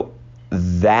don't know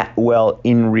that well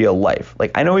in real life.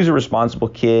 Like, I know he's a responsible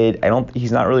kid.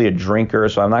 He's not really a drinker,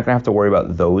 so I'm not gonna have to worry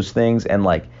about those things. And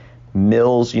like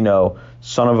Mills,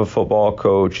 son of a football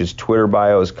coach, his Twitter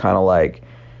bio is kind of like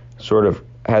sort of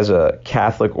has a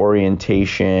Catholic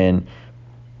orientation,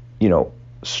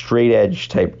 straight edge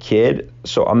type kid.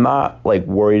 So I'm not like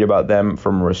worried about them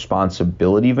from a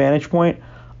responsibility vantage point.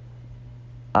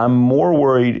 I'm more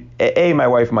worried, my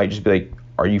wife might just be like,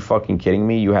 are you fucking kidding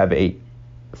me? You have a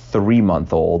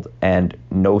 3-month-old and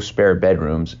no spare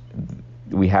bedrooms.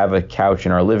 We have a couch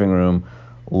in our living room,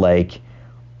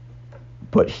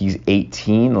 but he's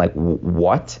 18,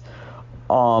 what?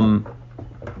 I'm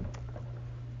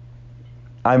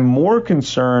more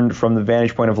concerned from the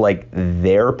vantage point of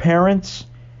their parents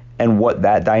and what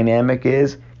that dynamic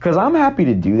is, because I'm happy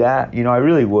to do that. I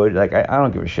really would. I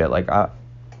don't give a shit. My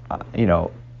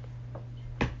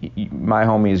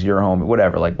homie is your homie,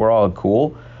 whatever. We're all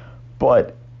cool.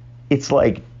 But it's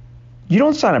you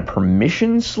don't sign a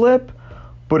permission slip,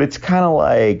 but it's kind of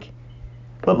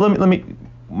let me.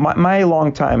 My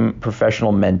longtime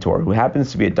professional mentor, who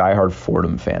happens to be a diehard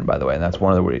Fordham fan, by the way, and that's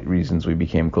one of the reasons we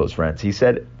became close friends. He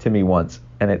said to me once,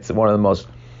 and it's one of the most,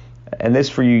 and this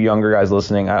for you younger guys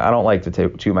listening, I don't like to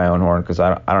toot my own horn because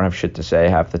I don't have shit to say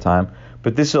half the time,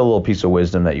 but this is a little piece of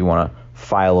wisdom that you want to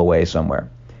file away somewhere.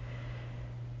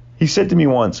 He said to me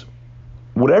once,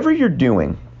 whatever you're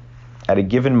doing at a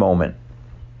given moment,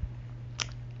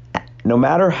 no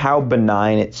matter how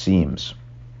benign it seems,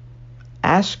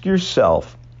 ask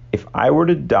yourself, if I were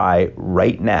to die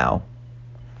right now,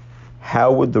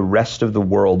 how would the rest of the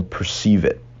world perceive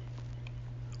it?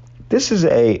 This is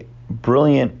a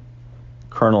brilliant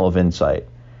kernel of insight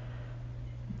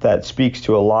that speaks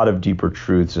to a lot of deeper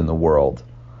truths in the world.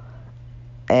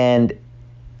 And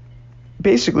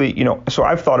basically, so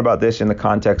I've thought about this in the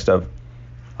context of,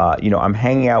 I'm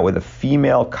hanging out with a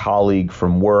female colleague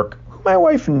from work who my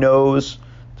wife knows.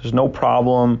 There's no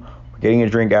problem. Getting a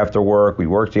drink after work, we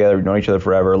work together, we've known each other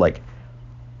forever,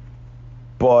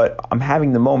 but I'm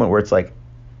having the moment where it's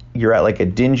you're at a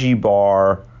dingy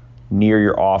bar near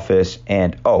your office,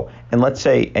 and let's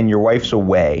say, and your wife's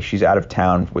away, she's out of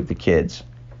town with the kids.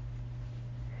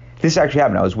 This actually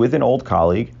happened. I was with an old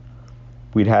colleague.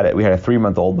 We had a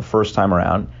 3-month-old the first time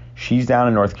around. She's down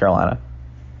in North Carolina,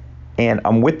 and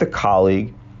I'm with the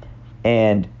colleague,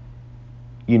 and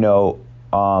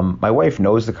my wife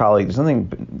knows the colleague. There's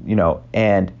nothing,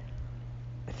 and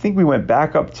I think we went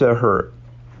back up to her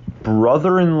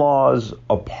brother-in-law's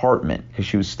apartment because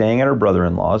she was staying at her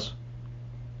brother-in-law's,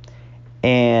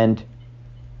 and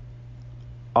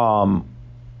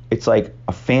it's a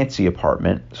fancy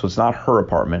apartment, so it's not her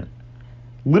apartment.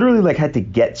 Literally had to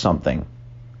get something,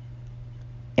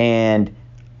 and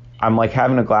I'm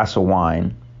having a glass of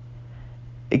wine.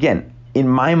 Again, in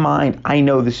my mind, I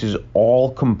know this is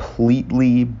all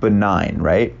completely benign,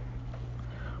 right?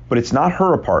 But it's not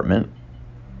her apartment.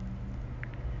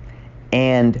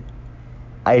 And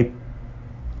I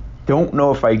don't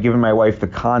know if I'd given my wife the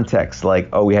context,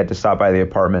 we had to stop by the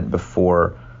apartment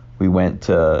before we went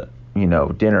to,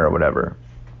 dinner or whatever.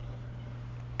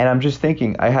 And I'm just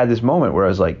thinking, I had this moment where I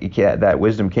was that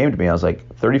wisdom came to me. I was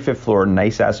 35th floor,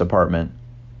 nice ass apartment,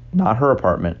 not her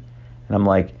apartment. And I'm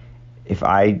if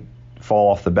I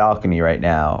fall off the balcony right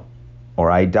now,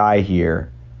 or I die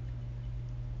here,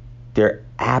 they're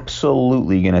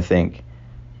absolutely going to think,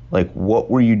 what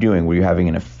were you doing? Were you having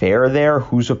an affair there?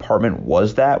 Whose apartment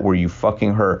was that? Were you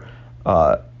fucking her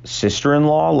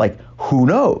sister-in-law? Who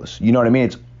knows? You know what I mean?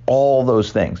 It's all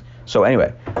those things. So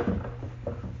anyway,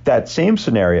 that same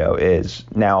scenario is,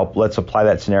 now let's apply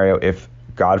that scenario if,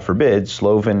 God forbid,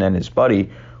 Sloven and his buddy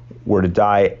were to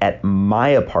die at my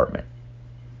apartment.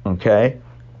 Okay?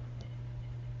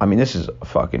 I mean, this is a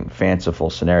fucking fanciful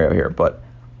scenario here, but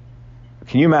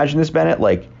can you imagine this, Bennett?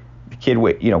 The kid,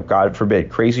 God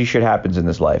forbid, crazy shit happens in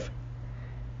this life.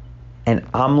 And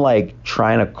I'm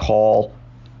trying to call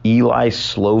Eli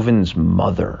Sloven's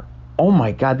mother. Oh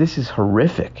my God, this is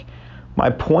horrific.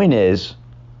 My point is,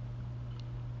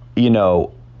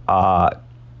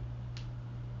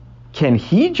 can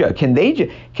he judge? Can they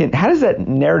judge? How does that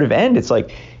narrative end? It's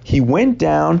like he went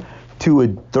down to a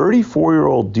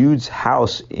 34-year-old dude's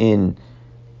house in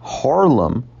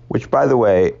Harlem, which, by the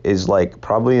way, is like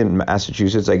probably in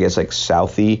Massachusetts, I guess, like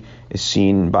Southie is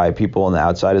seen by people on the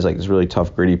outside as like this really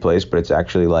tough, gritty place, but it's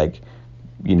actually like,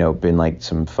 you know, been like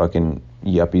some fucking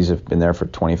yuppies have been there for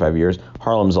 25 years.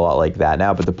 Harlem's a lot like that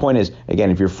now. But the point is, again,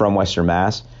 if you're from Western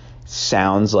Mass,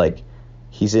 sounds like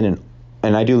he's in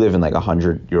and I do live in like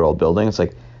 100-year-old building. It's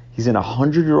like he's in a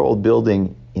 100-year-old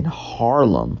building in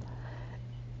Harlem,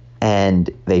 and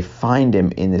they find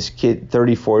him in this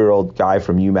 34-year-old guy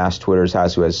from UMass Twitter's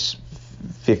house who has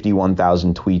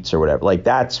 51,000 tweets or whatever. Like,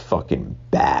 that's fucking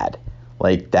bad.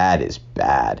 Like, that is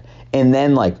bad. And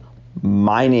then, like,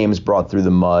 my name's brought through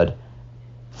the mud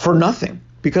for nothing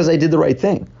because I did the right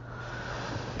thing.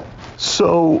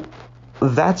 So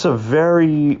that's a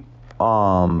very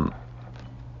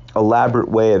elaborate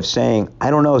way of saying, I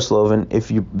don't know, Sloven, if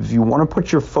you want to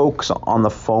put your folks on the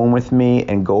phone with me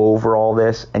and go over all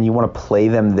this, and you want to play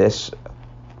them this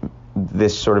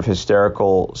sort of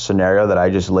hysterical scenario that I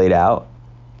just laid out,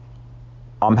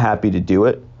 I'm happy to do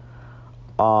it.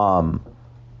 But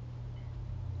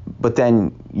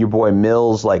then your boy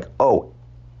Mills, like, oh,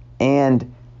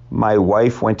 and my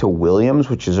wife went to Williams,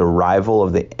 which is a rival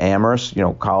of the Amherst, you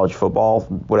know, college football,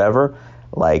 whatever.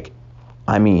 Like,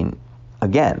 I mean,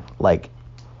 again, like,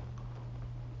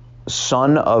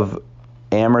 son of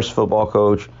Amherst football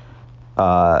coach,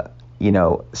 you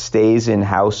know, stays in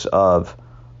house of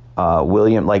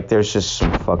William. Like, there's just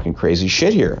some fucking crazy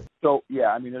shit here. So,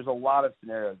 yeah, I mean, there's a lot of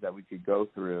scenarios that we could go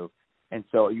through. And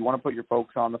so you want to put your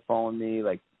folks on the phone with me,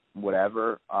 like,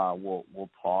 whatever, we'll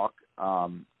talk.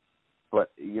 But,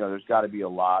 you know, there's got to be a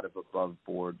lot of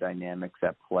above-board dynamics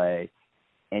at play.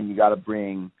 And you got to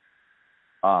bring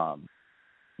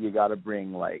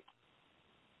like,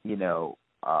 you know,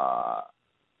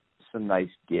 some nice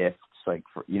gifts, like,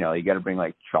 for, you know, you got to bring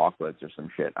like chocolates or some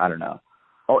shit. I don't know.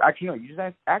 Oh, actually, no, you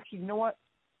know what?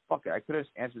 Fuck it. I could have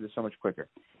answered this so much quicker.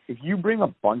 If you bring a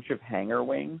bunch of hanger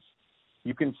wings,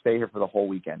 you can stay here for the whole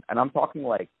weekend. And I'm talking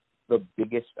like the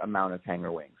biggest amount of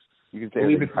hanger wings. You can stay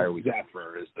here the entire weekend.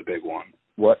 Zephyr is the big one.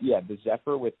 What? Yeah, the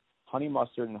Zephyr with honey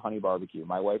mustard and honey barbecue.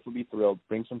 My wife would be thrilled.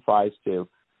 Bring some fries too.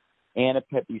 And a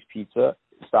Pepe's Pizza.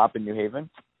 Stop in New Haven.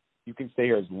 You can stay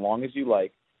here as long as you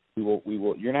like. We will.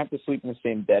 You're gonna have to sleep in the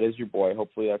same bed as your boy.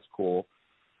 Hopefully that's cool.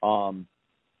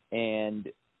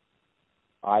 And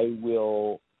I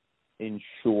will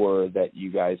ensure that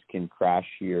you guys can crash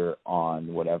here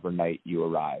on whatever night you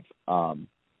arrive. Got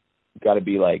to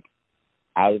be like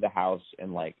out of the house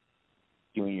and like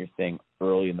doing your thing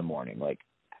early in the morning. Like,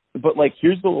 but like,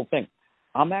 here's the little thing.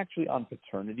 I'm actually on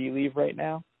paternity leave right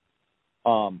now.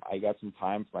 I got some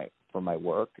time for my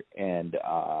work, and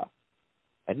I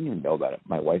didn't even know about it.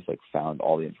 My wife like found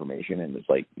all the information and was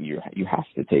like, you have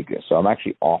to take this. So I'm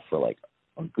actually off for like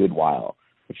a good while,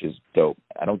 which is dope.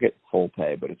 I don't get full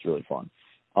pay, but it's really fun.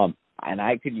 And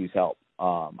I could use help.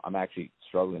 I'm actually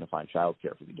struggling to find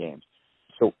childcare for the games.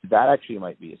 So that actually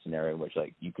might be a scenario in which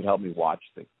like you could help me watch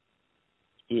the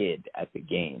kid at the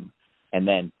game, and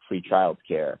then free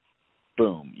childcare.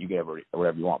 Boom, you get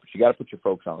whatever you want. But you got to put your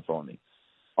folks on the phone with me.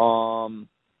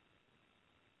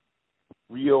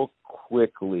 Real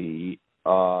quickly,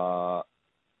 the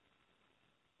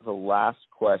last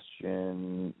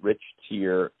question, Rich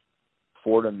Tier,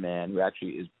 Fordham man, who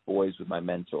actually is boys with my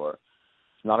mentor.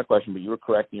 It's not a question, but you were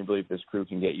correct in your belief this crew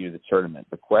can get you to the tournament.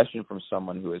 The question from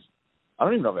someone who is, I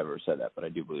don't even know if I've ever said that, but I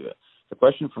do believe it. The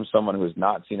question from someone who has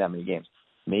not seen that many games,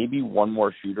 maybe one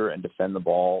more shooter and defend the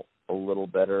ball a little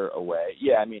better away.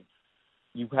 Yeah, I mean,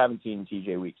 you haven't seen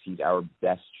TJ Weeks. He's our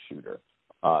best shooter.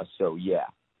 So, yeah,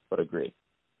 but agree.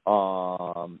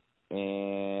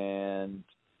 And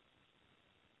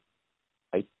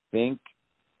I think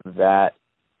that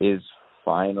is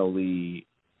finally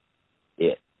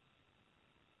it.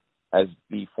 As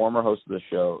the former host of the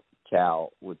show,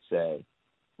 Cal, would say,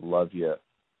 love you.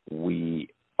 We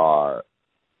are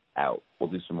out. We'll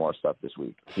do some more stuff this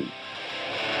week. Peace.